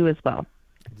 you as well.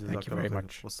 Thank you very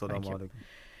much. Thank you. Alaikum.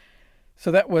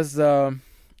 So that was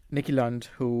Nikki Lund,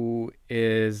 who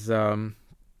is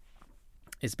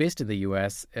based in the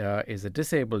U.S., is a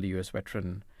disabled U.S.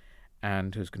 veteran,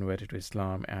 and who's converted to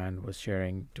Islam, and was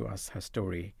sharing to us her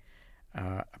story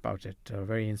about it.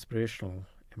 Very inspirational,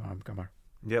 Imam Kamar.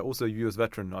 Yeah, also a U.S.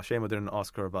 veteran. Shame I didn't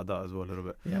ask her about that as well a little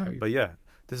bit. Yeah, but yeah,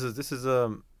 this is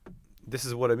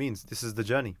what it means. This is the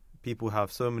journey. People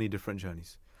have so many different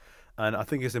journeys, and I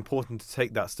think it's important to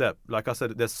take that step. Like I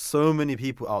said, there's so many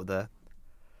people out there.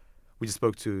 We just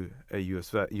spoke to a U.S.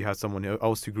 vet. You had someone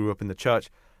else who grew up in the church,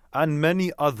 and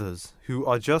many others who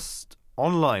are just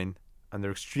online, and they're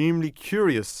extremely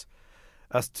curious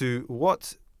as to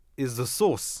what is the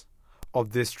source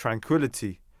of this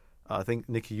tranquility. I think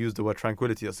Nikki used the word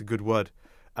tranquility. That's a good word.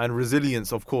 And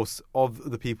resilience, of course,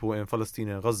 of the people in Palestine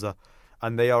and Gaza.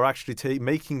 And they are actually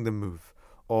making the move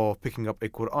of picking up a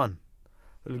Quran,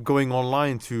 going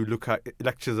online to look at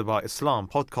lectures about Islam,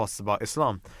 podcasts about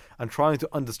Islam, and trying to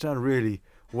understand really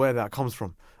where that comes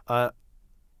from. And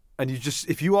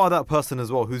if you are that person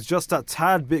as well, who's just that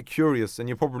tad bit curious, and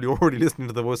you're probably already listening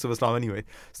to the Voice of Islam anyway,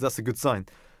 so that's a good sign.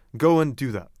 Go and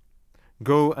do that.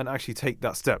 Go and actually take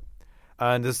that step.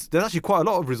 And there's actually quite a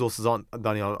lot of resources,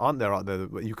 Daniel, aren't there out there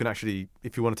that you can actually,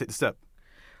 if you want to take the step?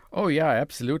 Oh, yeah,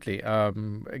 absolutely.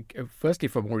 Firstly,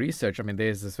 for more research,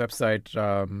 there's this website,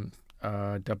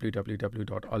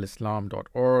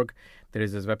 www.alislam.org. There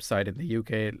is this website in the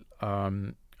UK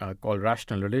called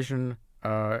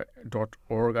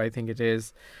rationalreligion.org, I think it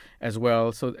is, as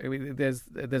well. So there's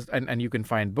and you can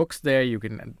find books there. You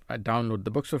can download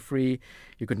the books for free.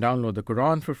 You can download the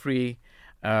Quran for free.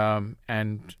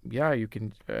 And yeah, you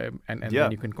can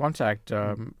then you can contact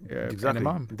exactly. an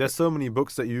imam. There's so many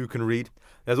books that you can read.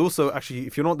 There's also actually,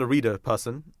 if you're not the reader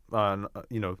person,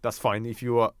 that's fine. If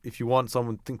you want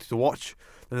something to watch,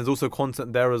 then there's also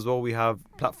content there as well. We have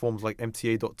platforms like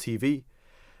MTA.tv,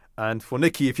 and for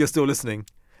Nikki, if you're still listening,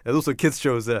 There's also kids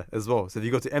shows there as well. So if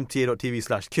you go to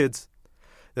mta.tv/kids,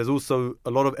 there's also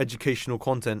a lot of educational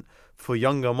content for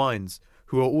younger minds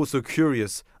who are also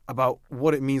curious about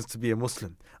what it means to be a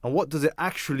Muslim and what does it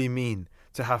actually mean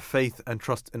to have faith and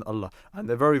trust in Allah. And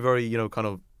they're very, very, kind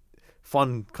of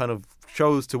fun kind of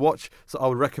shows to watch. So I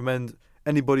would recommend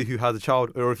anybody who has a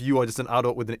child, or if you are just an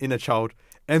adult with an inner child,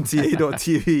 mta.tv/kids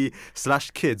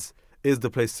is the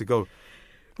place to go.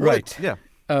 Right. Yeah.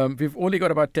 We've only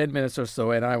got about 10 minutes or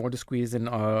so, and I want to squeeze in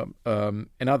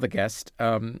another guest.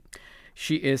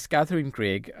 She is Catherine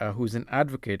Craig, who's an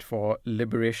advocate for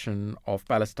liberation of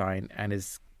Palestine and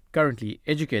is currently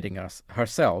educating us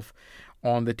herself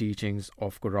on the teachings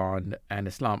of Quran and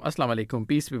Islam. Assalamu alaikum.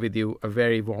 Peace be with you. A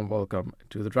very warm welcome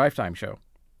to the Drive Time Show.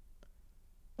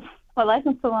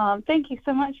 Walaikum salam. Thank you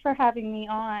so much for having me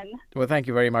on. Well, thank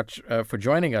you very much for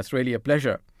joining us. Really a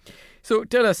pleasure. So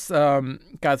tell us,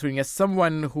 Catherine, as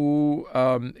someone who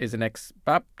is an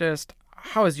ex-Baptist,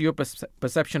 how has your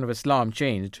perception of Islam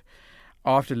changed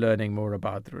after learning more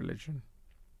about the religion?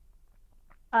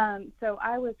 So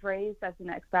I was raised as an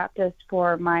ex-Baptist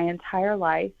for my entire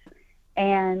life,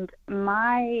 and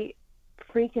my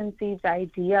preconceived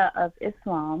idea of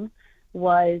Islam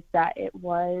was that it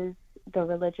was the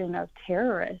religion of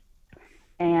terrorists,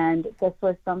 and this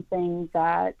was something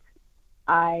that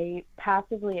I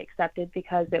passively accepted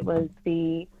because it was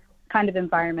the kind of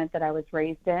environment that I was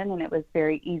raised in, and it was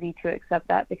very easy to accept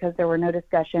that because there were no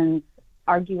discussions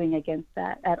arguing against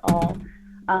that at all.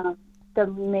 The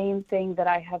main thing that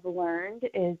I have learned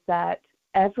is that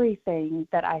everything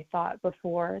that I thought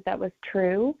before that was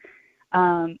true,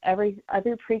 every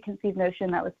other preconceived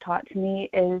notion that was taught to me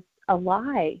is a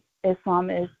lie. Islam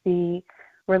is the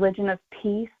religion of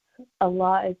peace.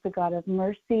 Allah is the God of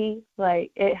mercy.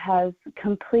 Like, it has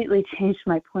completely changed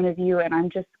my point of view, and I'm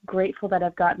just grateful that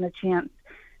I've gotten a chance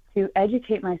to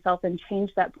educate myself and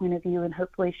change that point of view and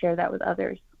hopefully share that with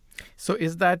others. So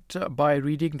is that by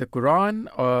reading the Quran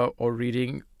or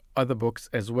reading other books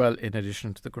as well in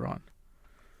addition to the Quran?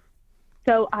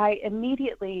 So I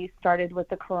immediately started with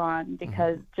the Quran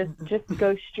because just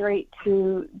go straight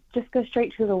to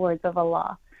the words of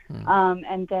Allah.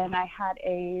 And then I had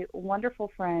a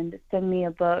wonderful friend send me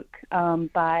a book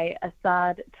by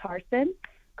Asad Tarsin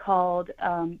called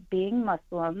Being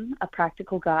Muslim, A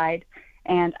Practical Guide.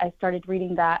 And I started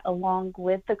reading that along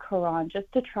with the Quran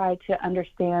just to try to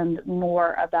understand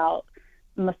more about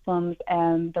Muslims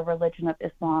and the religion of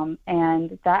Islam.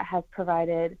 And that has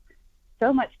provided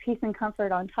so much peace and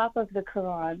comfort on top of the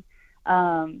Quran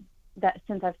that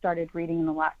since I've started reading in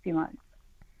the last few months.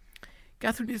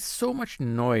 Catherine, there's so much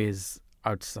noise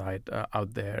out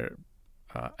there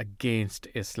against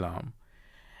Islam,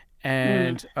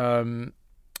 and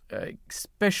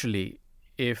especially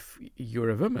if you're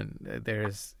a woman,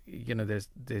 there's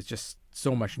just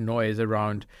so much noise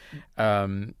around how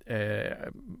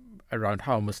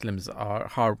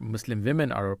Muslim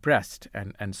women are oppressed,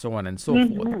 and so on and so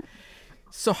forth.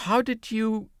 So how did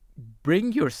you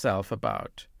bring yourself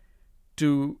about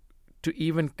to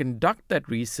even conduct that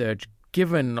research,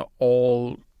 given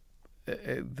all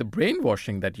the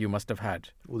brainwashing that you must have had?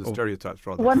 All the stereotypes,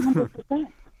 rather. 100%.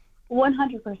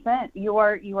 100%. You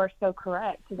are so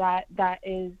correct. That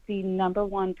is the number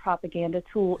one propaganda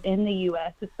tool in the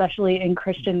U.S., especially in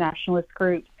Christian nationalist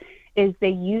groups, is they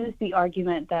use the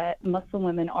argument that Muslim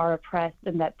women are oppressed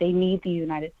and that they need the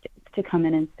United States to come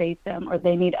in and save them, or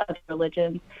they need other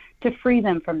religions to free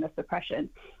them from this oppression.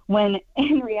 When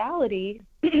in reality,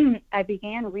 I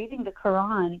began reading the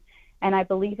Quran, and I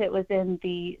believe it was in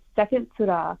the second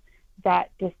surah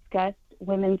that discussed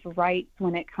women's rights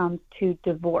when it comes to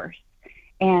divorce.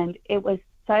 And it was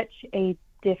such a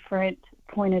different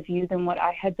point of view than what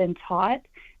I had been taught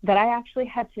that I actually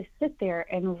had to sit there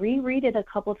and reread it a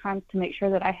couple times to make sure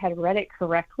that I had read it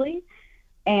correctly.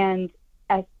 And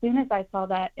as soon as I saw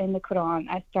that in the Quran,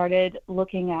 I started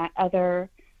looking at other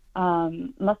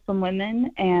Muslim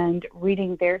women and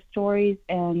reading their stories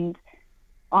and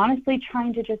honestly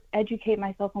trying to just educate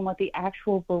myself on what the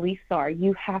actual beliefs are.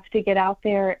 You have to get out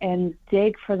there and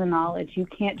dig for the knowledge. You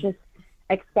can't just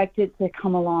expect it to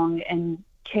come along and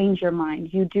change your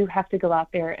mind. You do have to go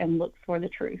out there and look for the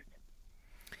truth.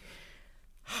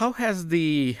 How has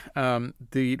the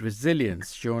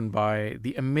resilience shown by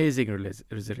the amazing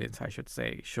resilience, I should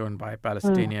say, shown by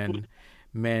Palestinian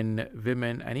men,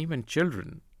 women, and even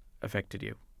children affected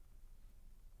you?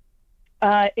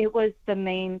 It was the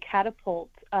main catapult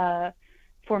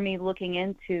for me looking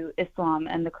into Islam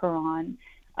and the Quran.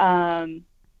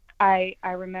 I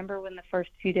remember when the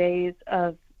first few days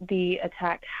of the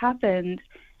attack happened,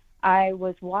 I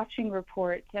was watching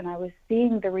reports and I was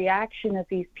seeing the reaction of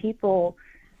these people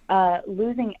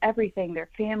losing everything, their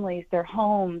families, their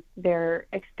homes, their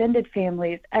extended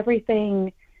families,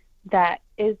 everything that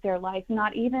is their life,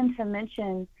 not even to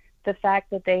mention the fact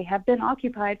that they have been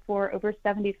occupied for over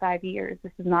 75 years.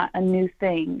 This is not a new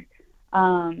thing.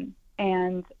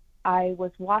 And I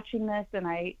was watching this, and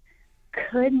I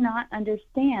could not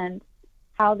understand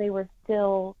how they were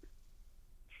still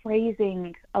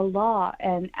praising Allah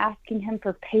and asking him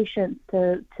for patience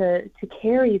to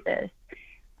carry this.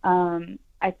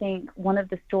 I think one of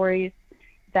the stories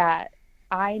that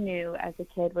I knew as a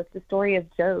kid was the story of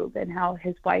Job, and how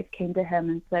his wife came to him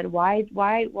and said, why do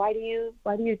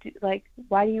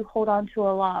you hold on to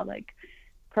Allah? Like,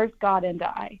 curse God and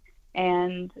die.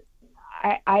 And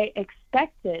I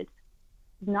expected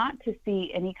not to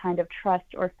see any kind of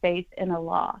trust or faith in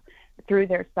Allah through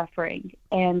their suffering.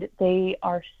 And they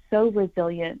are so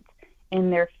resilient in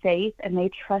their faith, and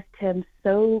they trust him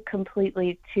so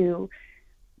completely to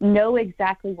know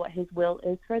exactly what his will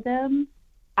is for them.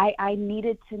 I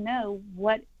needed to know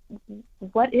what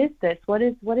is this? What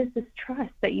is this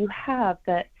trust that you have,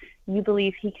 that you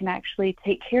believe he can actually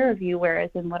take care of you?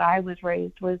 Whereas in what I was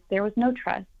raised there was no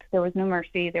trust, there was no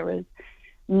mercy, there was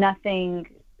nothing.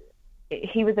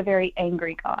 He was a very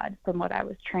angry God from what I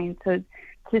was trained. So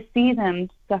to see them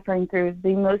suffering through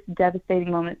the most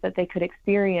devastating moments that they could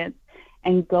experience,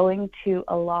 and going to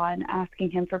Allah and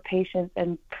asking him for patience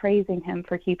and praising him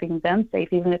for keeping them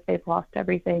safe, even if they've lost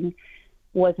everything,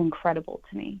 was incredible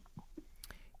to me.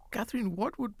 Catherine,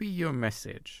 what would be your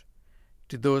message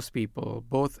to those people,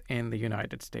 both in the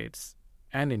United States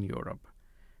and in Europe,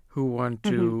 who want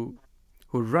to,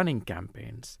 who are running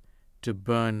campaigns to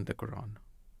burn the Quran?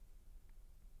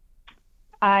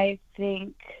 I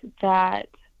think that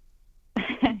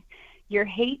your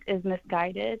hate is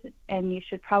misguided, and you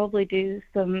should probably do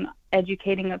some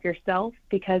educating of yourself,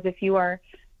 because if you are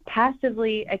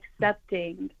passively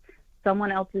accepting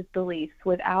someone else's beliefs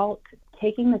without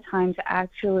taking the time to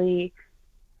actually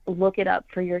look it up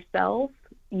for yourself,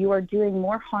 you are doing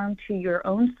more harm to your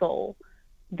own soul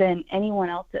than anyone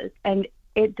else's. And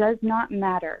it does not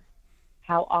matter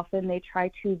how often they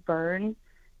try to burn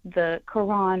the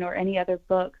Quran or any other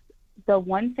books. The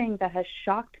one thing that has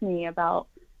shocked me about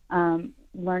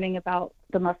learning about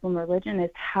the Muslim religion is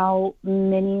how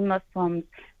many Muslims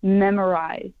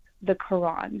memorize the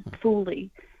Quran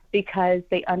fully, because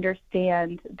they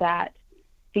understand that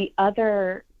the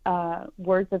other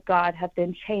words of God have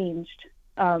been changed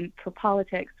for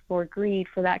politics, for greed,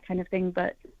 for that kind of thing,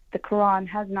 but the Quran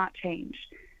has not changed.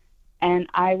 And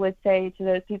I would say to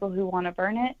those people who want to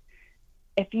burn it,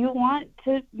 if you want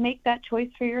to make that choice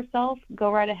for yourself, go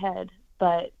right ahead.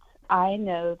 But I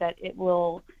know that it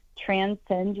will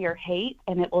transcend your hate,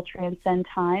 and it will transcend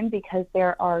time, because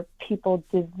there are people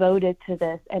devoted to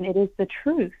this, and it is the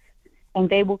truth, and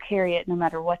they will carry it no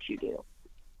matter what you do.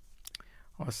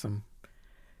 Awesome.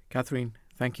 Catherine,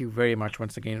 thank you very much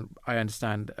once again. I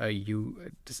understand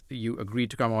you agreed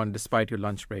to come on despite your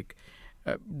lunch break.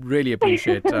 Really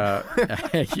appreciate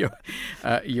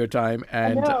your time,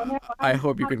 and I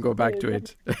hope you can go back to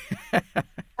it.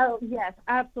 Oh, yes,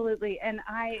 absolutely. And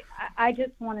I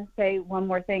just want to say one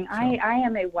more thing. Sure. I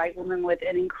am a white woman with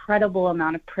an incredible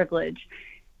amount of privilege.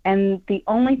 And the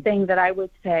only thing that I would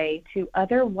say to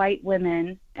other white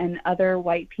women and other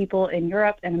white people in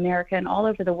Europe and America and all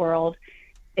over the world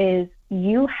is,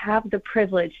 you have the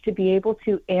privilege to be able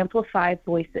to amplify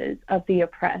voices of the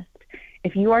oppressed.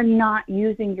 If you are not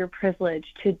using your privilege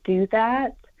to do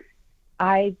that,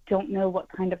 I don't know what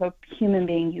kind of a human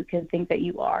being you can think that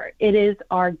you are. It is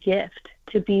our gift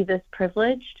to be this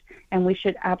privileged, and we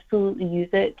should absolutely use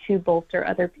it to bolster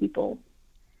other people.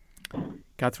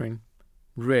 Catherine,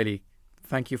 really,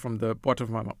 thank you from the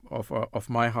bottom of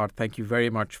my heart. Thank you very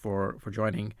much for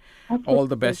joining. Absolutely. All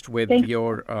the best with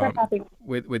your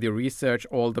with your research.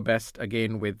 All the best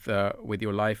again with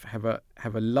your life. Have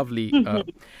a lovely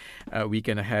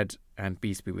weekend ahead, and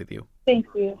peace be with you. Thank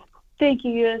you. Thank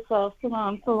you, you as well.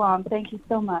 Salam, salam. Thank you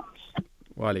so much.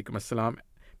 Wa alaikum assalam.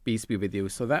 Peace be with you.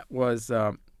 So that was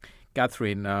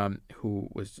Catherine, who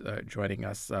was joining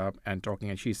us and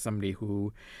talking, and she's somebody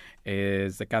who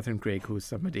is Catherine Craig, who's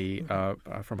somebody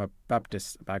from a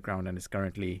Baptist background and is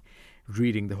currently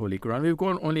reading the Holy Quran. We've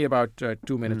gone only about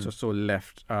 2 minutes or so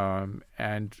left,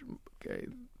 and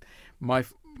my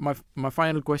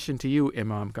final question to you,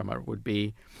 Imam Qamar, would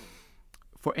be,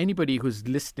 for anybody who's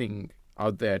listening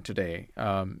out there today,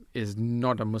 is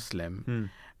not a Muslim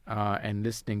and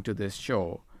listening to this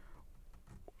show,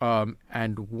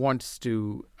 and wants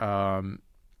to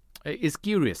is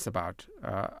curious about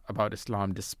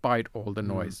Islam despite all the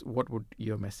noise, what would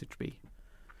your message be?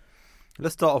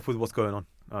 Let's start off with what's going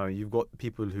on. You've got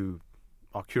people who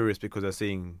are curious because they're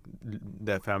seeing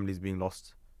their families being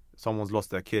lost. Someone's lost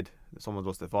their kid, someone's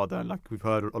lost their father, and like we've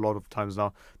heard a lot of times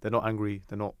now, they're not angry,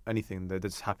 they're not anything, they're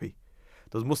just happy.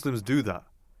 Those Muslims do that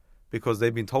because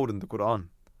they've been told in the Quran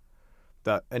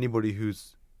that anybody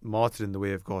who's martyred in the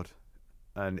way of God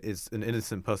and is an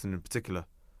innocent person in particular,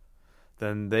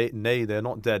 then they're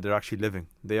not dead, they're actually living.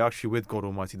 They're actually with God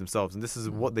Almighty themselves. And this is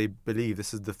what they believe.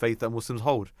 This is the faith that Muslims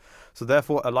hold. So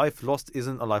therefore, a life lost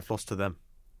isn't a life lost to them.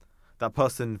 That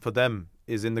person, for them,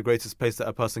 is in the greatest place that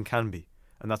a person can be,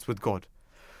 and that's with God.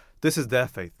 This is their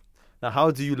faith. Now, how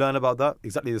do you learn about that?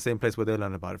 Exactly the same place where they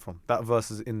learn about it from. That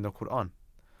verse is in the Quran.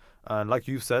 And like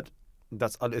you've said,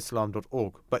 that's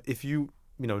alislam.org. But if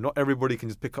not everybody can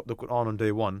just pick up the Quran on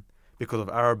day one, because of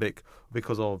Arabic,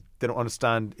 because of they don't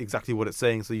understand exactly what it's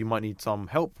saying, so you might need some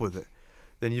help with it.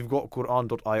 Then you've got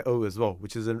Quran.io as well,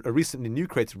 which is a recently new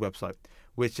created website,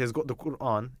 which has got the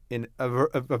Quran in a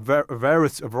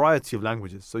variety of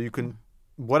languages. So you can,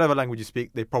 whatever language you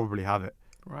speak, they probably have it.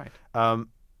 Right.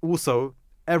 Also,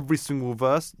 every single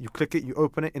verse, you click it, you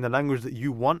open it in the language that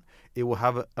you want, it will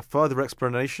have a further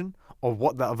explanation of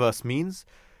what that verse means,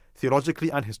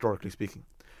 theologically and historically speaking.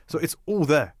 So it's all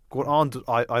there,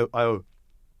 Quran.io.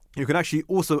 You can actually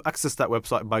also access that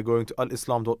website by going to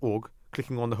alislam.org,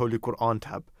 clicking on the Holy Quran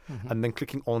tab, and then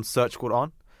clicking on Search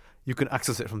Quran. You can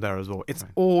access it from there as well. It's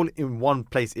all in one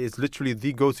place. It's literally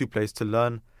the go-to place to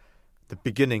learn the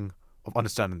beginning of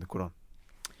understanding the Quran.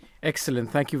 Excellent.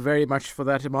 Thank you very much for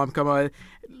that, Imam Kamal.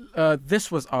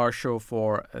 This was our show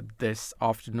for this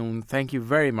afternoon. Thank you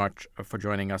very much for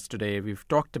joining us today. We've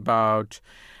talked about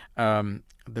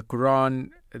the Quran,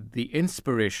 the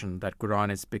inspiration that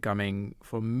Quran is becoming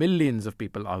for millions of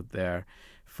people out there,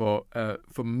 for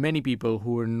many people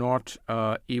who are not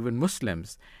even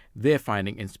Muslims. They're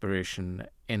finding inspiration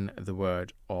in the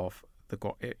word of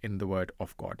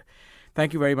God.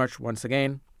 Thank you very much once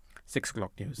again. 6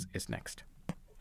 o'clock news is next.